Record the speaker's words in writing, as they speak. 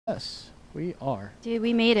Yes, we are. Dude,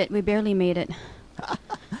 we made it. We barely made it.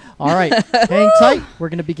 All right, hang tight. We're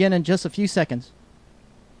going to begin in just a few seconds.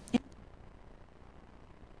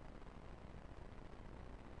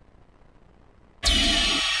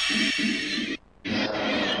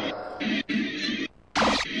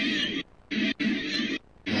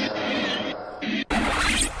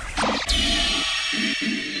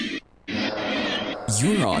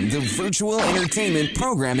 You're on the Virtual Entertainment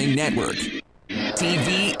Programming Network.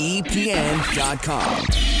 TVEPN.com.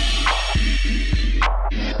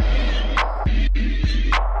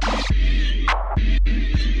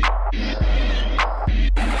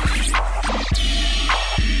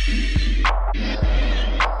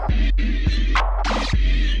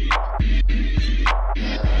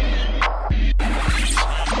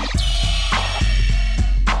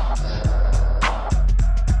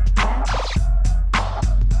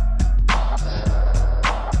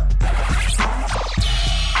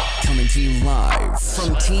 Coming to you live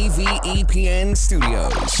from TVEPN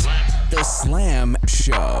Studios, The Slam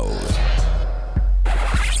Show.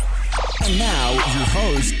 And now, your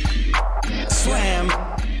host, Slam.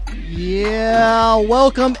 Yeah,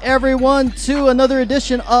 welcome everyone to another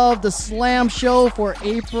edition of The Slam Show for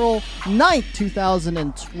April 9th,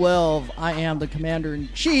 2012. I am the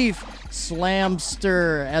Commander-in-Chief,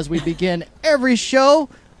 Slamster. As we begin every show,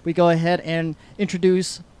 we go ahead and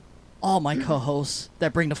introduce all my co-hosts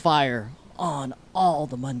that bring the fire on all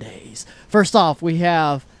the Mondays. First off,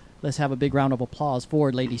 let's have a big round of applause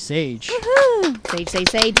for Lady Sage. Woohoo!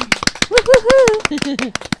 Sage.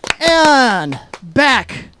 And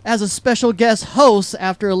back as a special guest host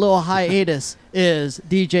after a little hiatus is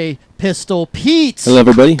DJ Pistol Pete. Hello,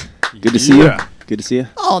 everybody. Good to see you. Good to see you.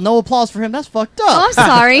 Oh, no applause for him. That's fucked up. Oh, I'm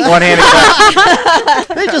sorry. One-handed clap.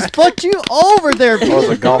 They just fucked you over there, That was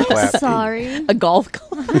Pete. a golf clap. Sorry. A golf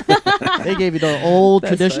clap. They gave you the old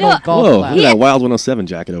traditional funny. golf Whoa, clap. look at that Wild 107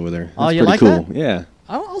 jacket over there. That's Oh, you pretty like cool. Yeah.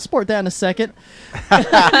 I'll sport that in a second.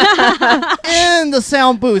 In the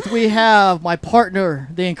sound booth, we have my partner,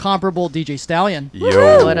 the incomparable DJ Stallion.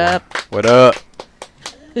 Yo. What up? What up?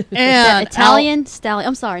 And Italian Stallion.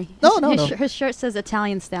 I'm sorry. No, His- no, his no. sh- His shirt says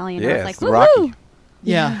Italian Stallion. I Yeah, was like, it's the Rocky. woohoo!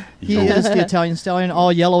 Yeah, he is the Italian Stallion,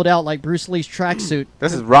 all yellowed out like Bruce Lee's tracksuit.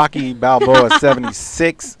 This is Rocky Balboa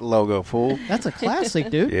 76 logo, fool. That's a classic,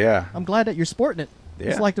 dude. Yeah. I'm glad that you're sporting it.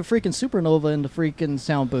 It's Yeah. like the freaking supernova in the freaking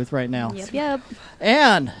sound booth right now. Yep.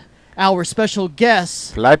 And our special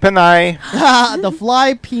guest, Fly Panay. the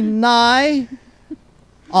Fly Pinay.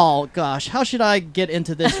 Oh, gosh. How should I get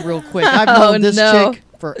into this real quick? I've known this no. chick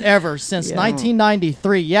forever, since Yeah.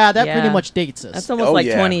 1993. Yeah, that Yeah. pretty much dates us. That's almost Oh, like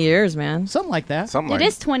yeah. 20 years, man. Something like that. Something It like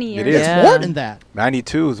is 20 years. It is. It's Yeah. more than that.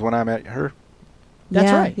 92 is when I met her. That's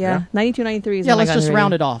yeah, right. Yeah. 92, 93 is Yeah, when I let's got just married.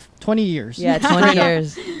 round it off. 20 years. Yeah, 20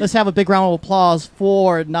 years. Let's have a big round of applause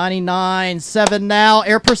for 99.7 now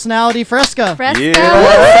air personality Freska. Freska.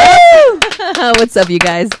 Yeah. What's up, you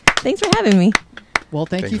guys? Thanks for having me. Well,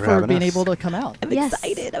 thank Thanks you for for having being us. able to come out. I'm Yes.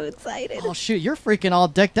 excited. I'm excited. Oh, shoot, you're freaking all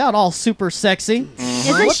decked out, all super sexy.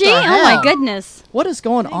 Isn't What she? the Oh hell? my goodness. What is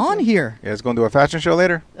going on here? Yeah, it's going to do a fashion show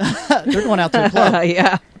later. They're going out to a club.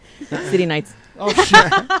 yeah. City nights. Oh,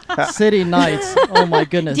 shit. City nights. Oh, my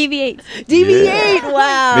goodness. DV8. DV8.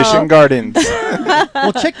 Wow. Mission Gardens.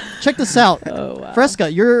 Well, check this out. Oh, wow.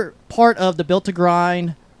 Freska, you're part of the Built to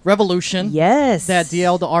Grind revolution Yes. that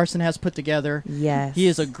DL the Arson has put together. Yes. He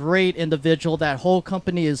is a great individual. That whole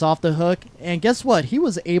company is off the hook. And guess what? He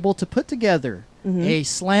was able to put together a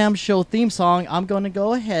Slam Show theme song. I'm going to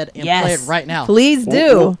go ahead and play it right now. Please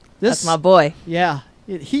do. Ooh. That's my boy. Yeah.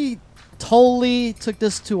 He totally took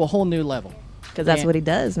this to a whole new level. Because that's Man. what he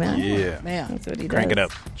does, man. Yeah. Man, That's what he Crank does. it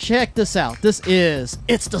up. check this out. This is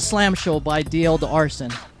It's the Slam Show by DL the Arson.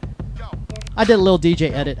 I did a little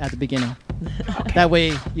DJ edit at the beginning. That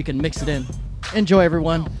way you can mix it in. Enjoy,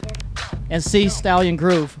 everyone. And see Stallion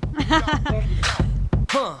Groove.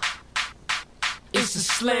 It's the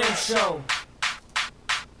Slam Show.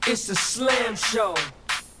 It's the Slam Show.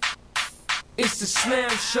 It's the Slam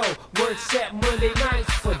Show. Works at Monday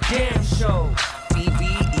nights for damn show.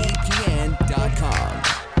 TVEPN.com.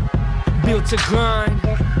 Built to grind.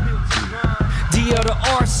 DL the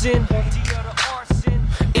Arson.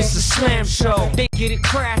 It's the Slam Show. They get it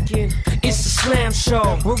cracking. It's the Slam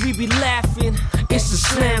Show. Where we be laughing. It's the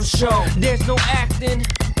Slam Show. There's no acting.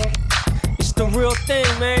 It's the real thing,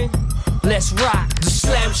 man. Let's rock. The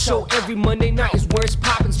Slam Show every Monday night is where it's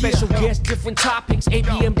popping. Special guests, different topics. 8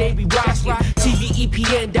 p.m. they be rocking.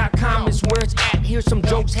 TVEPN.com is where it's at. hear some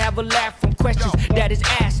jokes, have a laugh from questions that is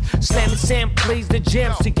asked. Slam and Sam plays the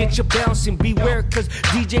jams to get you bouncing. Beware, cause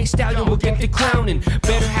DJ Stallion will get the crowning.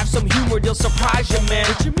 Better have some humor, they'll surprise you, man.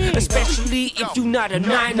 What you mean? Especially if you not a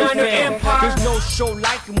Niner fan. There's no show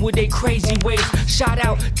like him with they crazy ways. Shout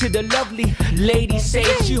out to the lovely lady Say.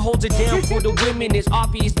 She holds it down for the women. It's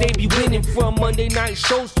obvious they be winning. From Monday night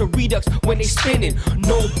shows to Redux when they spinning.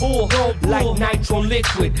 No bull, like Nitro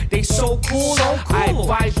Liquid. They so cool, I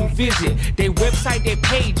advise you visit their website, their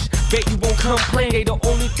page. Bet you won't complain. They the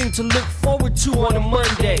only thing to look forward to on a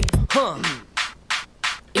Monday.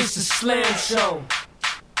 It's a slam show.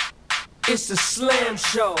 It's a slam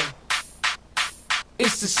show.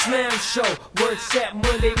 It's a slam show. Where it's at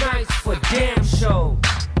Monday nights for damn show.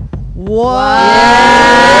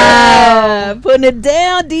 Yeah. Putting it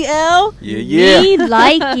down, DL. Yeah. We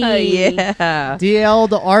like it. Yeah. DL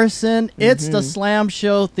the Arson. It's the Slam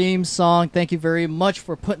Show theme song. Thank you very much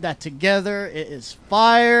for putting that together. It is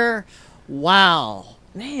fire. Wow.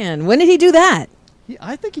 Man, when did he do that?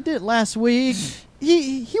 I think he did it last week.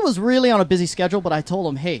 He was really on a busy schedule, but I told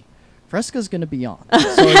him, hey, Freska's going to be on.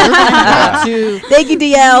 So you're going to have to... Thank you,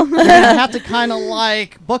 DL. You're going to have to kind of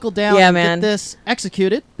like buckle down and man. get this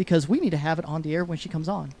executed because we need to have it on the air when she comes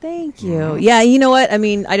on. Thank you. Yeah, you know what? I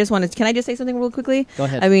mean, I just wanted. Can I just say something real quickly? Go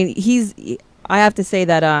ahead. I mean, I have to say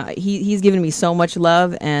that he's given me so much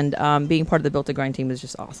love, and being part of the Built to Grind team is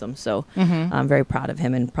just awesome. So I'm very proud of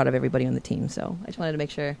him and proud of everybody on the team. So I just wanted to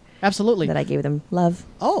make sure Absolutely. that I gave them love.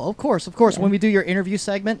 Oh, of course. Of course. Yeah. When we do your interview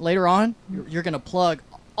segment later on, you're going to plug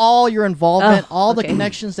all your involvement, all the okay.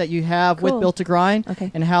 connections that you have with Cool. Built to Grind, Okay.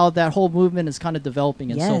 and how that whole movement is kind of developing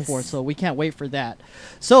and so Yes. forth. So we can't wait for that.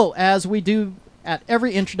 So as we do at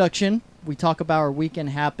every introduction, we talk about our weekend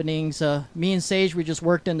happenings. Me and Sage, we just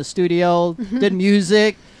worked in the studio, did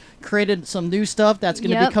music, created some new stuff that's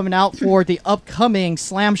going to be coming out for the upcoming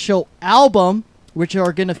Slam Show album, which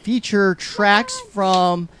are going to feature tracks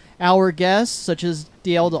from our guests, such as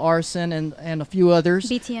DL the Arson and a few others.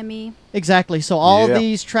 BTME. Exactly. So all Yeah.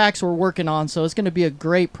 these tracks we're working on, so it's going to be a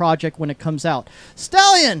great project when it comes out.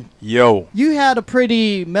 Stallion, Yo. you had a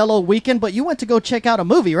pretty mellow weekend, but you went to go check out a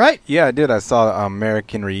movie, right? Yeah, I did. I saw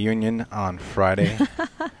American Reunion on Friday.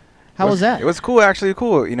 How was that? It was cool, actually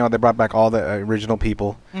cool. You know, they brought back all the original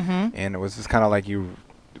people, and it was just kind of like you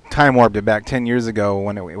time warped it back 10 years ago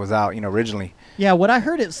when it was out, you know, originally. Yeah, what I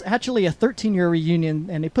heard is actually a 13-year reunion,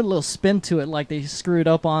 and they put a little spin to it, like they screwed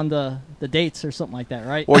up on the dates or something like that,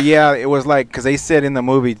 right? Well, yeah, it was like, because they said in the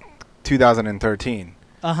movie 2013.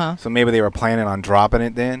 Uh-huh. So maybe they were planning on dropping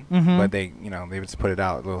it then, Mhm. but they, you know, they just put it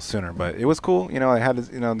out a little sooner. But it was cool, you know. It had,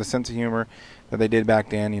 you know, the sense of humor that they did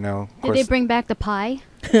back then, you know. Of Did course, they bring back the pie?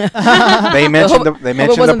 they mentioned the, they Hope it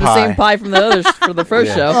mentioned wasn't the the pie. same pie from the others for the first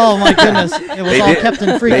Yeah. show. Oh, my goodness. It was They all did- kept in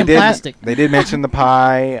They freaking did, plastic. they did mention the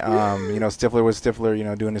pie. You know, Stifler was Stifler, you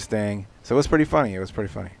know, doing his thing. So it was pretty funny. It was pretty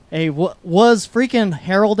funny. Hey, was freaking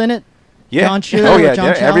Harold in it? Yeah. John Chu Oh or yeah.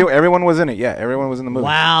 John Chow? Everyone was in it. Yeah. Everyone was in the movie.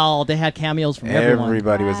 Wow, they had cameos from everyone.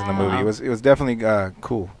 Everybody was in the movie. Wow. It was definitely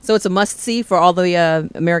cool. So it's a must-see for all the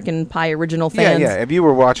American Pie original fans. Yeah, yeah. If you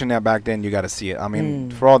were watching that back then, you got to see it. I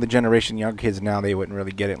mean, for all the generation young kids now, they wouldn't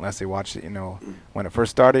really get it unless they watched it, you know, when it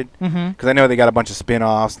first started. Because I know they got a bunch of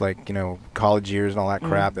spin-offs, like, you know, college years and all that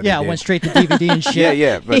crap. That Yeah, they it did. went straight to DVD and shit. Yeah,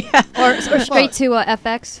 yeah. But Or straight to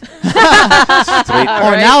FX? straight,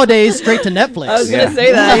 Or nowadays, straight to Netflix. I was Yeah. gonna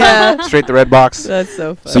say that. Yeah, straight to Redbox. that's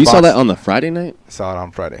so fun. So you saw box. that on the Friday night? Saw it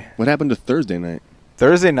on Friday. What happened to Thursday night?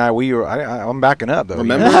 Thursday night, I'm backing up, though.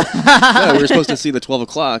 Remember? No, we were supposed to see the 12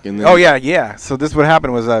 o'clock. And then Oh, yeah, yeah. So this what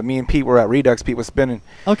happened was me and Pete were at Redux. Pete was spinning.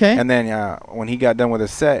 Okay. And then when he got done with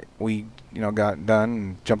his set, we, you know, got done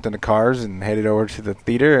and jumped in the cars and headed over to the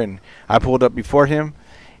theater. And I pulled up before him,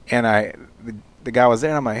 and the guy was there.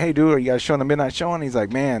 And I'm like, hey, dude, are you guys showing the midnight show? And he's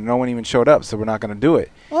like, man, no one even showed up, so we're not going to do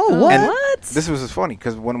it. Oh, what? And What? this was just funny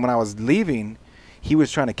because when I was leaving, he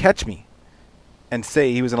was trying to catch me and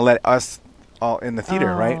say he was going to let us all in the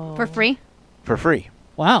theater, right, For free? for free.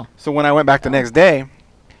 Wow. So when I went back the next day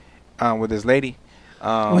with this lady,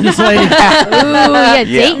 With this lady. Ooh, yeah, Yeah.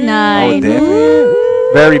 date Oh, night. definitely.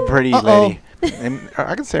 Very pretty Uh-oh. lady. And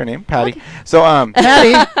I can say her name, Patty. So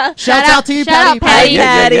Patty. Shout out to you, shout out, Patty. Patty. Yeah,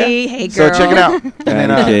 yeah, Patty, yeah. hey So girl. check it out. And then,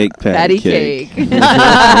 patty cake, Patty cake. cake.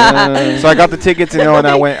 so I got the tickets, you know, and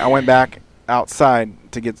I went back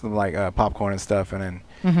outside to get some like popcorn and stuff, and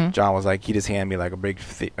then John was like, he just handed me like a big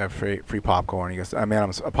free popcorn. He goes, I mean,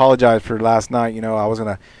 I'm apologize for last night. You know, I was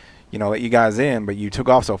gonna, you know, let you guys in, but you took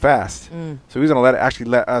off so fast. So he was gonna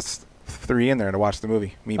let us three in there to watch the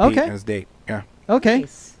movie. Me, Pete, Okay. and his date. Yeah. Okay.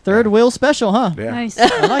 Nice. Third wheel special, huh? Yeah. Nice.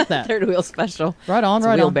 I like that. Third wheel special. Right on, It's a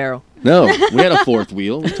right on. wheelbarrow. No, we had a fourth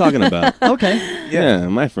wheel. What are you talking about? Okay. Yeah,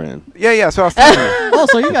 my friend. Yeah. So I was telling her, Oh,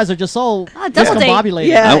 so you guys are just all double date. discombobulated.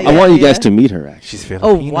 Yeah. I want you guys to meet her, actually. she's Oh,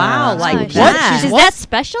 Filipino. wow. Like Nice. that. She's Is what? that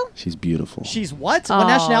special? She's beautiful. She's what? Oh, What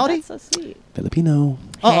nationality? That's so sweet. Filipino.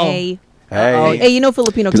 Uh-oh. Hey. Hey. Oh, hey, you know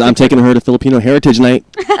Filipino. Because I'm taking her to Filipino Heritage Night,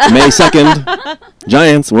 May 2nd.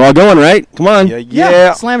 Giants, we're all going, right? Come on.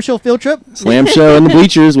 Yeah. Slam show field trip. Slam show in the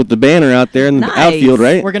bleachers with the banner out there in the Nice. outfield,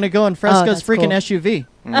 right? We're gonna go in Freska's that's freaking cool. SUV.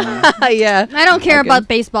 yeah. I don't care about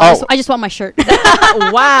baseball. Oh. I just want my shirt.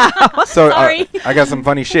 Wow. So Sorry. I got some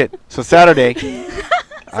funny shit. So Saturday,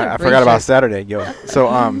 I forgot about Saturday, yo.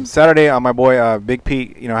 So Saturday, my boy Big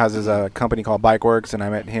Pete, has his company called Bike Works, and I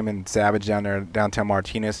met him and Savage down there downtown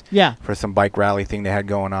Martinez. Yeah. For some bike rally thing they had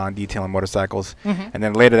going on, detailing motorcycles. And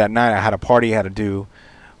then later that night, I had a party I had to do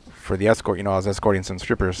for the escort. I was escorting some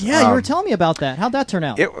strippers. Yeah, you were telling me about that. How'd that turn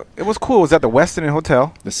out? It was cool. It was at the Westin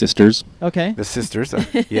Hotel. The sisters. Okay. The sisters.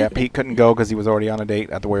 Yeah, Pete couldn't go because he was already on a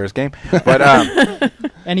date at the Warriors game. But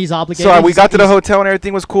And he's obligated. so we got to the hotel and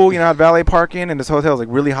everything was cool. Had valet parking, and this hotel is like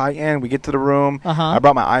really high end. We get to the room. I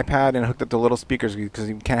brought my iPad and hooked up the little speakers because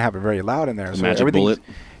you can't have it very loud in there. The magic bullet.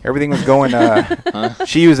 Everything was going.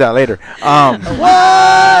 She used that later.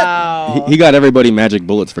 Wow. He got everybody magic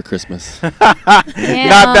bullets for Christmas. Not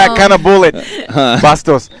that kind of bullet,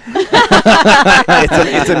 Bastos.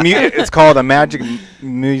 It's called a magic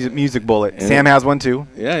music bullet. Yeah. Sam has one too.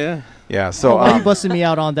 Yeah. Yeah. So why are you busting me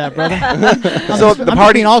out on that, brother? so the I'm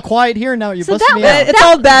party being all quiet here now. You're So busting me that- out. It's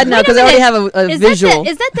all bad now Wait a because I already have minute. a Is visual.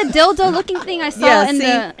 Is that the dildo looking thing I saw Yeah, in see?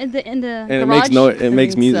 the And garage? it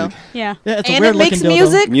makes think music. so. Yeah. Yeah, it's a And weird it makes looking dildo.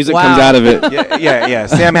 music? Music Wow. comes out of it. yeah.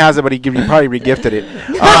 Sam has it, but he probably regifted it.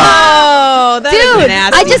 Oh, that is Dude,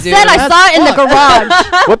 nasty, I just dude. said I That's saw it in the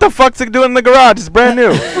fucked. garage. What the fuck's it doing in the garage? It's brand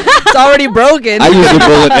new. It's already broken. I use the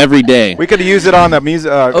bullet every day. We could have used it on the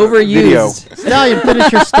music video. Overused. Stallion,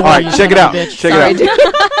 finish your story. All right, you check son it of out. a bitch. Check Sorry,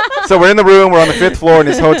 it out. So we're in the room. We're on the 5th floor, and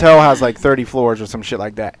this hotel has like 30 floors or some shit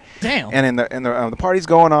like that. Damn. And the party's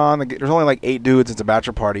going on. There's only like 8 dudes. It's a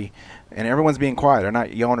bachelor party, and everyone's being quiet. They're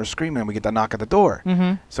not yelling or screaming. We get the knock at the door.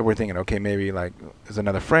 So we're thinking, okay, maybe like there's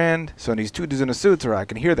another friend. So these 2 dudes in the suits, I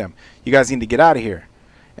can hear them. You guys need to get out of here.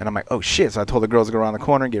 And I'm like, oh shit. So I told the girls to go around the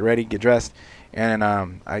corner, get ready, get dressed. And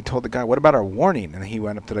I told the guy, what about our warning? And he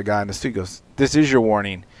went up to the guy in the suit. He goes, this is your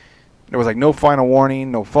warning. There was like no final warning,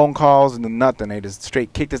 no phone calls, and nothing. They just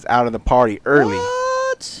straight kicked us out of the party early.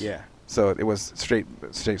 What? Yeah. So it was straight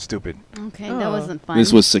stupid. Okay, that wasn't fun.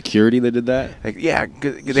 This was security that did that? Like, yeah,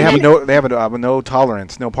 they have no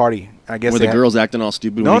tolerance, no party. I guess Were they the had- girls acting all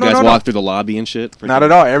stupid No, when you no, guys no, walked no. through the lobby and shit? Not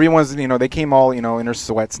at all. Everyone's, they came all, in their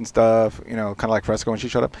sweats and stuff, kind of like Freska when she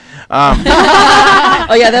showed up.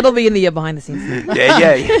 Oh yeah, that'll be in the behind the scenes.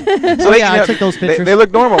 Yeah. So I took those pictures. They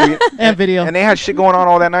look normal. And video. And they had shit going on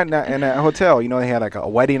all that night in that hotel. They had like a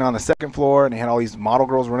wedding on the 2nd floor, and they had all these model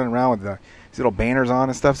girls running around with these little banners on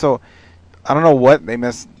and stuff. So I don't know what they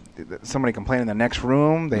missed. Somebody complained in the next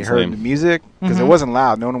room. They That's heard lame. the music because it wasn't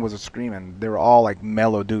loud. No one was screaming. They were all like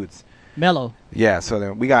mellow dudes. Mellow. Yeah. So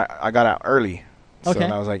then I got out early. So Okay.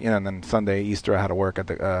 then I was like, and then Sunday, Easter, I had to work at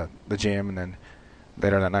the gym, and then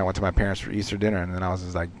later that night I went to my parents for Easter dinner, and then I was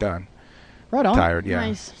just like done, Right on. tired. Yeah.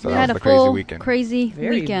 Nice. So We that had was a a crazy full, weekend. crazy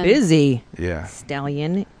Very weekend. busy. Yeah.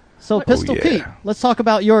 Stallion. So Pistol yeah. Pete, let's talk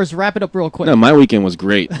about yours. Wrap it up real quick. No, my weekend was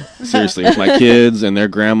great. Seriously, with my kids and their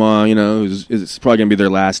grandma, it's probably going to be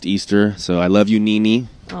their last Easter. So I love you, Nini,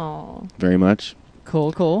 Oh. very much.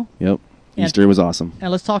 Cool. Yep. And- Easter was awesome.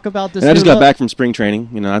 And let's talk about this. And I just new got look. back from spring training.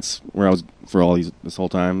 That's where I was for this whole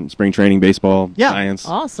time. Spring training, baseball, Yeah. science.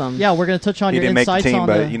 Awesome. Yeah, we're gonna touch on He your didn't make the insights team, on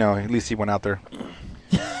but the. at least he went out there.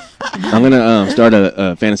 I'm going to start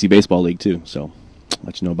a fantasy baseball league too. So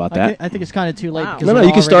let you know about that. I think it's kind of too late. Wow. 'cause No, we're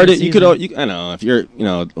you can start already it. in season. I know if you're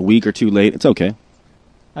a week or 2 late, it's okay.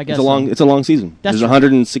 I guess It's a long season. That's There's true.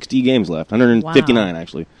 160 games left. 159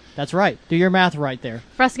 actually. That's right. Do your math right there.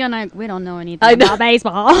 Fresca and I, we don't know anything I know. about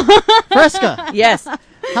baseball. Fresca, Yes.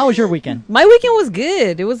 how was your weekend? My weekend was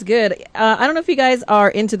good. It was good. I don't know if you guys are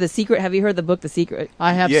into The Secret. Have you heard the book The Secret?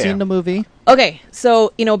 I have Yeah. seen the movie. Okay,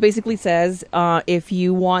 so basically says if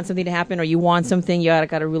you want something to happen or you want something, you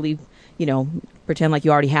gotta really, pretend like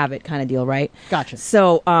you already have it, kind of deal, right? Gotcha.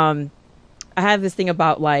 So I have this thing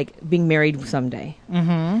about like being married someday.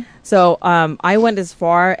 Mm-hmm. So I went as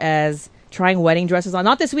far as trying wedding dresses on,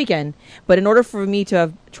 not this weekend, but in order for me to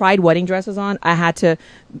have tried wedding dresses on, I had to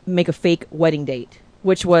make a fake wedding date,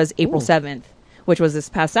 which was April 7th. which was this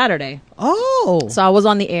past Saturday. Oh. So I was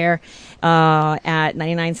on the air at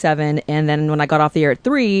 99.7, and then when I got off the air at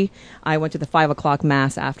 3, I went to the 5 o'clock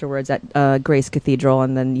mass afterwards at Grace Cathedral,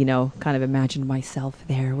 and then, kind of imagined myself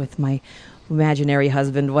there with my imaginary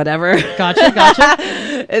husband, whatever.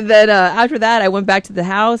 Gotcha. And then after that, I went back to the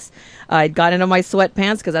house. I got into my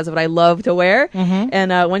sweatpants because that's what I love to wear,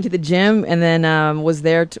 and went to the gym, and then was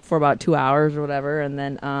there for about 2 hours or whatever, and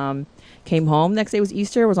then came home. Next day was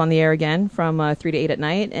Easter. Was on the air again from 3 to 8 at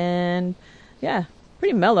night, and yeah,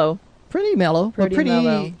 pretty mellow. Pretty mellow, but pretty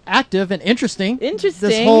mellow. Active and interesting. Interesting,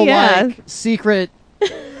 This whole yeah. like secret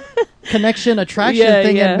connection attraction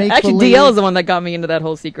thing and make Actually, believe. DL is the one that got me into that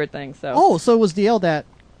whole secret thing. So. Oh, so it was DL that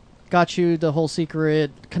got you the whole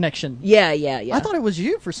secret connection. Yeah. I thought it was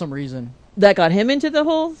you for some reason. That got him into the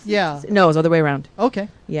whole. Yeah. No, it was the other way around. Okay.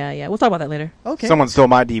 Yeah. We'll talk about that later. Okay. Someone stole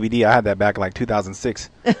my DVD. I had that back in like 2006.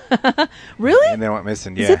 Really? And then went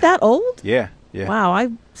missing. Yeah. Is it that old? Yeah. Wow, I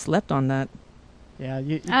slept on that. Yeah.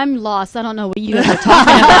 I'm lost. I don't know what you guys are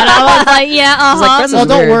talking about. I was like, yeah, This Well, is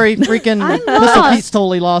don't weird. worry. Freaking I'm Mr. lost. Pete's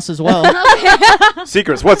totally lost as well.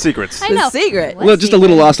 Secrets. What secrets? I know. The secret. What Well, just a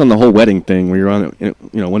little secret? lost on the whole wedding thing where you're on,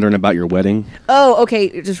 wondering about your wedding. Oh,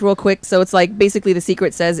 okay. Just real quick. So it's like basically the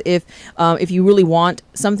secret says if you really want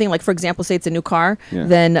something, like for example, say it's a new car, Yeah.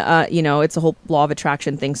 then it's a whole law of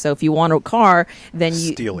attraction thing. So if you want a car, then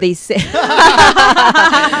Steal it. they say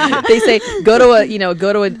go to a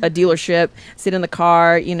dealership, sit in the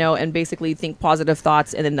car, and basically think positive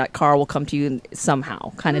thoughts, and then that car will come to you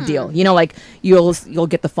somehow, kind of deal. Like you'll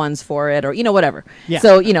get the funds for it, or whatever. Yeah.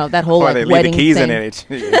 So that whole Or like they leave wedding the keys thing. in it.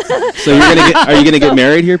 So are you gonna get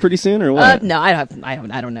married here pretty soon or what? No, I don't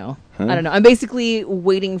know. I don't know. I'm basically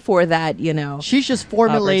waiting for that, She's just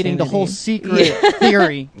formulating the whole Opportunity. secret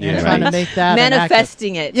theory and Yeah. trying to Right. make that an active-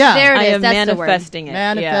 manifesting it. Yeah. There it I is. am That's the word. manifesting it.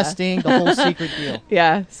 manifesting the whole secret deal.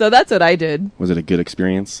 Yeah. So that's what I did. Was it a good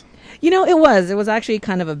experience? It was actually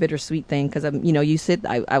kind of a bittersweet thing because I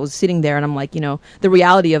was sitting there and I'm like, the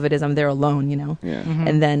reality of it is I'm there alone, Yeah.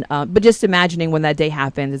 and then, but just imagining when that day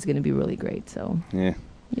happens, it's going to be really great. So Yeah.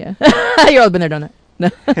 yeah, you've all been there, done it.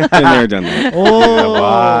 Been there, done that.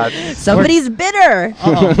 What? Somebody's bitter.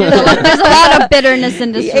 Uh-oh. There's a lot of bitterness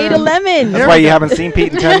in this He ate a room. lemon. That's why you haven't seen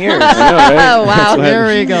Pete in 10 years. I know, right? Oh, wow. There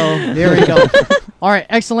we go. There we go. All right,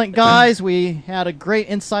 excellent, guys. We had a great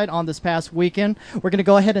insight on this past weekend. We're going to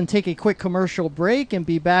go ahead and take a quick commercial break and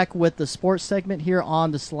be back with the sports segment here on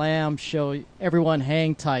the Slam Show. Everyone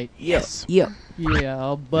hang tight. Yes. Yeah.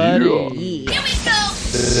 Yeah, buddy. Yeah.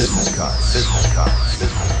 Business cards.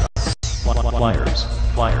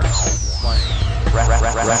 Flyers.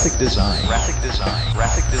 Graphic design.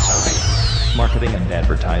 Marketing and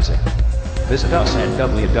advertising. Visit us at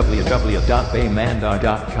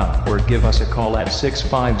www.baymanda.com or give us a call at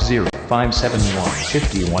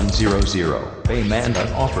 650-571-5100.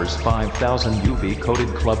 Baymanda offers 5,000 UV-coated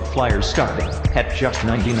club flyers starting at just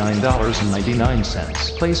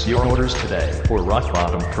 $99.99. Place your orders today for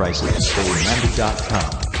rock-bottom prices.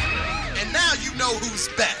 Baymanda.com. And now you know who's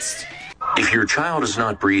best. If your child is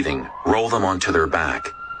not breathing, roll them onto their back.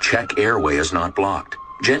 Check airway is not blocked.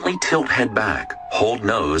 Gently tilt head back, hold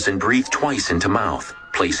nose and breathe twice into mouth.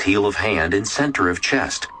 Place heel of hand in center of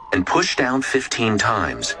chest and push down 15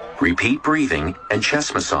 times. Repeat breathing and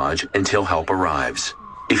chest massage until help arrives.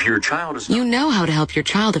 If your child is You know how to help your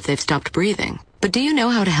child if they've stopped breathing. But do you know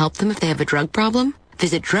how to help them if they have a drug problem?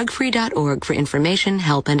 Visit drugfree.org for information,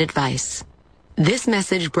 help, and advice. This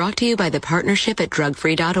message brought to you by the partnership at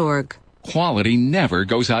drugfree.org. Quality never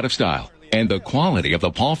goes out of style. And the quality of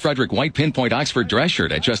the Paul Frederick White Pinpoint Oxford dress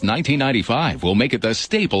shirt at just $19.95 will make it the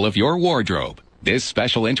staple of your wardrobe. This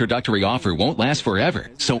special introductory offer won't last forever,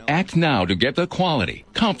 so act now to get the quality,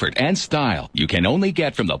 comfort, and style you can only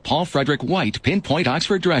get from the Paul Frederick White Pinpoint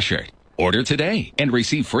Oxford dress shirt. Order today and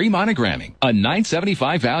receive free monogramming, a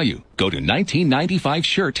 $9.75 value. Go to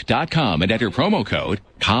 1995shirt.com and enter promo code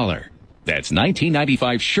COLLAR. That's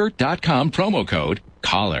 1995shirt.com promo code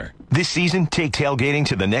COLLAR. This season, take tailgating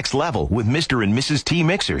to the next level with Mr. and Mrs. T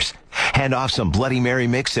mixers. Hand off some Bloody Mary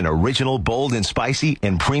mix in original, bold, and spicy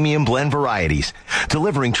and premium blend varieties,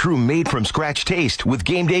 delivering true made-from-scratch taste with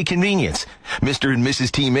game day convenience. Mr. and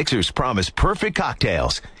Mrs. T mixers promise perfect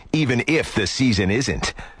cocktails, even if the season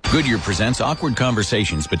isn't. Goodyear presents awkward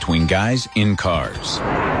conversations between guys in cars.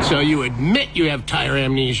 So you admit you have tire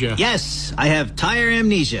amnesia? Yes, I have tire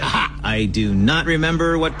amnesia. I do not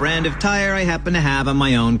remember what brand of tire I happen to have on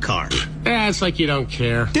my own car. It's like you don't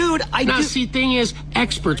care. Dude, see, thing is,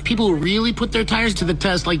 experts, people who really put their tires to the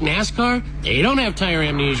test, like NASCAR, they don't have tire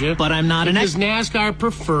amnesia. But I'm not an expert. Because NASCAR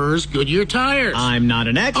prefers Goodyear tires. I'm not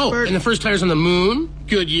an expert. Oh, and the first tires on the moon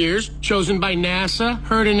Goodyears, chosen by NASA.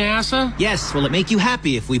 Heard of NASA? Yes, will it make you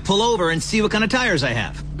happy if we pull over and see what kind of tires I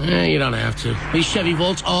have? You don't have to. These Chevy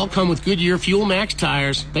Volts all come with Goodyear Fuel Max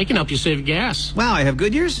tires. They can help you save gas. Wow, I have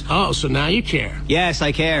Goodyears? Oh, so now you care. Yes,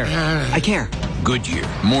 I care. I care. Goodyear,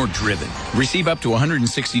 more driven. Receive up to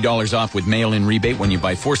 $160 off with mail-in rebate when you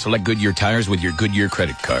buy 4 select Goodyear tires with your Goodyear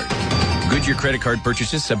credit card. Goodyear credit card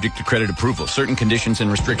purchases subject to credit approval. Certain conditions and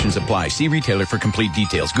restrictions apply. See retailer for complete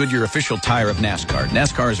details. Goodyear, official tire of NASCAR.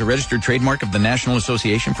 NASCAR is a registered trademark of the National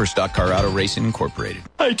Association for Stock Car Auto Racing Incorporated.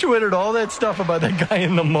 I tweeted all that stuff about that guy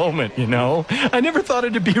in the moment, you know? I never thought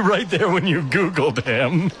it'd be right there when you Googled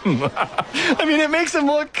him. I mean, it makes him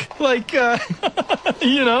look like,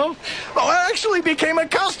 you know? Oh, I actually became a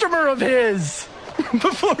customer of his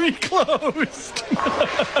before he closed.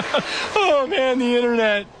 Oh, man, the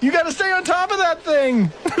internet. You got to stay on top of that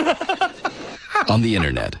thing. On the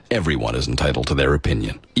internet, everyone is entitled to their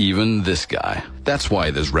opinion, even this guy. That's why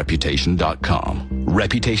there's Reputation.com.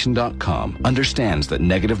 Reputation.com understands that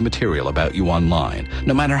negative material about you online,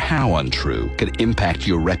 no matter how untrue, can impact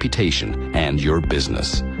your reputation and your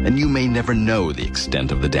business. And you may never know the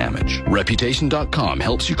extent of the damage. Reputation.com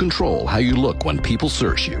helps you control how you look when people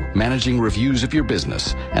search you, managing reviews of your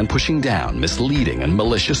business, and pushing down misleading and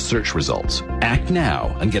malicious search results. Act now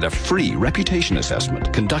and get a free reputation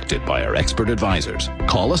assessment conducted by our expert advisors.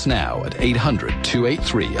 Call us now at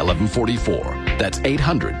 800-283-1144. That's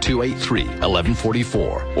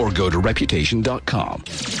 800-283-1144. Or go to Reputation.com.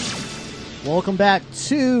 Welcome back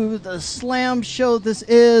to the Slam Show. This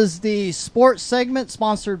is the sports segment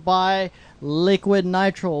sponsored by Liquid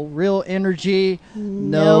Nitro. Real energy,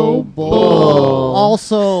 no bull.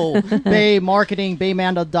 Also, Bay Marketing,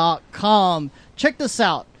 baymanda.com. Check this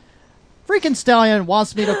out. Freaking Stallion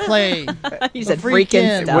wants me to play. He said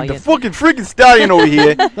freaking Stallion. With the fucking freaking Stallion over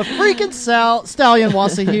here. The freaking Stallion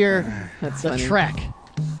wants to hear That's the funny. track.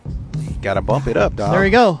 Gotta bump it up, dog. There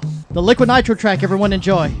we go. The Liquid Nitro track. Everyone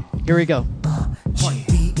enjoy. Here we go.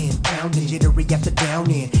 Pounding, jittery after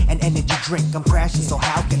downing, an energy drink, I'm crashing, so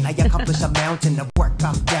how can I accomplish a mountain of work?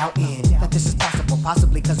 I'm doubting that this is possible,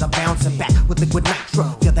 possibly cause I'm bouncing back with liquid nitro.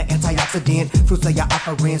 Feel the antioxidant, fruits they are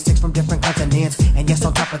offering, 6 from different continents, and yes,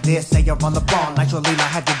 on top of this, they are on the ball, nitrolene, I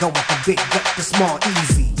had to go with the big gut, the small,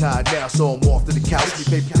 easy. Tired now, so I'm off to the couch, need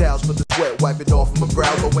paper towels for the sweat, wipe it off my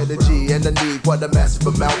brow, no energy, and I need quite a massive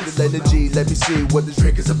amount of energy, let me see what this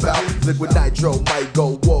drink is about. Liquid nitro might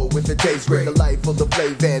go, whoa, if it tastes great, the life of the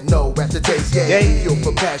flavor, and no aftertaste, yeah. Fuel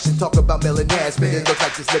for passion, talk about enhancement. It looks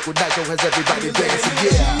like this liquid nitro has everybody dancing,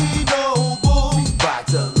 yeah.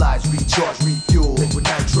 Revitalize, recharge, refuel. Liquid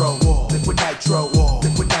nitro, liquid nitro,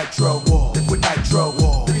 liquid nitro, liquid nitro,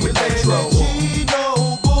 liquid nitro.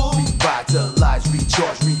 Revitalize,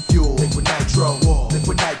 recharge, refuel. Liquid nitro,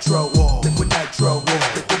 liquid nitro, liquid nitro,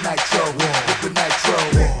 liquid nitro, liquid nitro,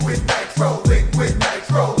 liquid nitro, liquid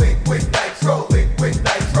nitro, liquid nitro, liquid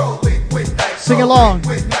nitro, liquid nitro. Sing along.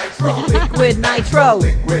 Liquid Nitro. Liquid Nitro.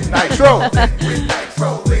 Liquid nitro, liquid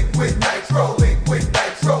nitro, liquid nitro, liquid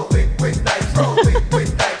nitro,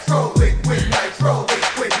 liquid nitro, liquid nitro,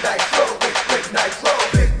 liquid nitro, liquid nitro,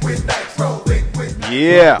 liquid nitro, liquid.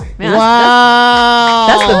 Yeah. Man, Wow.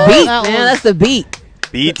 That's the beat, That man. was- That's the beat.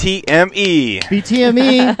 BTME.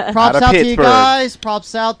 BTME. Props Out of out to you Pittsburgh. guys.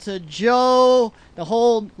 Props out to Joe, the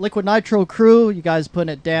whole Liquid Nitro crew. You guys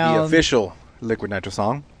putting it down. The official Liquid Nitro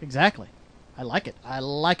song. Exactly. I like it. I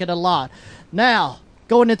like it a lot. Now,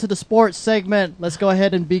 going into the sports segment, let's go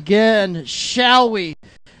ahead and begin, shall we?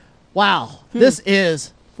 Wow. This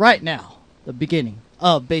is, right now, the beginning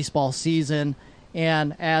of baseball season.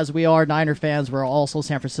 And as we are Niner fans, we're also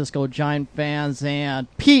San Francisco Giant fans. And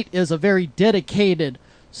Pete is a very dedicated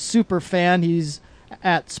super fan. He's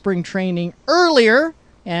at spring training earlier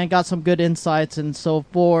and got some good insights and so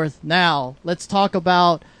forth. Now, let's talk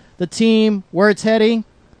about the team, where it's heading.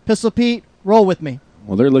 Pistol Pete, roll with me.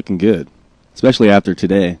 Well, they're looking good, especially after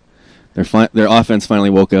today. Their offense finally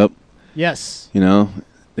woke up. Yes. You know,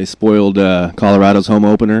 they spoiled Colorado's home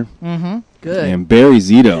opener. Mm-hmm. Good. And Barry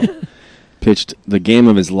Zito pitched the game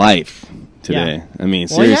of his life today. Yeah. I mean,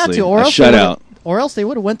 Well, he had seriously, to, or a else they shutout. Or else they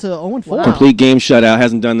would have went to 0-4. Complete game shutout.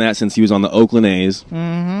 Hasn't done that since he was on the Oakland A's.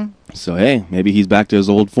 Mm-hmm. So, hey, maybe he's back to his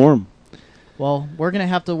old form. Well, we're going to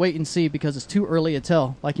have to wait and see because it's too early to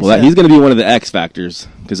tell, like you Well, said. he's going to be one of the X factors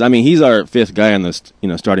because, I mean, he's our 5th guy on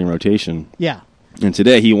the starting rotation. Yeah. And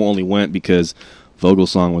today he only went because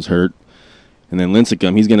Vogelsong was hurt. And then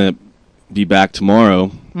Lincecum, he's going to be back tomorrow.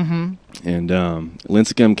 Mm-hmm. And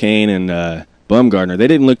Lincecum, Kane, and Bumgarner, they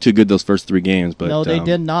didn't look too good those first 3 games. But no, they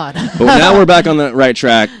did not. But now we're back on the right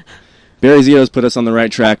track. Barry Zito's put us on the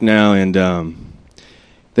right track now, and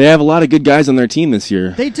They have a lot of good guys on their team this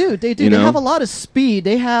year. They do. They do. You They know? have a lot of speed.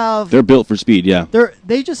 They're built for speed, yeah.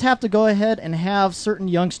 They just have to go ahead and have certain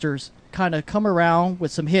youngsters kind of come around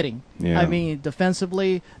with some hitting. Yeah. I mean,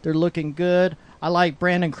 defensively, they're looking good. I like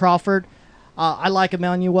Brandon Crawford. I like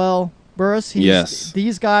Emmanuel Burris. Yes.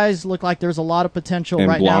 These guys look like there's a lot of potential And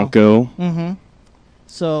right Blanco. now. Mm-hmm.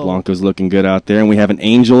 So Blanco's looking good out there. And we have an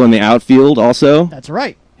Angel in the outfield also. That's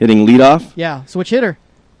right. Hitting leadoff. Yeah, switch hitter.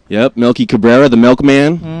 Yep, Melky Cabrera, the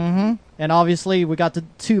milkman. Mm-hmm. And obviously, we got the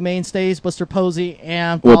two mainstays, Buster Posey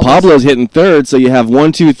and Well, Pablo's hitting third, so you have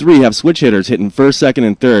 1, 2, 3, you have switch hitters hitting first, second,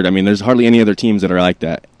 and third. I mean, there's hardly any other teams that are like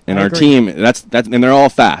that. And I our agree. team, that's and they're all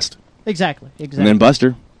fast. Exactly. And then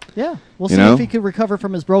Buster. Yeah, we'll You see know? if he can recover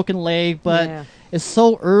from his broken leg, but Yeah. it's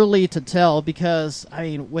so early to tell because, I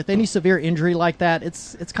mean, with any severe injury like that,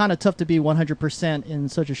 it's kind of tough to be 100% in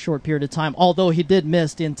such a short period of time, although he did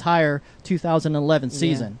miss the entire 2011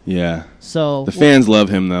 season. Yeah. So The fans love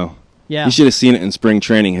him, though. Yeah. You should have seen it in spring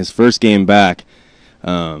training. His first game back. They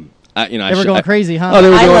were going crazy, huh? Oh, they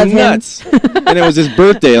were I love going him. nuts. And it was his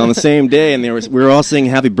birthday on the same day, and we were all singing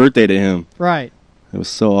happy birthday to him. Right. It was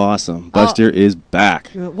so awesome. Buster is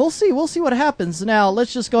back. We'll see. We'll see what happens. Now,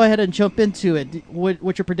 let's just go ahead and jump into it.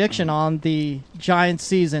 What's your prediction on the Giants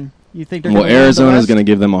season? You think they're Well, going to Arizona's going to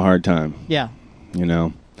give them a hard time. Yeah. You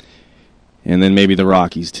know. And then maybe the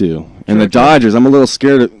Rockies, too. And the Dodgers, I'm a little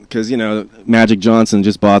scared because, Magic Johnson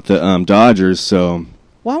just bought the Dodgers, so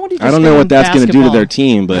Why won't he just I don't stay know in what that's going to do to basketball? their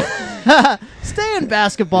team, but Stay in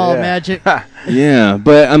basketball, Yeah. Magic. yeah,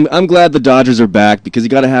 but I'm glad the Dodgers are back because you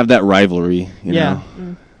got to have that rivalry, you Yeah.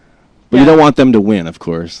 know. But you don't want them to win, of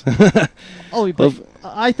course. Oh, but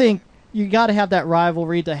I think you got to have that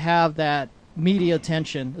rivalry to have that media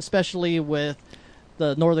attention, especially with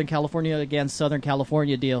the Northern California against Southern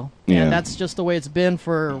California deal. Yeah. And that's just the way it's been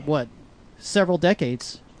for, several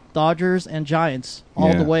decades. Dodgers and Giants all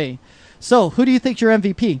Yeah. the way. So, who do you think's your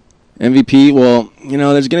MVP? MVP, well,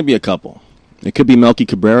 there's going to be a couple. It could be Melky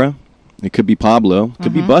Cabrera. It could be Pablo. It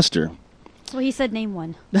could be Buster. Well, he said name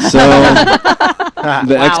one. So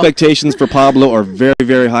the expectations for Pablo are very,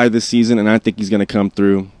 very high this season, and I think he's going to come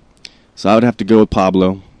through. So I would have to go with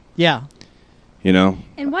Pablo. Yeah.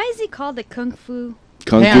 And why is he called the Kung Fu?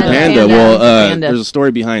 Kung Fu Panda. Panda. Well, Panda. there's a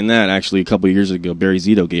story behind that. Actually, a couple of years ago, Barry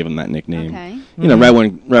Zito gave him that nickname. Okay. Right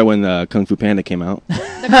when Kung Fu Panda came out.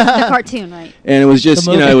 The cartoon, right? And it was just,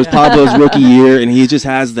 The movie. it was Pablo's rookie year, and he just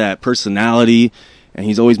has that personality, and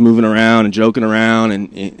he's always moving around and joking around,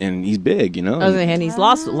 and he's big, And he's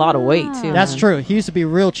lost a lot of weight too. That's true. He used to be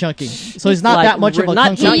real chunky. So he's not Like, that much of a not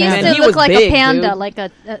Kung Fu chunky, He used man. Panda. to He look was like big, a panda, dude. like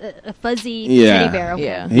a fuzzy Yeah. teddy bear.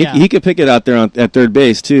 Okay. Yeah. He could pick it out there at third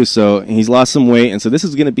base, too, so he's lost some weight, and so this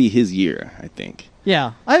is going to be his year, I think.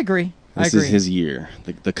 Yeah, I agree. This is his year.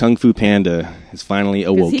 The Kung Fu Panda is finally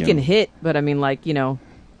Because awoken. he can hit, but I mean,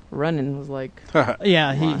 running was like.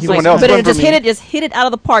 Yeah, he It's was like, but run for just me. hit it out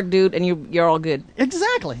of the park, dude, and you're all good.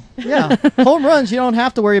 Exactly. Yeah. Home runs, you don't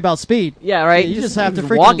have to worry about speed. Yeah, right. You just have to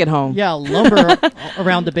just freaking walk it home. Yeah, lumber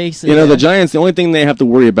around the bases. The Giants, the only thing they have to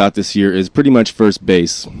worry about this year is pretty much first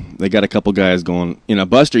base. They got a couple guys going.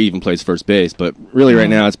 Buster even plays first base, but really right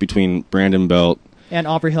now it's between Brandon Belt, and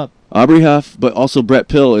Aubrey Hupp, but also Brett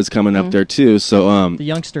Pill is coming up there too. So the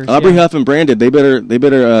youngsters. Aubrey yeah. Huff and Brandon, they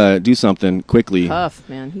better do something quickly. Tough,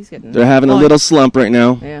 man. He's getting. They're having a little slump right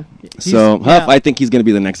now. Yeah. So He's- Huff, yeah. I think he's going to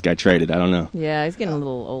be the next guy traded. I don't know. Yeah, he's getting a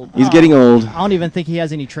little old. He's getting old. I don't even think he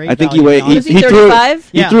has any trade. I think value, to be Is he he threw 35?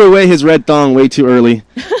 he Yeah. threw away his red thong way too early.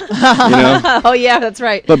 Oh yeah, that's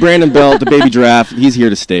right. But Brandon Belt, the baby giraffe, he's here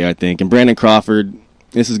to stay, I think. And Brandon Crawford,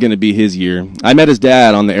 this is going to be his year. I met his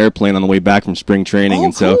dad on the airplane on the way back from spring training, Oh,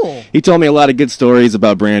 and so cool. he told me a lot of good stories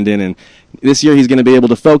about Brandon. And this year he's going to be able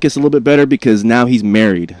to focus a little bit better because now he's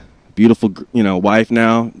married. Beautiful, wife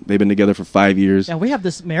now. They've been together for 5 years. And we have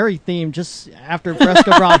this Mary theme just after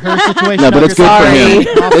Freska brought her situation. No, up. but it's You're good for sorry.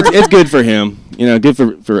 him. It's good for him.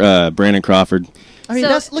 Good for Brandon Crawford. I mean,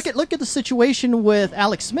 So- look at the situation with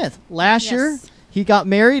Alex Smith. Last year, he got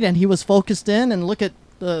married and he was focused in, and look at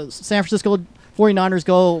the San Francisco 49ers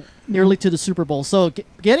go nearly to the Super Bowl. So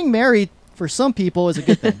getting married for some people is a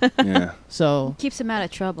good thing. Yeah. So Keeps him out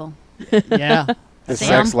of trouble. yeah, His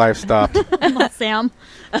Sam? sex life stopped. Sam.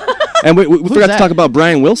 And we forgot that? to talk about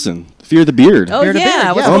Brian Wilson, Fear the Beard. Oh Beard to yeah.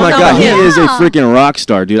 beard, What's yeah. Oh my going on God, with he him? is a freaking rock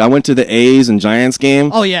star, dude. I went to the A's and Giants game.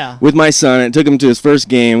 Oh yeah. With my son, and took him to his first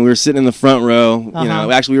game. We were sitting in the front row. Uh-huh.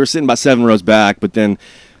 Actually, we were sitting about 7 rows back. But then,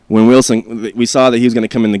 when we saw that he was going to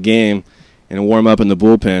come in the game and warm up in the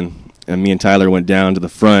bullpen, and me and Tyler went down to the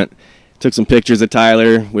front, took some pictures of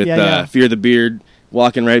Tyler with Yeah. Fear the Beard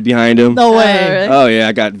walking right behind him. No way. Oh yeah,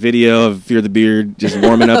 I got video of Fear the Beard just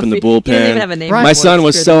warming up in the bullpen. He doesn't even have a name. My son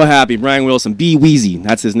was so happy. Brian Wilson, B Weezy.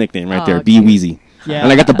 That's his nickname right there. B Weezy. Yeah.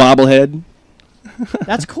 And I got the bobblehead.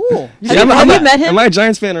 That's cool. Have you met him? Am I a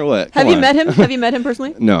Giants fan or what? Have Come you on. met him? Have you met him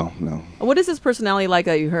personally? No. What is his personality like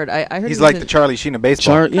that you heard? I heard He's he like was the Charlie Sheen of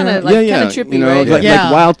baseball. Kinda trippy, You know, right? like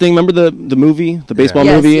Wild Thing. Remember the movie, the baseball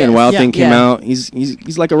Yes, movie, yes. and Wild Thing came Yeah. out.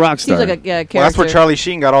 He's like a rock star. Seems like a character. Well, that's where Charlie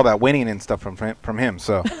Sheen got all that winning and stuff from him.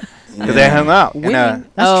 So because they hung out. Winning? And,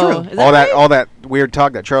 That's true. Is that all right? all that weird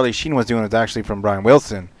talk that Charlie Sheen was doing was actually from Brian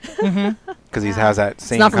Wilson. Because he has that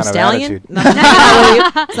same It's not kind from of Stallion. attitude. Not from hanging out with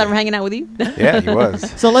you? It's not from hanging out with you. Yeah, he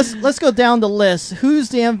was. So let's go down the list. Who's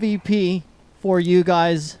the MVP for you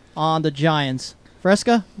guys on the Giants?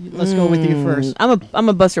 Freska, let's go with you first. I'm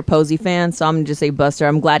a Buster Posey fan, so I'm gonna just say Buster.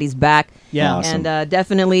 I'm glad he's back. Yeah. Awesome. And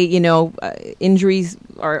definitely, injuries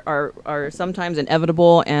are sometimes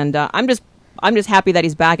inevitable, and I'm just happy that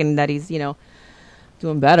he's back and that he's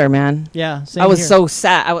doing better, man. Yeah, same I was here. so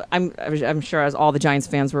sad. I'm sure as all the Giants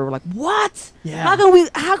fans were like, what? Yeah. How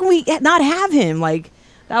can we not have him? Like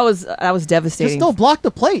that was devastating. Just don't block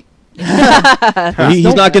the plate. He's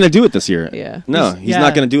not going to do it this year. Yeah. No, he's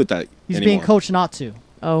not going to do it that. He's anymore. being coached not to.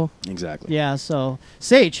 Oh, exactly. Yeah. So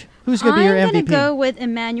Sage, who's going to be your I'm MVP? going to go with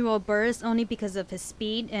Emmanuel Burris only because of his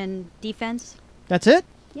speed and defense. That's it.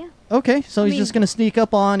 Yeah. Okay, so I he's mean- just going to sneak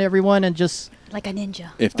up on everyone and just. Like a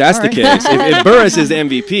ninja. If that's All the right. case, if Burris is the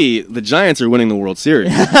MVP, the Giants are winning the World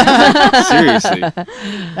Series. Seriously.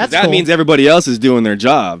 That's that cool. means everybody else is doing their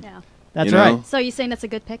job. Yeah. That's you know? right. So you're saying that's a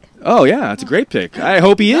good pick? Oh yeah, it's a great pick. I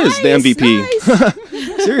hope he is the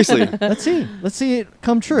MVP. Seriously. Let's see it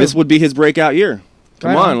come true. This would be his breakout year.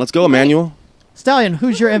 Come Right on, on. let's go, Emmanuel. Stallion,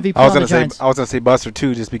 who's your MVP I was on the gonna say Giants? I was gonna say Buster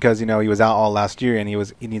too, just because he was out all last year and he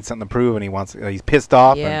needs something to prove and he's pissed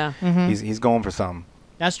off. Yeah. And he's going for something.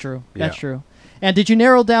 That's true. Yeah. That's true. And did you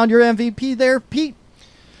narrow down your MVP there, Pete?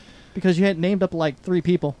 Because you had named up like 3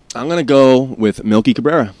 people. I'm gonna go with Milky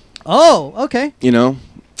Cabrera. Oh, okay.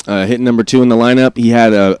 Hitting number 2 in the lineup. He had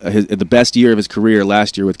the best year of his career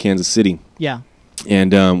last year with Kansas City. Yeah,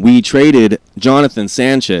 And we traded Jonathan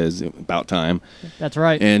Sanchez about time. that's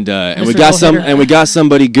right. And Mr. we got No-hitter. we got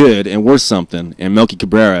somebody good and worth something. And Melky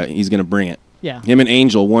Cabrera, he's gonna bring it. Yeah. Him and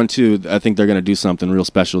Angel 1-2. I think they're gonna do something real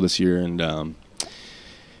special this year, and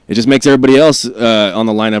it just makes everybody else on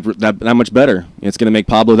the lineup that much better. It's gonna make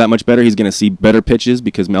Pablo that much better. He's gonna see better pitches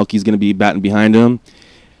because Melky's gonna be batting behind him,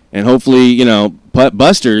 and hopefully,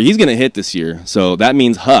 Buster, he's gonna hit this year. So that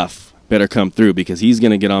means Huff better come through because he's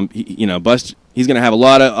gonna get on. Buster. He's going to have a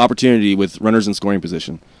lot of opportunity with runners in scoring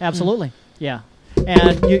position. Absolutely. Yeah.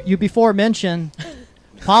 And you before mentioned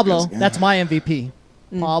Pablo. That's my MVP.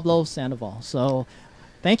 Pablo Sandoval. So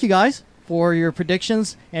thank you guys for your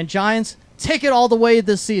predictions. And Giants, take it all the way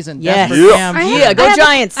this season. Yes. That's for damn I sure. have- go I have a-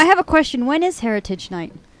 Giants. I have a question. When is Heritage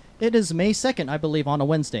Night? It is May 2nd, I believe, on a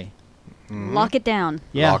Wednesday. Lock it down.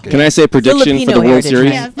 Yeah. Can I say prediction Filipino for the World heritage,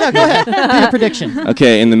 Series? man. Yeah, go ahead. Do your prediction.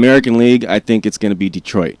 Okay, in the American League, I think it's going to be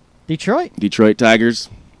Detroit. Detroit. Tigers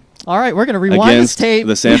All right, we're going to rewind this against tape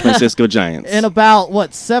the San Francisco Giants. in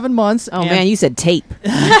about, 7 months. Oh and man, you said tape.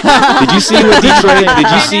 Did you see what Detroit?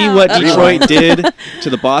 Did you see what Detroit did to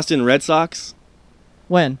the Boston Red Sox?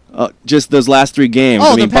 When? Just those last 3 games.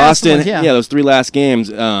 Oh, I mean, the past Boston. ones, yeah. Those 3 last games.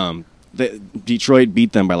 Detroit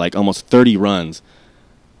beat them by like almost 30 runs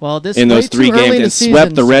Well, this in those way too 3 early games in and season,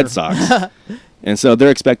 swept the Red sir. Sox. And so they're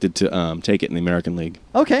expected to take it in the American League.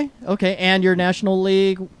 Okay. And your National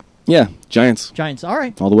League Yeah, Giants. All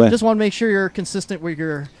right. All the way. Just want to make sure you're consistent with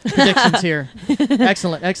your predictions here.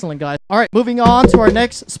 Excellent, guys. All right, moving on to our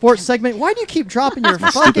next sports segment. Why do you keep dropping your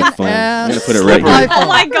fucking phone. ass? I'm gonna put it right here. iPhone? Oh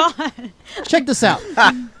my God. Check this out.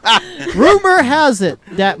 Rumor has it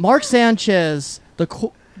that Mark Sanchez,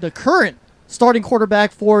 the current starting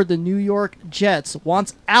quarterback for the New York Jets,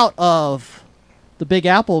 wants out of the Big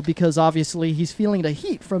Apple because obviously he's feeling the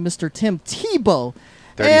heat from Mr. Tim Tebow.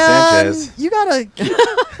 Dirty And Sanchez. you gotta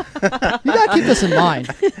keep this in mind.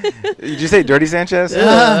 Did you say Dirty Sanchez?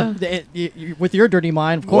 With your dirty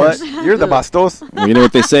mind, of course. What? You're the Bastos. Well, you know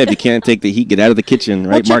what they say: if you can't take the heat, get out of the kitchen,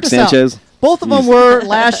 right, check Mark this out. Sanchez? Both of them were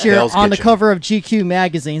last year Hell's on the Kitchen. cover of GQ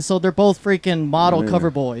magazine, so they're both freaking model cover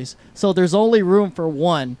boys. So there's only room for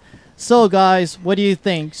one. So guys, what do you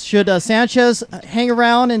think? Should Sanchez hang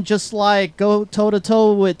around and just like go toe to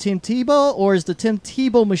toe with Tim Tebow, or is the Tim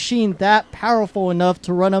Tebow machine that powerful enough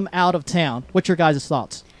to run him out of town? What's your guys'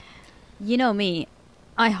 thoughts? You know me.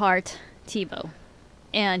 I heart Tebow.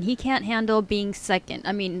 And he can't handle being second.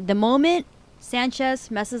 I mean, the moment Sanchez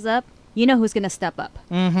messes up, you know who's going to step up.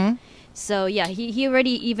 Mm-hmm. So, yeah, he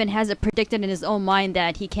already even has it predicted in his own mind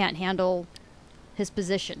that he can't handle his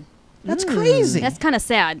position. That's crazy. That's kind of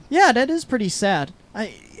sad. Yeah, that is pretty sad.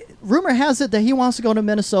 Rumor has it that he wants to go to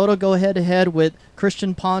Minnesota, go head-to-head with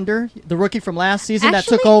Christian Ponder, the rookie from last season that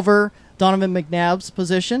took over Donovan McNabb's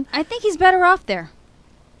position. I think he's better off there.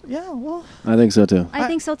 Yeah, well, I think so too. I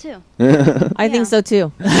think so too. I think so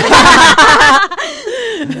too.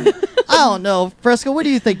 I don't know, Freska. What do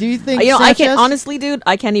you think? Do you think? I can't honestly, dude.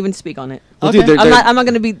 I can't even speak on it. Well, dude, I'm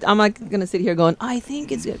not gonna sit here going, I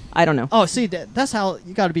think it's good. I don't know. Oh, see, that's how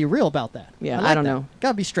you got to be real about that. Yeah, like I don't that. know.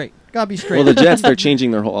 Got to be straight. Got to be straight. Well, the Jets, they're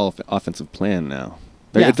changing their whole offensive plan now.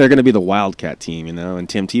 They're going to be the Wildcat team, and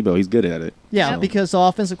Tim Tebow, he's good at it. Yeah, So, because the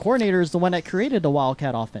offensive coordinator is the one that created the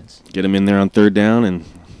Wildcat offense. get him in there on third down, and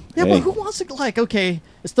Yeah, hey, but who wants to, okay,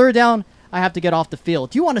 it's third down, I have to get off the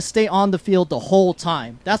field. You want to stay on the field the whole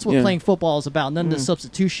time. That's what Yeah. playing football is about, none of the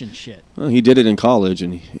substitution shit. well, he did it in college,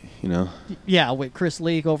 and Yeah, with Chris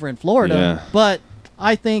League over in Florida. Yeah. But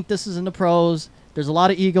I think this is in the pros. There's a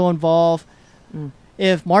lot of ego involved.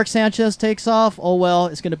 If Mark Sanchez takes off, oh well,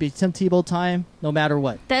 it's going to be Tim Tebow time, no matter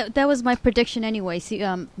what. That was my prediction anyway. See,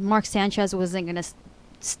 Mark Sanchez wasn't going to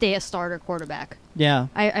stay a starter quarterback. Yeah.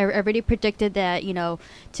 I already predicted that,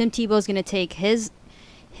 Tim Tebow's going to take his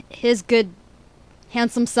good,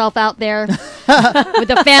 handsome self out there with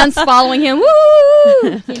the fans following him.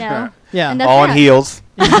 Woo! Yeah. And that's all on that. heels.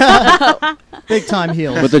 Big time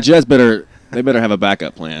heels. but the Jets better have a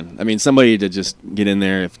backup plan. I mean, somebody to just get in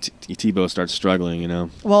there if Tebow starts struggling,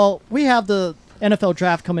 Well, we have the NFL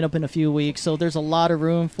draft coming up in a few weeks, so there's a lot of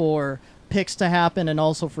room for picks to happen and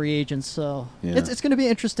also free agents. So Yeah. it's going to be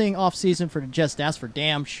an interesting offseason for the Jets. That's for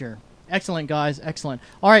damn sure. Excellent, guys. Excellent.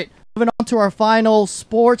 All right, moving on to our final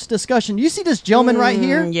sports discussion. You see this gentleman right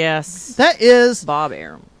here? Yes. That is Bob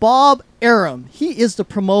Arum. Bob Arum. He is the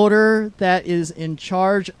promoter that is in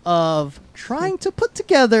charge of trying to put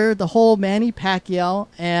together the whole Manny Pacquiao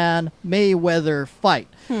and Mayweather fight.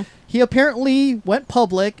 He apparently went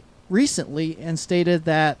public recently and stated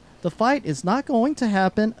that the fight is not going to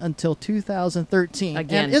happen until 2013.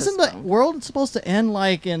 Again, and isn't the world supposed to end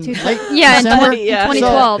like in late Yeah, in December?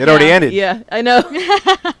 2012. It already ended. Yeah, I know.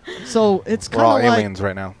 So it's We're all kind of like aliens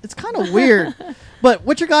right now. it's kind of weird. But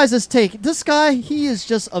what's your guys' take? This guy, he is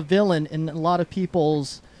just a villain in a lot of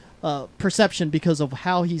people's perception because of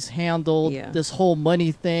how he's handled this whole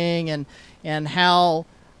money thing and how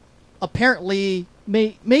apparently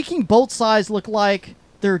making both sides look like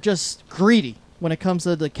they're just greedy when it comes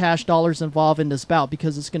to the cash dollars involved in this bout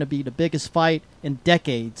because it's going to be the biggest fight in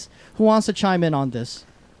decades. Who wants to chime in on this?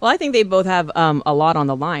 Well, I think they both have a lot on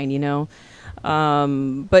the line,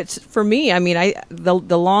 But for me, I mean,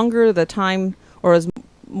 the longer the time or as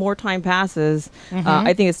more time passes,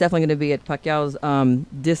 I think it's definitely going to be at Pacquiao's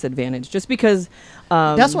disadvantage, just because.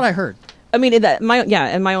 That's what I heard. I mean, in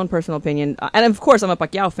my own personal opinion, and of course I'm a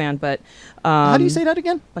Pacquiao fan, but How do you say that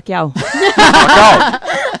again? Pacquiao.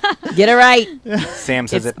 Get it right. Sam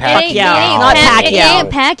says It's it Pacquiao. Not Pacquiao. It ain't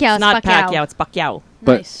Pacquiao, It's not Pacquiao. Pacquiao. It's Pacquiao.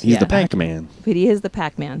 but Nice. he's Yeah. the Pac-Man. But he is the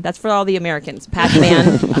Pac-Man. That's for all the Americans. Pac-Man.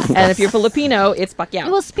 And if you're Filipino, it's Pacquiao.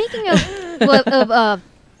 Well, speaking of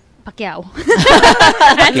Pacquiao,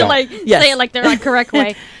 I had to say it like the right correct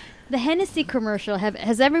way. The Hennessy commercial.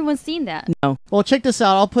 Has everyone seen that? No. Well, check this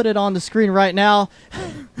out. I'll put it on the screen right now.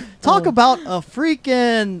 Talk about a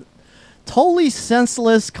freaking totally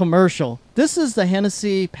senseless commercial. This is the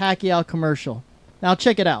Hennessy Pacquiao commercial. Now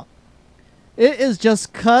check it out. It is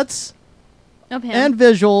just cuts Of him. and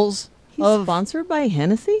visuals He's of sponsored by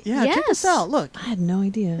Hennessy? Yeah, check this Yes. out. Look, I had no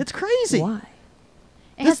idea. it's crazy. Why?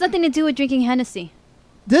 It has nothing to do with drinking Hennessy.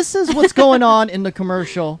 This is what's going on in the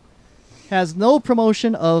commercial. Has no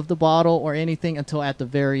promotion of the bottle or anything until at the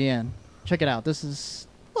very end. Check it out. This is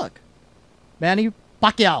look, Manny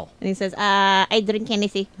Pacquiao. And he says, I drink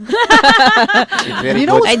Hennessy. Very You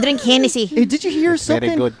know good. what- I drink Hennessy. Hey, did you hear Very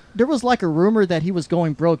something? good. There was like a rumor that he was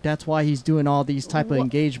going broke. That's why he's doing all these type of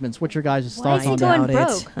engagements. What's your guys' Why thoughts is he on going that?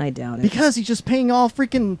 broke? I doubt it. Because he's just paying off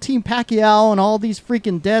freaking Team Pacquiao and all these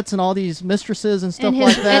freaking debts and all these mistresses and stuff And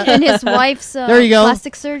his, like that. and his wife's There you go.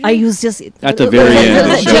 plastic surgery. I was just... At the very end,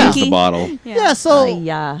 Was he it shows Janky? the bottle. yeah. So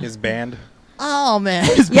yeah. His band. oh man.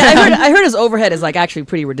 Yeah, I heard his overhead is like actually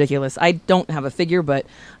pretty ridiculous. I don't have a figure, but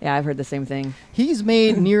yeah, I've heard the same thing. He's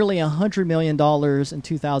made nearly $100 million in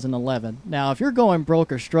 2011. Now, if you're going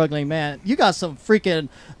broke or struggling, man, you got some freaking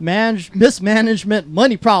mismanagement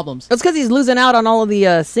money problems. That's because he's losing out on all of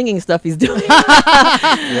the singing stuff he's doing.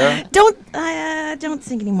 Yeah. Don't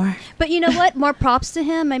sing anymore. But you know what? More props to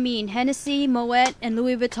him. I mean, Hennessy, Moet, and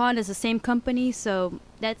Louis Vuitton is the same company, so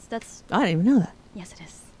that's I didn't even know that. yes, it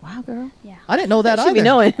is. Wow, girl. Yeah. I didn't know that I either. should be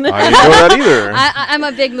knowing. I didn't know that either. I'm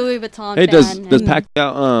a big Louis Vuitton Hey, fan. does and-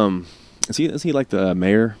 Pacquiao is he like the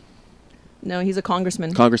mayor? No, he's a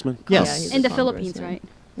congressman. Congressman? Yes. Yeah, he's In a the Philippines, congressman. right?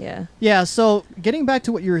 Yeah. Yeah. So getting back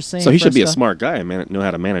to what you were saying. So he should be a Freska, smart guy and know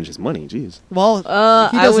how to manage his money. Jeez. Well, he I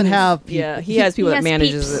doesn't wouldn't- have. Yeah, he has people He that has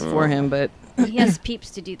manages peeps. it for him, but He has peeps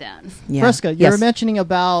to do that. yeah. Freska, you were Yes. mentioning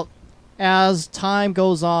about as time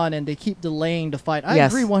goes on and they keep delaying the fight. I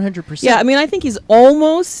Yes. agree 100%. Yeah, I mean, I think he's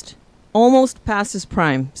almost past his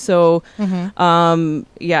prime. So,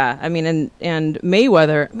 yeah, I mean, and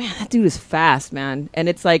Mayweather, man, that dude is fast, man. And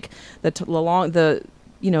it's like the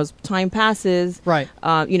as time passes, right?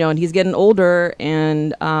 And he's getting older,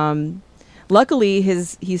 and luckily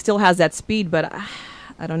he still has that speed, but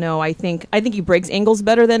I don't know. I think he breaks angles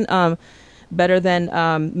better than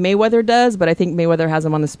Mayweather does, but I think Mayweather has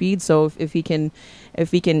him on the speed. So if he can,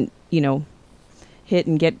 hit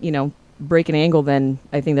and get, break an angle, then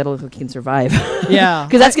I think that'll he can survive. Yeah,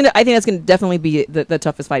 because I think that's gonna definitely be the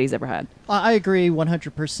toughest fight he's ever had. I agree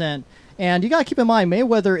 100%. And you got to keep in mind,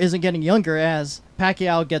 Mayweather isn't getting younger as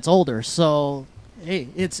Pacquiao gets older. So, hey,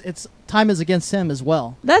 it's time is against him as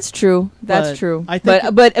well. That's true. That's But true. I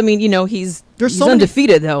think but I mean, he's There's he's so many-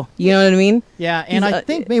 undefeated though. You know what I mean? Yeah, and He's, I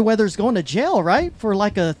think Mayweather's going to jail, right, for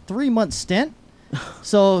like a 3-month stint.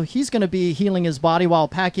 So he's going to be healing his body while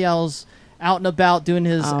Pacquiao's out and about doing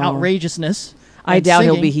his outrageousness. I and doubt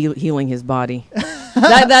singing. he'll be healing his body.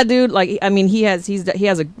 that dude, like, I mean, he has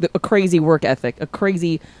a crazy work ethic, a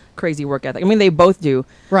crazy work ethic. I mean, they both do.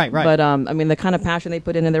 Right. But I mean, the kind of passion they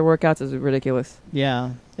put into their workouts is ridiculous.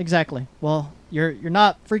 Yeah, exactly. Well, you're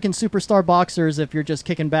not freaking superstar boxers if you're just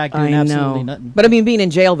kicking back doing I absolutely know. nothing. But I mean, being in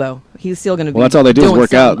jail though, he's still going to be. Well, that's all they do is doing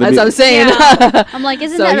work out. something. That's what I'm saying. Yeah. I'm like,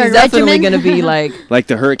 isn't So that he's a definitely regimen? going to be like. Like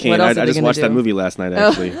The Hurricane. What else I are they just gonna watched that do? movie last night, Oh.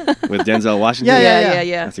 actually, with Denzel Washington.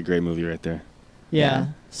 Yeah. That's a great movie right there. Yeah.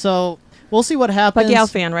 So we'll see what happens. Pacquiao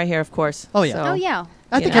fan right here, of course. Oh yeah. So, Oh yeah.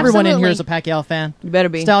 I think Yeah. everyone in here Absolutely. is a Pacquiao fan. You better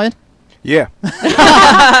be. Stallion. Yeah.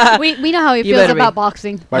 we know how he You feels better be. about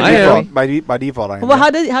boxing. By default, by default, I am. Well, how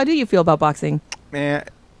do you feel about boxing? Man,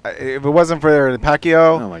 if it wasn't for the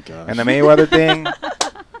Pacquiao Oh my gosh. and the Mayweather thing,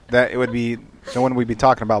 that it would be no one would be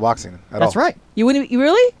talking about boxing at all. That's right. You wouldn't? You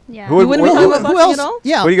really? Yeah. Who would- You wouldn't be who- talking about Who boxing else? at all?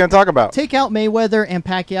 Yeah. What are you going to talk about? Take out Mayweather and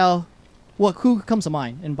Pacquiao. Who comes to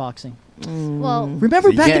mind in boxing? Well, Remember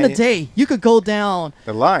So you back in the can't- day, you could go down.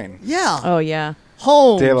 The line. Yeah. Oh yeah.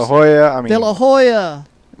 Holmes. De La Hoya. I mean, De La Hoya.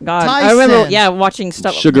 God, Tyson. I remember. Yeah, watching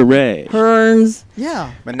stuff. Sugar Ray. Hearns.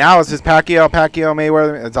 Yeah. but now it's just Pacquiao,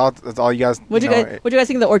 Mayweather. That's all you guys. What'd you guys? What'd you guys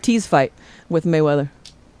think of the Ortiz fight with Mayweather?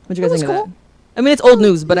 What'd you guys It was think of cool. that? I mean, it's old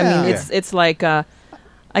news, but I Yeah. mean, it's like There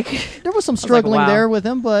was some like, struggling wow. there with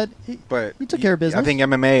him, but But he took care of business. I think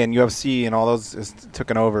MMA and UFC and all those is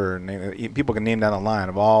taken over. And people can name down the line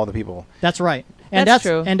of all the people. That's right. And That's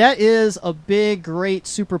true. And that is a big, great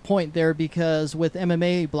super point there because with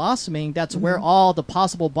MMA blossoming, that's where all the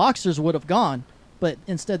possible boxers would have gone. But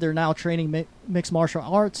instead, they're now training mixed martial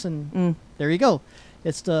arts, and there you go.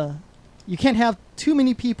 You can't have too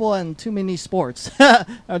many people and too many sports that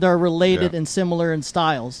are related and similar in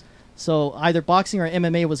styles. So either boxing or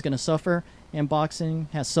MMA was going to suffer, and boxing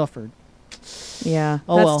has suffered. yeah.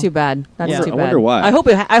 Oh, that's well. too bad. That's Yeah. too I bad. wonder why.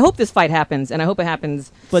 I hope this fight happens, and I hope it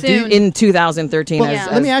happens. But Soon. in 2013. But as,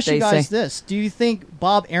 let me as ask you they guys say. this: do you think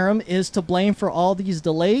Bob Arum is to blame for all these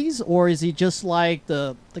delays, or is he just like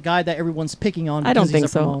the guy that everyone's picking on? I don't because he's think a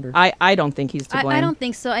so. promoter? I don't think he's to blame. I don't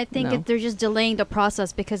think so. I think No. they're just delaying the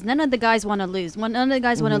process because none of the guys want to lose. None of the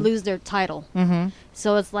guys want to lose their title. Mm-hmm.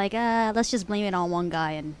 So it's like, let's just blame it on one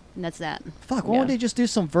guy, and that's that. Fuck, why Yeah. don't they just do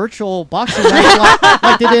some virtual boxing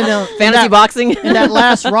like they did in Fantasy boxing in that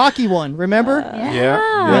last Rocky one? Remember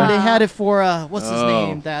Yeah. when they had it for what's his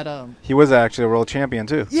name? That He was actually a world champion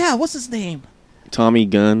too. yeah, what's his name? Tommy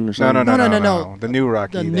Gunn or something? No. The new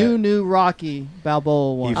Rocky. The that- new Rocky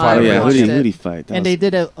Balboa one. He fought Oh, I yeah. watched it. Who'd he fight? That And was- they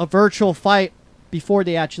did a virtual fight before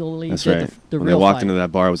they actually That's did right. the when real they walked fight. into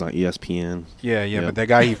that bar, it was on ESPN. Yeah, Yep. but the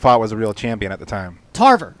guy he fought was a real champion at the time.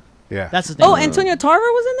 Tarver. Yeah. That's his name. Oh, Antonio Tarver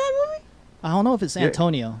was in that movie. I don't know if it's Yeah.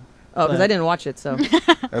 Antonio. Oh, because But- I didn't watch it. So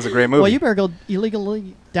That's a great movie. Well, you better go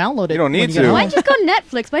illegally download it. You don't when need you get to. home. Why just go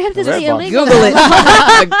Netflix? Why have to say Redbox. illegal? Google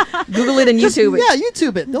it. Google it and Just- YouTube it. Yeah,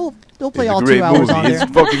 YouTube it. They'll play It's a all great 2 hours movie. on It's there.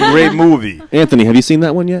 a fucking great movie. Of Anthony, have you seen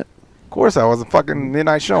that one yet? course, I was a fucking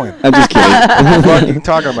midnight showing. I'm just kidding. What are you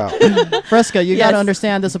talking about? Fresca, you got Yes. to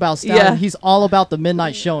understand this about Stallion. Yeah. He's all about the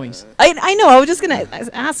midnight showings. I know. I was just gonna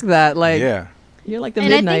ask that. Like, Yeah, you're like the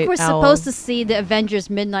And I midnight think we're owl. supposed to see the Avengers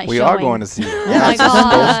midnight we showing. are going to see it. Oh my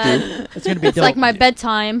god. It's going to be It's dope. like my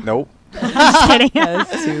bedtime. Nope. Just kidding.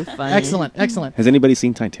 That's too funny. Excellent, excellent. Has anybody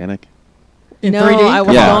seen Titanic? In No, 3D? I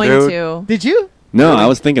was Yeah. going Dude. to. Did you? No, I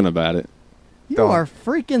was thinking about it. You Don't. are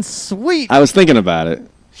freaking sweet. I was thinking about it.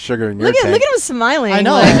 sugar in your Look at tank. him smiling. I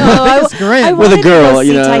know. Like, It's great. I With a wanted to girl, go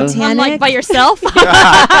you see know. Titanic. I'm like by yourself.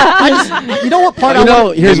 You know what part You I know,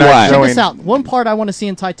 want? here's why. Check this out. One part I want to see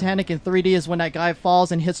in Titanic in 3D is when that guy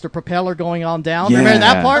falls and hits the propeller going on down. Yeah. Remember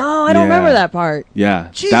that part? Oh, I don't remember that part. Yeah,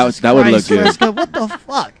 Jesus that would look Christ, good. Freska, what the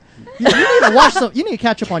fuck? You need to watch some. You need to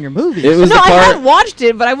catch up on your movies. It was No, the I part. had watched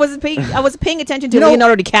it, but I wasn't paying attention to You know,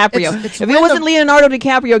 Leonardo DiCaprio. it's If when it wasn't the- Leonardo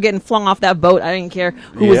DiCaprio getting flung off that boat, I didn't care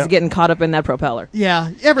who Yeah. was getting caught up in that propeller. Yeah,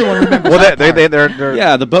 everyone remembers. Well, that part. they're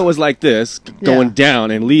Yeah, the boat was like this, going Yeah. down,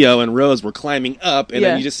 and Leo and Rose were climbing up, and Yeah.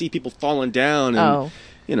 then you just see people falling down, and Oh.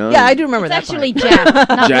 you know. Yeah, I do remember It's that actually part. Jack,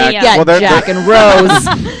 not Jack. Leo. Yeah, Well, they're- Jack and Rose.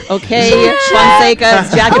 Okay, Fonseca,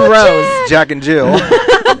 it's Jack and Rose. Jack and Jill.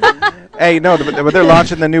 Hey, no, but they're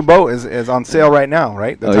launching the new boat is on sale right now,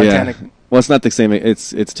 right? The Titanic. Yeah. Well, it's not the same.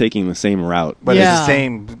 It's taking the same route, But it's Yeah. the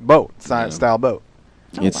same boat, style boat.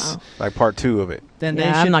 it's Like part 2 of it. Then Yeah, they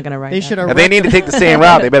I'm should, not gonna write They that. should If they need to take the same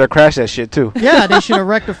route, they better crash that shit too. Yeah, they should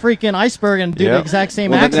erect a freaking iceberg and do the Yep. exact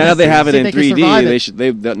same well, accident. now they have it See in if can 3D. survive They it.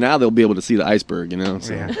 should. Now they'll be able to see the iceberg. You know.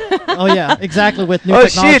 So. Yeah. Oh yeah, exactly with new Oh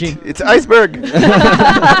technology. shit! It's iceberg.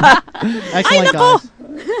 Excellent, guys.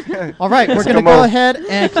 All right, we're gonna go ahead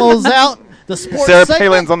and close out the sports Sarah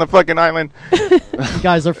segment. Palin's on the fucking island. You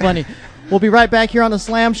guys are funny. We'll be right back here on the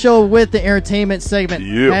Slam Show with the entertainment segment.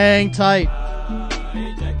 Yeah. Hang tight.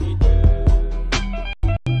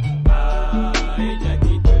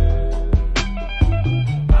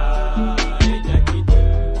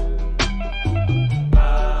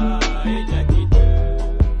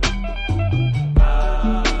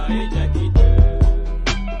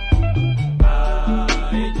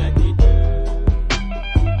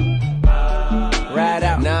 Ride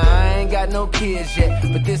out. Nah, I ain't got no kids yet,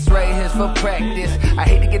 but this right here's for practice. I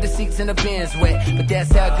hate to get the seats in the bins wet, but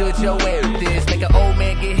that's how good your wear is. Make an old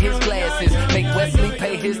man get his glasses, make Wesley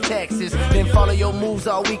pay his taxes, then follow your moves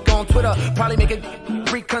all week on Twitter. Probably make it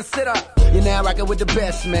reconsider. You're now rocking with the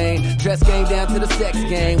best, man. Dress game down to the sex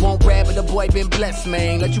game. Won't brag, but the boy been blessed,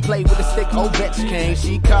 man. Let you play with the stick, Ovechkin.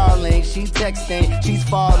 She calling, she texting, she's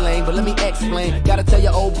falling, but let me explain. Gotta tell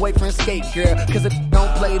your old boyfriend skate, girl, cause it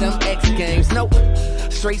don't play them X games. Nope.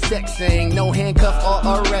 Straight sexing, no handcuff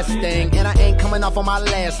or arresting. And I ain't coming off on my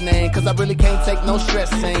last name, cause I really can't take no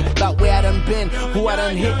stressing about where I done been, who I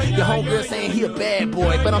done hit. Your homegirl saying he a bad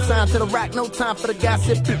boy, but I'm signed to the rock, no time for the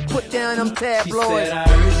gossip. Put down them tabloids. She said, I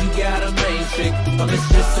heard you got a main chick, a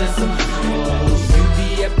mistress and some jewels. You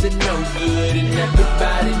be up to no good and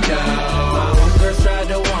everybody know. My homegirls tried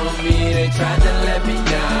to want me, they tried to let me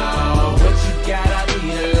know. What you got, I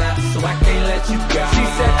need a lot, so I can't let you go. She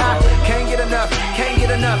said, I can't get enough, can't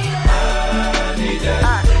get enough. I need that.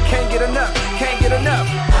 I can't get enough, can't get enough.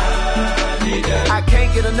 I need that. I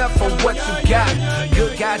can't get enough for what you got.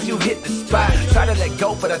 Good guys, you hit the spot. Try to let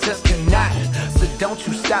go, but I just cannot. So don't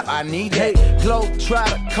you stop, I need that. Glow, try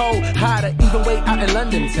to cold, high to even way out in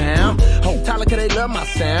London town. Hope Tyler, cause they love my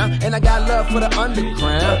sound. And I got love for the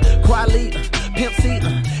underground. Quality, Pimp C,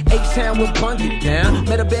 H-Town will bung it down.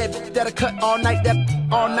 Met a bad bitch that'll cut all night,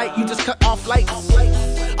 all night you just cut off lights.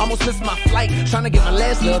 Almost missed my flight, trying to get my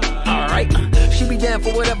last look, alright. She be down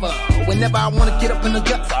for whatever, whenever I wanna get up in the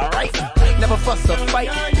guts, alright. Never fuss or fight,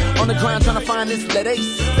 on the ground trying to find this lead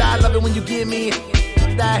ace. I love it when you give me,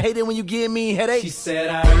 I hate it when you give me headaches. She said,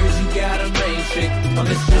 I heard you got a main chick, a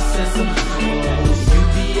mistress and some jewels. You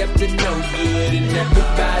be up to no good and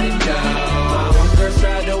everybody know. My homegirls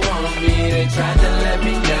tried to want me, they tried to let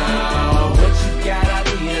me know. What you got, I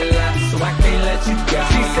need a lot, so I can't let you go.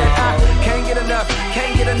 She said, I can't get enough,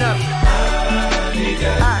 can't get enough. I need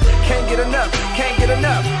that. I can't get enough, can't get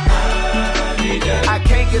enough. I need that. I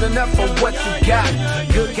can't get enough for what you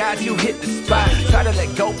got. Good guys, you hit the spot. Try to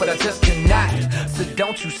let go, but I just cannot. So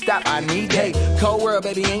don't you stop, I need that. Cold world,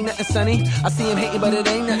 baby, ain't nothing sunny. I see him hating, but it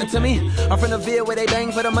ain't nothing to me. I'm from the Ville where they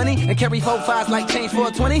bang for the money and carry 4 5s like change for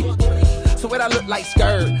a 20. So what I look like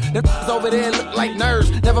skirt. Them over there look like nerves.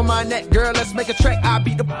 Never mind that, girl, let's make a track. I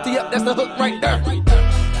beat the up, that's the hook right there.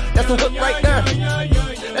 That's the hook right there.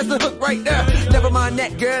 That's the hook right there. Never mind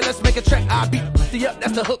that, girl, let's make a track. I beat the up,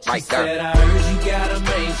 that's the hook right there. Said I heard you got a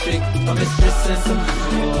main chick, a mistress and some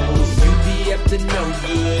jewels. You be up to no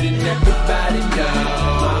good and everybody know.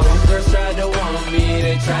 My homegirls tried to want me,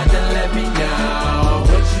 they tried to let me know.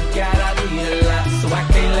 What you got, I need a lot, so I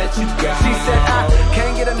can't let you go. She said, I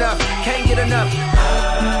can't get enough, can't get enough.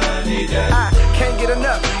 I need that. I can't get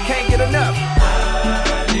enough, can't get enough.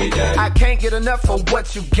 I need that. I can't get enough for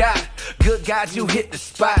what you got. Good guys, you hit the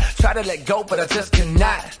spot. Try to let go, but I just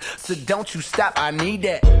cannot. So don't you stop, I need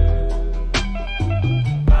that.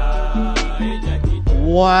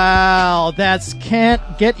 Wow, that's Can't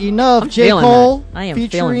Get Enough. I'm J. feeling Cole that. I am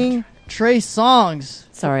featuring feeling Trey Songz.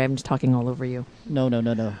 Sorry, I'm just talking all over you. No. All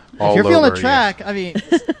If you're feeling over the you. track, I mean,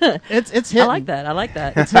 it's hitting. I like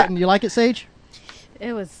that. It's hitting. You like it, Sage?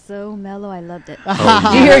 It was so mellow. I loved it. You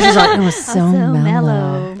hear she's like, it was so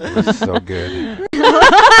mellow. So good.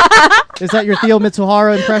 Is that your Theo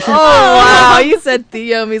Mitsuhara impression? Oh, wow. You said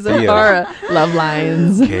Theo Mizukara. Love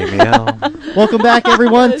lines. KML. Welcome back,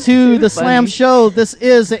 everyone, to the funny. Slam Show. This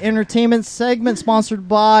is an entertainment segment sponsored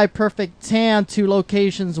by Perfect Tan, 2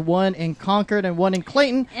 locations, one in Concord and one in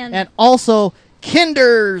Clayton, and also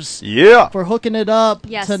Kinder's. Yeah. For hooking it up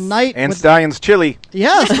Yes. tonight. And with- Stallion's chili.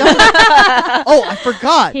 Yes. Oh, I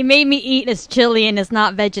forgot. He made me eat his chili, and it's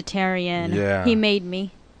not vegetarian. Yeah. He made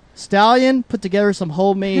me. Stallion put together some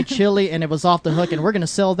homemade chili, and it was off the hook, and we're going to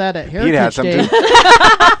sell that at Heritage some Day. too.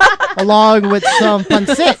 Along with some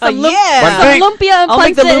pancit. Yeah. Lumpia and I'll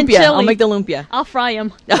make the pancit and lumpia. chili. I'll make the lumpia. I'll fry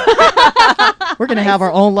him. We're going to have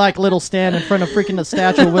our own like little stand in front of freaking the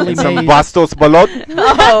statue of Willie And some Mays. bastos balot.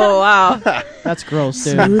 Oh, wow. That's gross,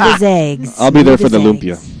 dude. Smooth as eggs. I'll be there for Smooth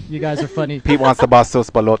the as lumpia. You guys are funny. Pete wants the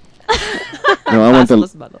bastos balot. No,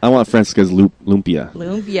 I want Freska's lumpia.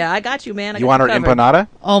 Lumpia. I got you, man. You want her empanada?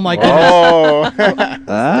 Oh, my goodness. Oh.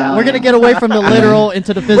 Ah. We're going to get away from the literal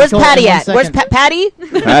into the physical. Where's Patty in 1 at? Where's second. Patty?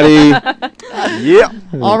 Patty. Yeah.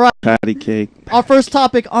 All right. Patty cake. Our first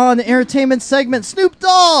topic on the entertainment segment, Snoop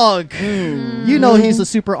Dogg. You know he's a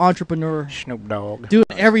super entrepreneur. Snoop Dogg. Doing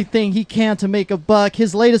everything he can to make a buck.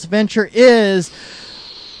 His latest venture is,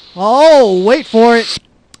 oh, wait for it,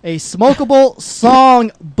 a smokable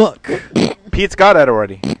song book. Pete's got that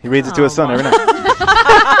already. He reads it to his son every night.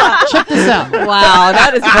 Check this out. Wow,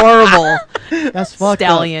 that is horrible. That's fucked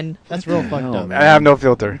Stallion. up. That's real fucked up. I have no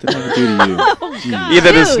filter. What did I do to you?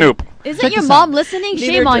 Either does Dude, Snoop. Isn't Check your this mom out. listening? Neither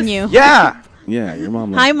Shame on just- you. Yeah. Yeah, your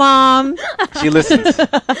mom. Hi, Mom. She listens.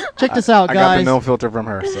 Check this out, I got the guys. no filter from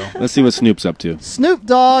her, so. Let's see what Snoop's up to. Snoop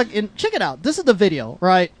Dogg, and check it out. This is the video,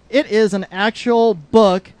 right? It is an actual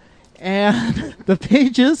book, and the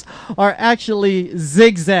pages are actually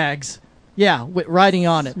zigzags. Yeah, with writing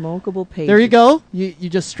on it. Smokable pages. There you go. You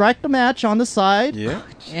just strike the match on the side, Yeah.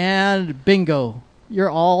 and bingo.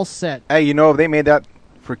 You're all set. Hey, you know, if they made that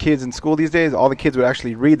for kids in school these days, all the kids would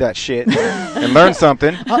actually read that shit and learn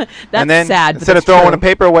something. And then sad, but instead of that's throwing true. a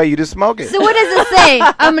paper away, you just smoke it. So what does it say?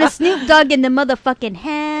 I'm gonna Snoop Dogg in the motherfucking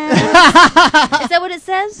hand. Is that what it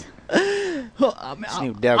says?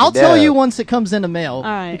 Snoop Doggy I'll tell Dogg. you once it comes in the mail. All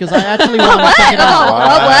right. Because I actually want to check it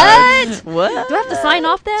out. What? Do I have to sign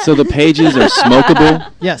off that? So the pages are smokable?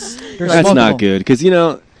 Yes. They're That's smokable. not good. Because, you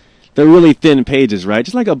know, they're really thin pages, right?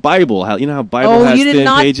 Just like a Bible. How, you know how Bible Oh, has you did thin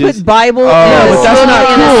not pages? put Bible. Oh, in but that's not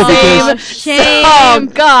the cool same- because- Shame. Oh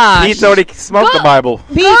gosh. Pete's already smoked the Bible.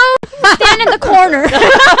 Pete. Stand in the corner.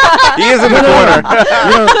 He is in the corner.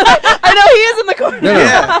 I know he is in the corner. No, no.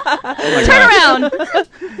 Yeah. Turn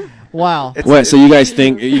around. Wow. What? So you guys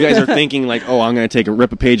are thinking like, oh, I'm going to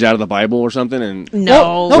rip a page out of the Bible or something? And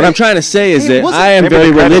No. what I'm trying to say is Hey, that wasn't- I am Maybe very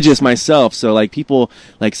the credits. religious myself. So like people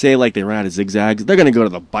like say like they run out of zigzags, they're going to go to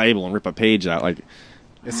the Bible and rip a page out. Like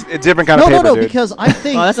It's a different kind No, of paper, no, dude. because I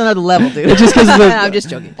think Oh, that's another level, dude. It's just 'cause of the- I'm just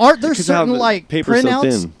joking. aren't there Because how certain the like paper's so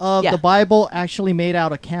printouts thin. of Yeah. the Bible actually made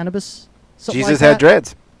out of cannabis? Something Jesus like had that?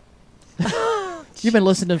 dreads. You've been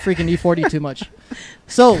listening to freaking E40 too much.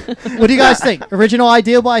 So, what do you guys think? Original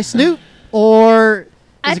idea by Snoop, or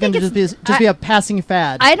I is it going think to just be a passing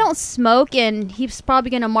fad? I don't smoke, and he's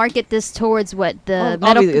probably going to market this towards what the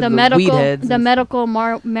obviously the weed heads and medical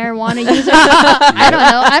marijuana users. I don't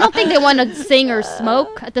know. I don't think they want to sing or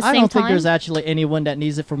smoke at the I same don't time. think there's actually anyone that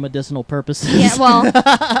needs it for medicinal purposes. Yeah, well,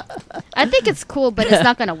 I think it's cool, but it's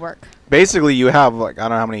not going to work. Basically, you have like I don't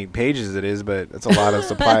know how many pages it is, but it's a lot of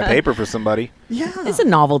supply of paper for somebody. yeah. It's a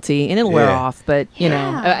novelty and it'll wear Yeah. off, but you know,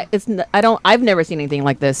 Yeah. I've never seen anything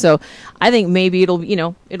like this, so I think maybe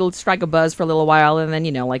it'll strike a buzz for a little while, and then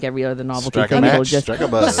like every other novelty Strike a thing, it'll match, just strike a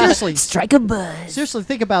But buzz. seriously, strike a buzz. seriously,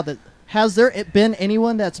 think about that. Has there been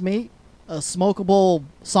anyone that's made a smokable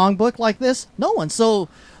songbook like this? No one. So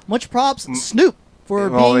much props, Snoop, for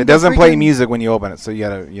being. Well, it the doesn't play freaking- music when you open it, so you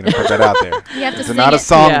gotta put that out there. You have to It's sing not a it.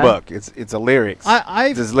 song Yeah. book. It's a lyrics.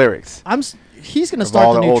 I've- It's his lyrics. He's gonna Of start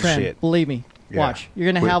all the the new old trend. shit. Believe me. Yeah. Watch.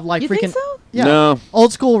 You're gonna Wait. have like You freaking. think so? Yeah. No.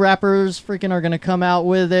 Old school rappers freaking are gonna come out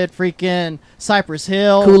with it. Freaking Cypress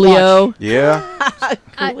Hill. Coolio. Watch. Yeah.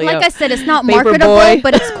 Like I said, it's not Paper marketable, Boy.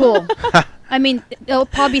 but it's cool. I mean, it'll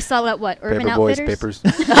probably sell at what? Urban Paper boys, Outfitters?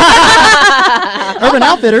 papers. Urban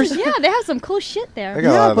Outfitters. Yeah, they have some cool shit there. They got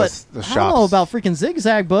a lot Yeah, of but the I shops. don't know about freaking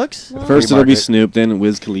zigzag books. first Free it'll be market. Snoop, then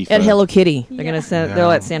Wiz Khalifa. At Hello Kitty, they're Yeah. gonna send.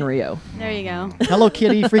 They'll at Sanrio. There you go. Hello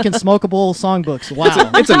Kitty, freaking smokable songbooks.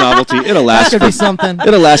 Wow. It's a novelty. It'll That last. could For, be something.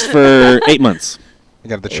 it'll last for 8 months. You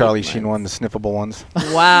got the Charlie Sheen one, the sniffable ones.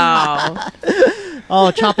 Wow.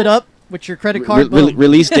 Oh, chop it up with your credit card.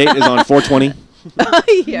 Release date is on 4/20.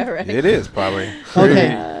 Yeah, right. It is probably.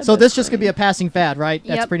 Okay, so this just could be a passing fad, right?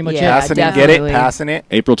 That's pretty much Yeah, it. Passing it, get it, passing it.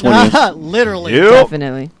 April 20th. Literally. Yep.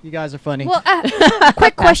 Definitely. You guys are funny. Well,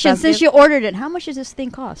 quick question: since you ordered it, how much does this thing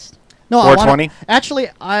cost? No, $4.20. Actually,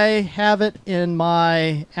 I have it in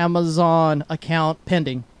my Amazon account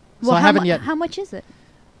pending, so Well, I haven't yet. How much is it?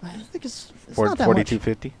 I think it's not that much.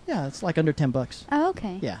 $42.50. Yeah, it's like under $10. Oh,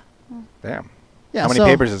 okay. Yeah. Damn. Yeah. How many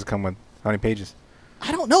papers does it come with? How many pages?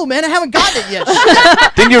 I don't know, man. I haven't gotten it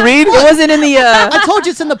yet. Didn't you read? It wasn't in the. I told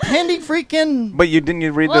you it's in the pending freaking. But didn't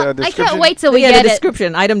you read the description? I can't wait till we the get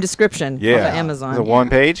description, item description. Yeah. Of Amazon. Is it one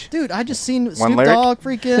page? Dude, I just seen One Snoop lyric? Dogg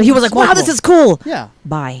freaking. And he was like, "Wow, this is cool." Yeah.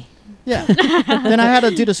 Bye. Yeah. Then I had to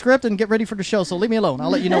do the script and get ready for the show, so leave me alone. I'll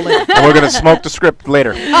let you know later. And we're gonna smoke the script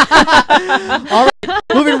later. All right,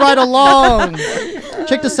 moving right along.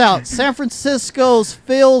 Check this out. San Francisco's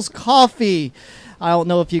Phil's Coffee. I don't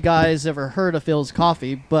know if you guys ever heard of Phil's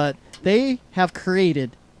Coffee, but they have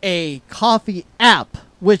created a coffee app,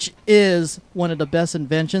 which is one of the best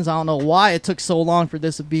inventions. I don't know why it took so long for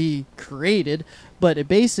this to be created, but it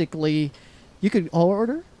basically, you could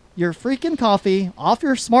order your freaking coffee off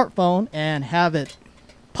your smartphone and have it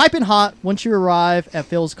piping hot once you arrive at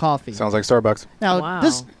Phil's Coffee. Sounds like Starbucks. Now,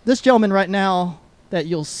 this gentleman right now that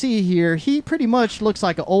you'll see here, he pretty much looks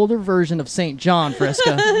like an older version of St. John,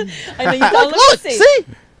 Freska. I know you gotta Look, see?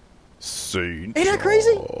 Saint. Ain't that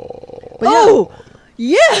crazy? But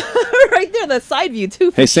yeah, right there, the side view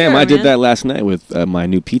too. Hey, Sam, I did that last night with my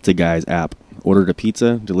new Pizza Guys app. Ordered a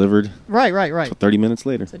pizza, delivered. Right. So 30 minutes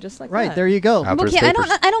later. So just like that. There you go. Okay, I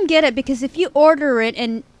don't get it, because if you order it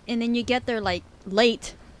and then you get there like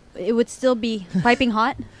late, it would still be piping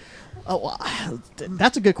hot. Oh, well,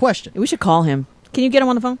 that's a good question. We should call him. Can you get him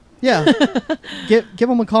on the phone? Yeah. give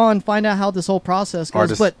him a call and find out how this whole process Or goes.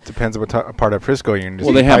 just But depends what part of Frisco you're in.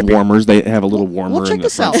 Well, they have warmers. They have a little warmer well, check in the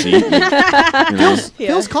this front out. seat. You know?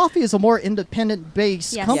 Phil's Coffee is a more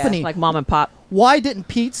independent-based company. Yeah, like mom and pop. Why didn't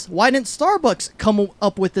Starbucks come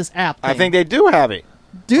up with this app thing? I think they do have it.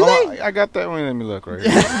 Do they? I got that one. Let me look right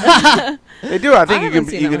here. They do. I think haven't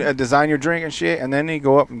seen you that can one. design your drink and shit, and then you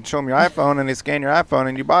go up and show them your iPhone, and they scan your iPhone,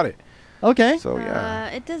 and you bought it. Okay. So yeah,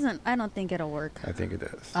 It doesn't. I don't think it'll work. I think it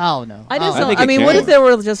does. Oh no. I just. I think I it mean, can. what if there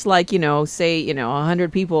were just like say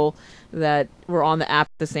 100 people that were on the app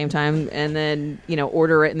at the same time, and then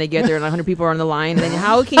order it, and they get there, and 100 people are on the line. Then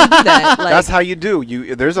how can you do that? Like, That's how you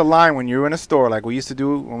do. There's a line when you're in a store, like we used to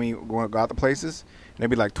do when we go out to places. And they'd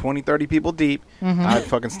be like 20, 30 people deep. Mhm. I'd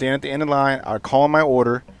fucking stand at the end of the line. I'd call my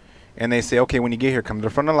order, and they say, "Okay, when you get here, come to the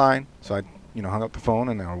front of the line." So I, hung up the phone,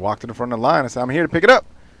 and then I walked to the front of the line. I said, "I'm here to pick it up."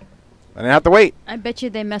 I didn't have to wait. I bet you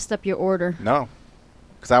they messed up your order. No,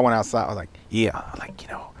 because I went outside. I was like, "Yeah,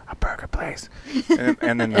 a burger place,"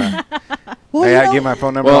 and then I gave my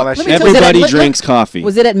phone number. Well, all that shit. everybody drinks coffee.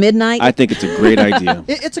 Was it at midnight? I think it's a great idea.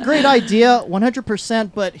 It's a great idea,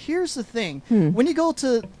 100%. But here's the thing: when you go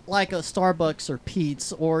to like a Starbucks or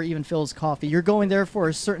Pete's or even Phil's Coffee, you're going there for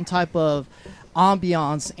a certain type of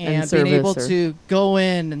ambiance and being able service, to go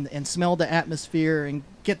in and smell the atmosphere and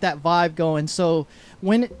get that vibe going. So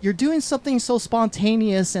when you're doing something so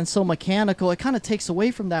spontaneous and so mechanical, it kind of takes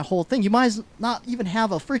away from that whole thing. You might not even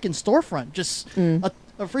have a freaking storefront, just a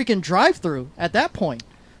freaking drive-through at that point.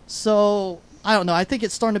 So I don't know. I think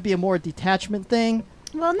it's starting to be a more detachment thing.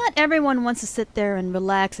 Well, not everyone wants to sit there and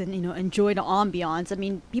relax and enjoy the ambiance. I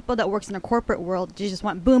mean, people that works in the corporate world, they just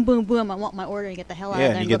want boom, boom, boom. I want my order and get the hell out of there.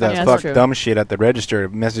 Yeah, you and get go back that to fuck work. dumb shit at the register,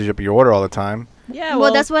 message up your order all the time. Yeah,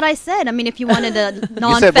 well, that's what I said. I mean, if you wanted a You said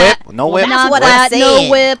non-fat, whip? No whip? non-fat, no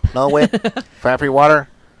whip. No whip. Fat-free water.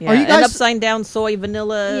 Yeah, Are you and guys- upside down soy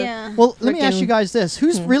vanilla? Yeah. Well, let me ask frickin'- you guys this.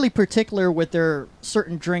 Who's really particular with their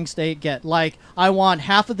certain drinks they get? Like, I want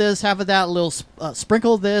half of this, half of that, a little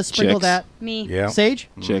sprinkle this, sprinkle Chicks. that. Me. Yeah. Sage?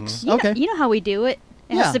 Chicks. Okay. You know how we do it.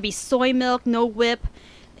 It Yeah. has to be soy milk, no whip,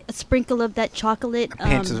 a sprinkle of that chocolate.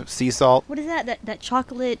 Pinch of sea salt. What is that? That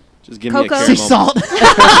chocolate. Just give me a Cocoa. caramel. Sea salt.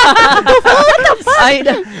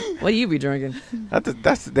 What do you be drinking?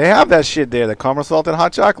 They have that shit there, the caramel salted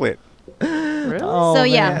hot chocolate. Really? Oh, So man.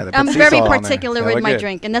 Yeah, yeah, they put I'm sea very salt on there. particular They with look my good.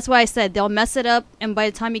 drink, and that's why I said they'll mess it up, and by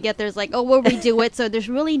the time you get there, it's like, oh, we'll redo it. So there's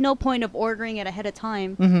really no point of ordering it ahead of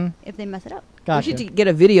time if they mess it up. Gotcha. We should get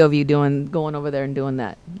a video of you going over there and doing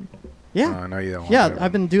that. Yeah. Oh, no, you don't want Yeah, that.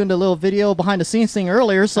 I've been doing the little video behind the scenes thing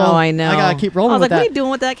earlier, so Oh, I know. I gotta keep rolling I was with like, that. what are you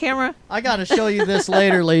doing with that camera? I gotta show you this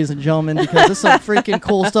later, ladies and gentlemen, because it's some freaking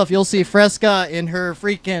cool stuff. You'll see Freska in her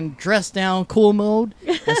freaking dress down cool mode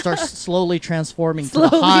and starts slowly transforming to the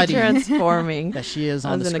Slowly hottie transforming. that she is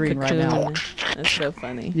I on the was in a screen right now. cocoon. That's so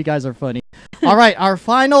funny. You guys are funny. All right, our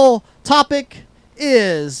final topic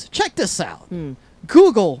is, check this out.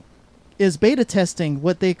 Google is beta testing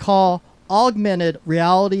what they call augmented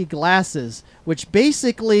reality glasses, which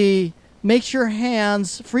basically makes your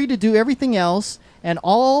hands free to do everything else, and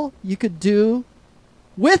all you could do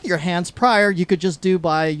with your hands prior, you could just do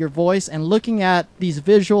by your voice and looking at these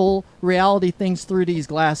visual reality things through these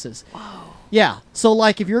glasses. Wow. Yeah, so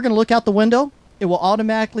like if you're going to look out the window, it will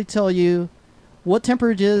automatically tell you what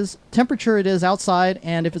temperature it is outside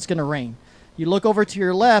and if it's going to rain. You look over to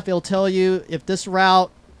your left, it'll tell you if this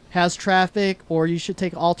route has traffic or you should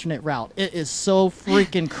take an alternate route. It is so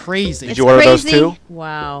freaking crazy. Did you order those too?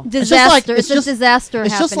 Wow. Disaster. It's just disaster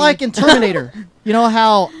It's happening. just like in Terminator. You know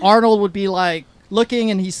how Arnold would be like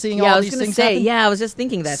looking and he's seeing all these things happen? Yeah, I was just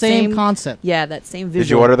thinking that. Same concept. Yeah, that same visual. Did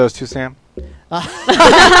you order those too, Sam?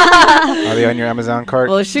 Are they on your Amazon cart?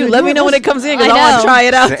 Well, shoot, let me know when it comes in because I want to try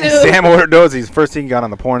it out too. Sam ordered those. He's first thing he got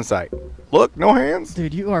on the porn site. Look, no hands.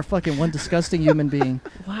 Dude, you are fucking one disgusting human being.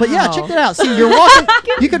 Wow. But yeah, check that out. See, you're walking.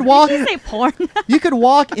 You could walk. Did you say porn? You could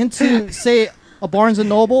walk into, say, a Barnes and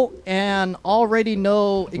Noble and already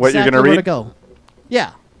know exactly where to go.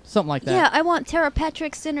 Yeah, something like that. Yeah, I want Tara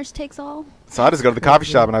Patrick Sinners Takes All. So I just go to the coffee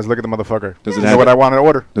shop and I was looking at the motherfucker. Does You it know have what I wanted to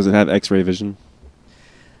order? Does it have X-ray vision?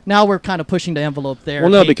 Now we're kind of pushing the envelope there. Well,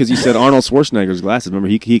 no, because you said Arnold Schwarzenegger's glasses. Remember,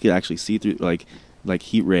 he could actually see through like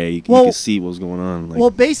heat ray. He could see what was going on. Like, well,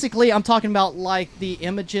 basically, I'm talking about like the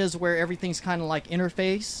images where everything's kind of like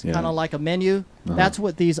interface, kind of like a menu. That's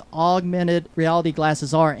what these augmented reality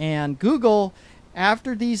glasses are. And Google,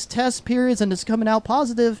 after these test periods and it's coming out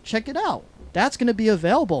positive, check it out. That's going to be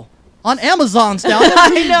available on Amazon now. I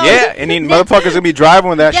know. Yeah, and then motherfuckers gonna be driving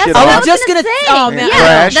with that shit on. I was just gonna say. Oh man,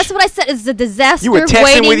 yeah, that's what I said. It's a disaster. You were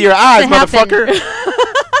texting with your eyes, motherfucker.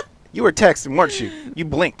 You were texting, weren't you? You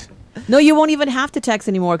blinked. No, you won't even have to text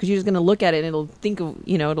anymore because you're just gonna look at it and it'll think of,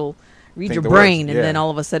 it'll read your brain, and then all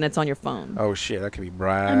of a sudden it's on your phone. Oh shit, that could be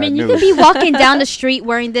bright. I mean, you could be walking down the street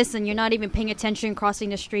wearing this, and you're not even paying attention, crossing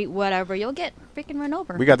the street, whatever. You'll get freaking run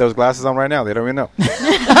over. We got those glasses on right now. They don't even know.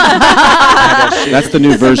 That's the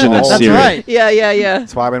new version of Siri. That's right. Yeah.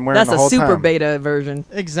 That's why I've been wearing the whole time. That's a super beta version.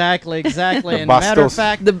 Exactly. And Bastos. matter of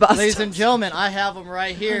fact, ladies and gentlemen, I have them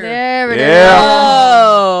right here. There it is.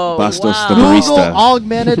 Oh, Bastos wow. the Google barista.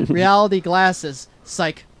 augmented reality glasses.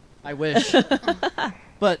 Psych. I wish.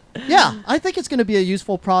 But yeah, I think it's going to be a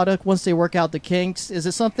useful product once they work out the kinks. Is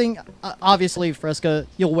it something? Obviously, Freska,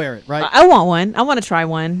 you'll wear it, right? I want one. I want to try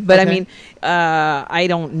one, but Okay. I mean, I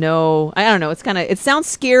don't know. It's it sounds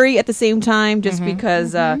scary at the same time, just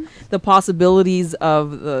because the possibilities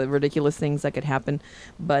of the ridiculous things that could happen.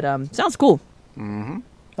 But sounds cool.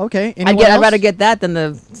 Okay. I'd rather get that than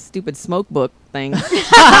the stupid smoke book thing.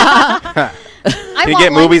 Can you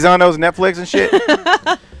get movies on those Netflix and shit?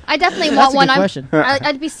 I definitely That's want a good one. question.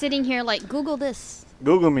 I'd be sitting here like, Google this.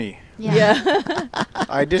 Google me. Yeah.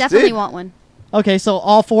 I just Definitely did. want one. Okay, so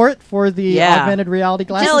all for it for the Yeah. augmented reality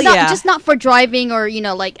glasses. Just not for driving or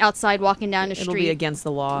like outside walking down the It'll street. be against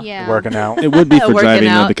the law. Yeah. Working out. It would be for Working driving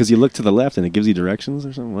though, out. because you look to the left and it gives you directions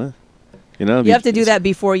or something. What? You have to do that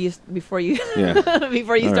before you Yeah.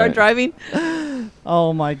 before you All start right. driving.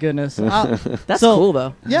 Oh my goodness. That's So, cool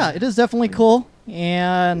though. Yeah, it is definitely cool,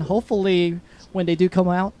 and hopefully when they do come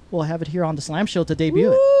out, we'll have it here on the Slam Show to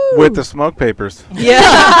debut it. With the smoke papers.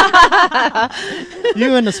 Yeah.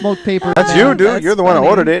 You and the smoke paper. That's man. you, dude. That's You're the one who funny.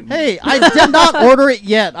 ordered it. Hey, I did not order it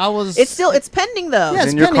yet. I was. It's pending though. Yeah,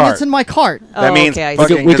 it's in your pending. cart. It's in my cart. That means okay, I We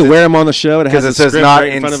see. could, we could wear them on the show. It because has it a says script not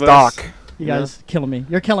right in front of stock. us. You guys killing me.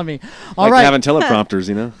 You're killing me. All Like right. having teleprompters,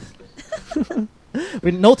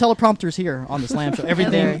 No teleprompters here on the Slam Show.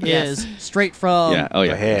 Everything is straight from Yeah. Oh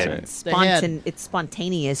yeah. The head. That's right. the head. It's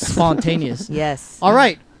spontaneous. Spontaneous. Yes. All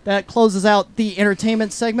right. That closes out the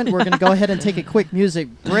entertainment segment. We're going to go ahead and take a quick music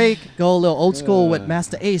break. Go a little old school with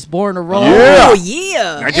Master Ace, Born to Roll. Yeah. Oh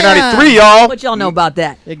yeah. 1993, y'all. What y'all know about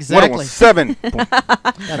that? Exactly. 107.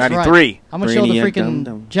 That's 93. right. I'm going to show the Brainiac freaking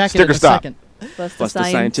dum-dum. jacket Sticker in a stop. second. Plus Plus the the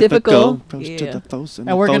scientifical. approach to Yeah. the those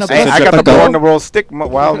And we're gonna Hey, Plus I got the typical. Born to Roll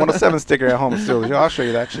Wild 107 sticker at home still. I'll show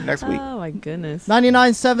you that shit next week. Oh my goodness.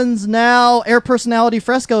 99.7's now. Air personality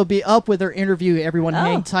Freska will be up with her interview. Everyone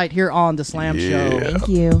hang tight here on the Slam Show. Thank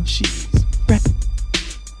you.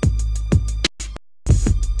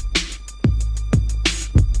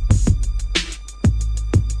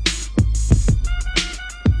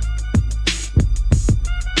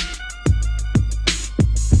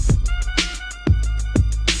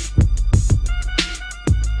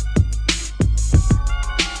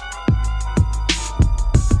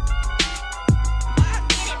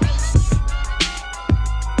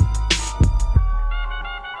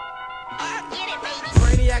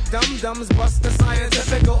 Brainiac dum-dums bust the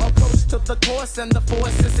scientific approach to the the course and the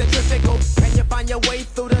force is centrifugal. Can you find your way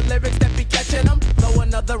through the lyrics that be catching them? Throw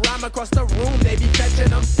another rhyme across the room, they be fetching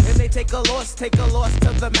them. And they take a loss to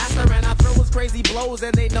the master. And I throw his crazy blows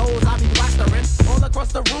and they knows I be plastering. All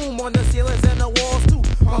across the room, on the ceilings and the walls too.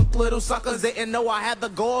 Punk little suckers didn't know I had the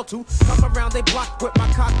gall to come around they block with my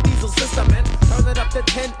cock diesel system and turn it up to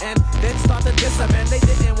 10 and then start to diss them. And they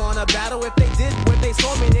didn't want to battle. If they did, when they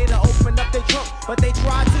saw me, they'd have opened up their trunk, but they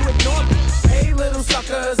tried to ignore me. Hey little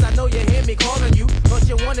suckers, I know you hear me calling you. Thought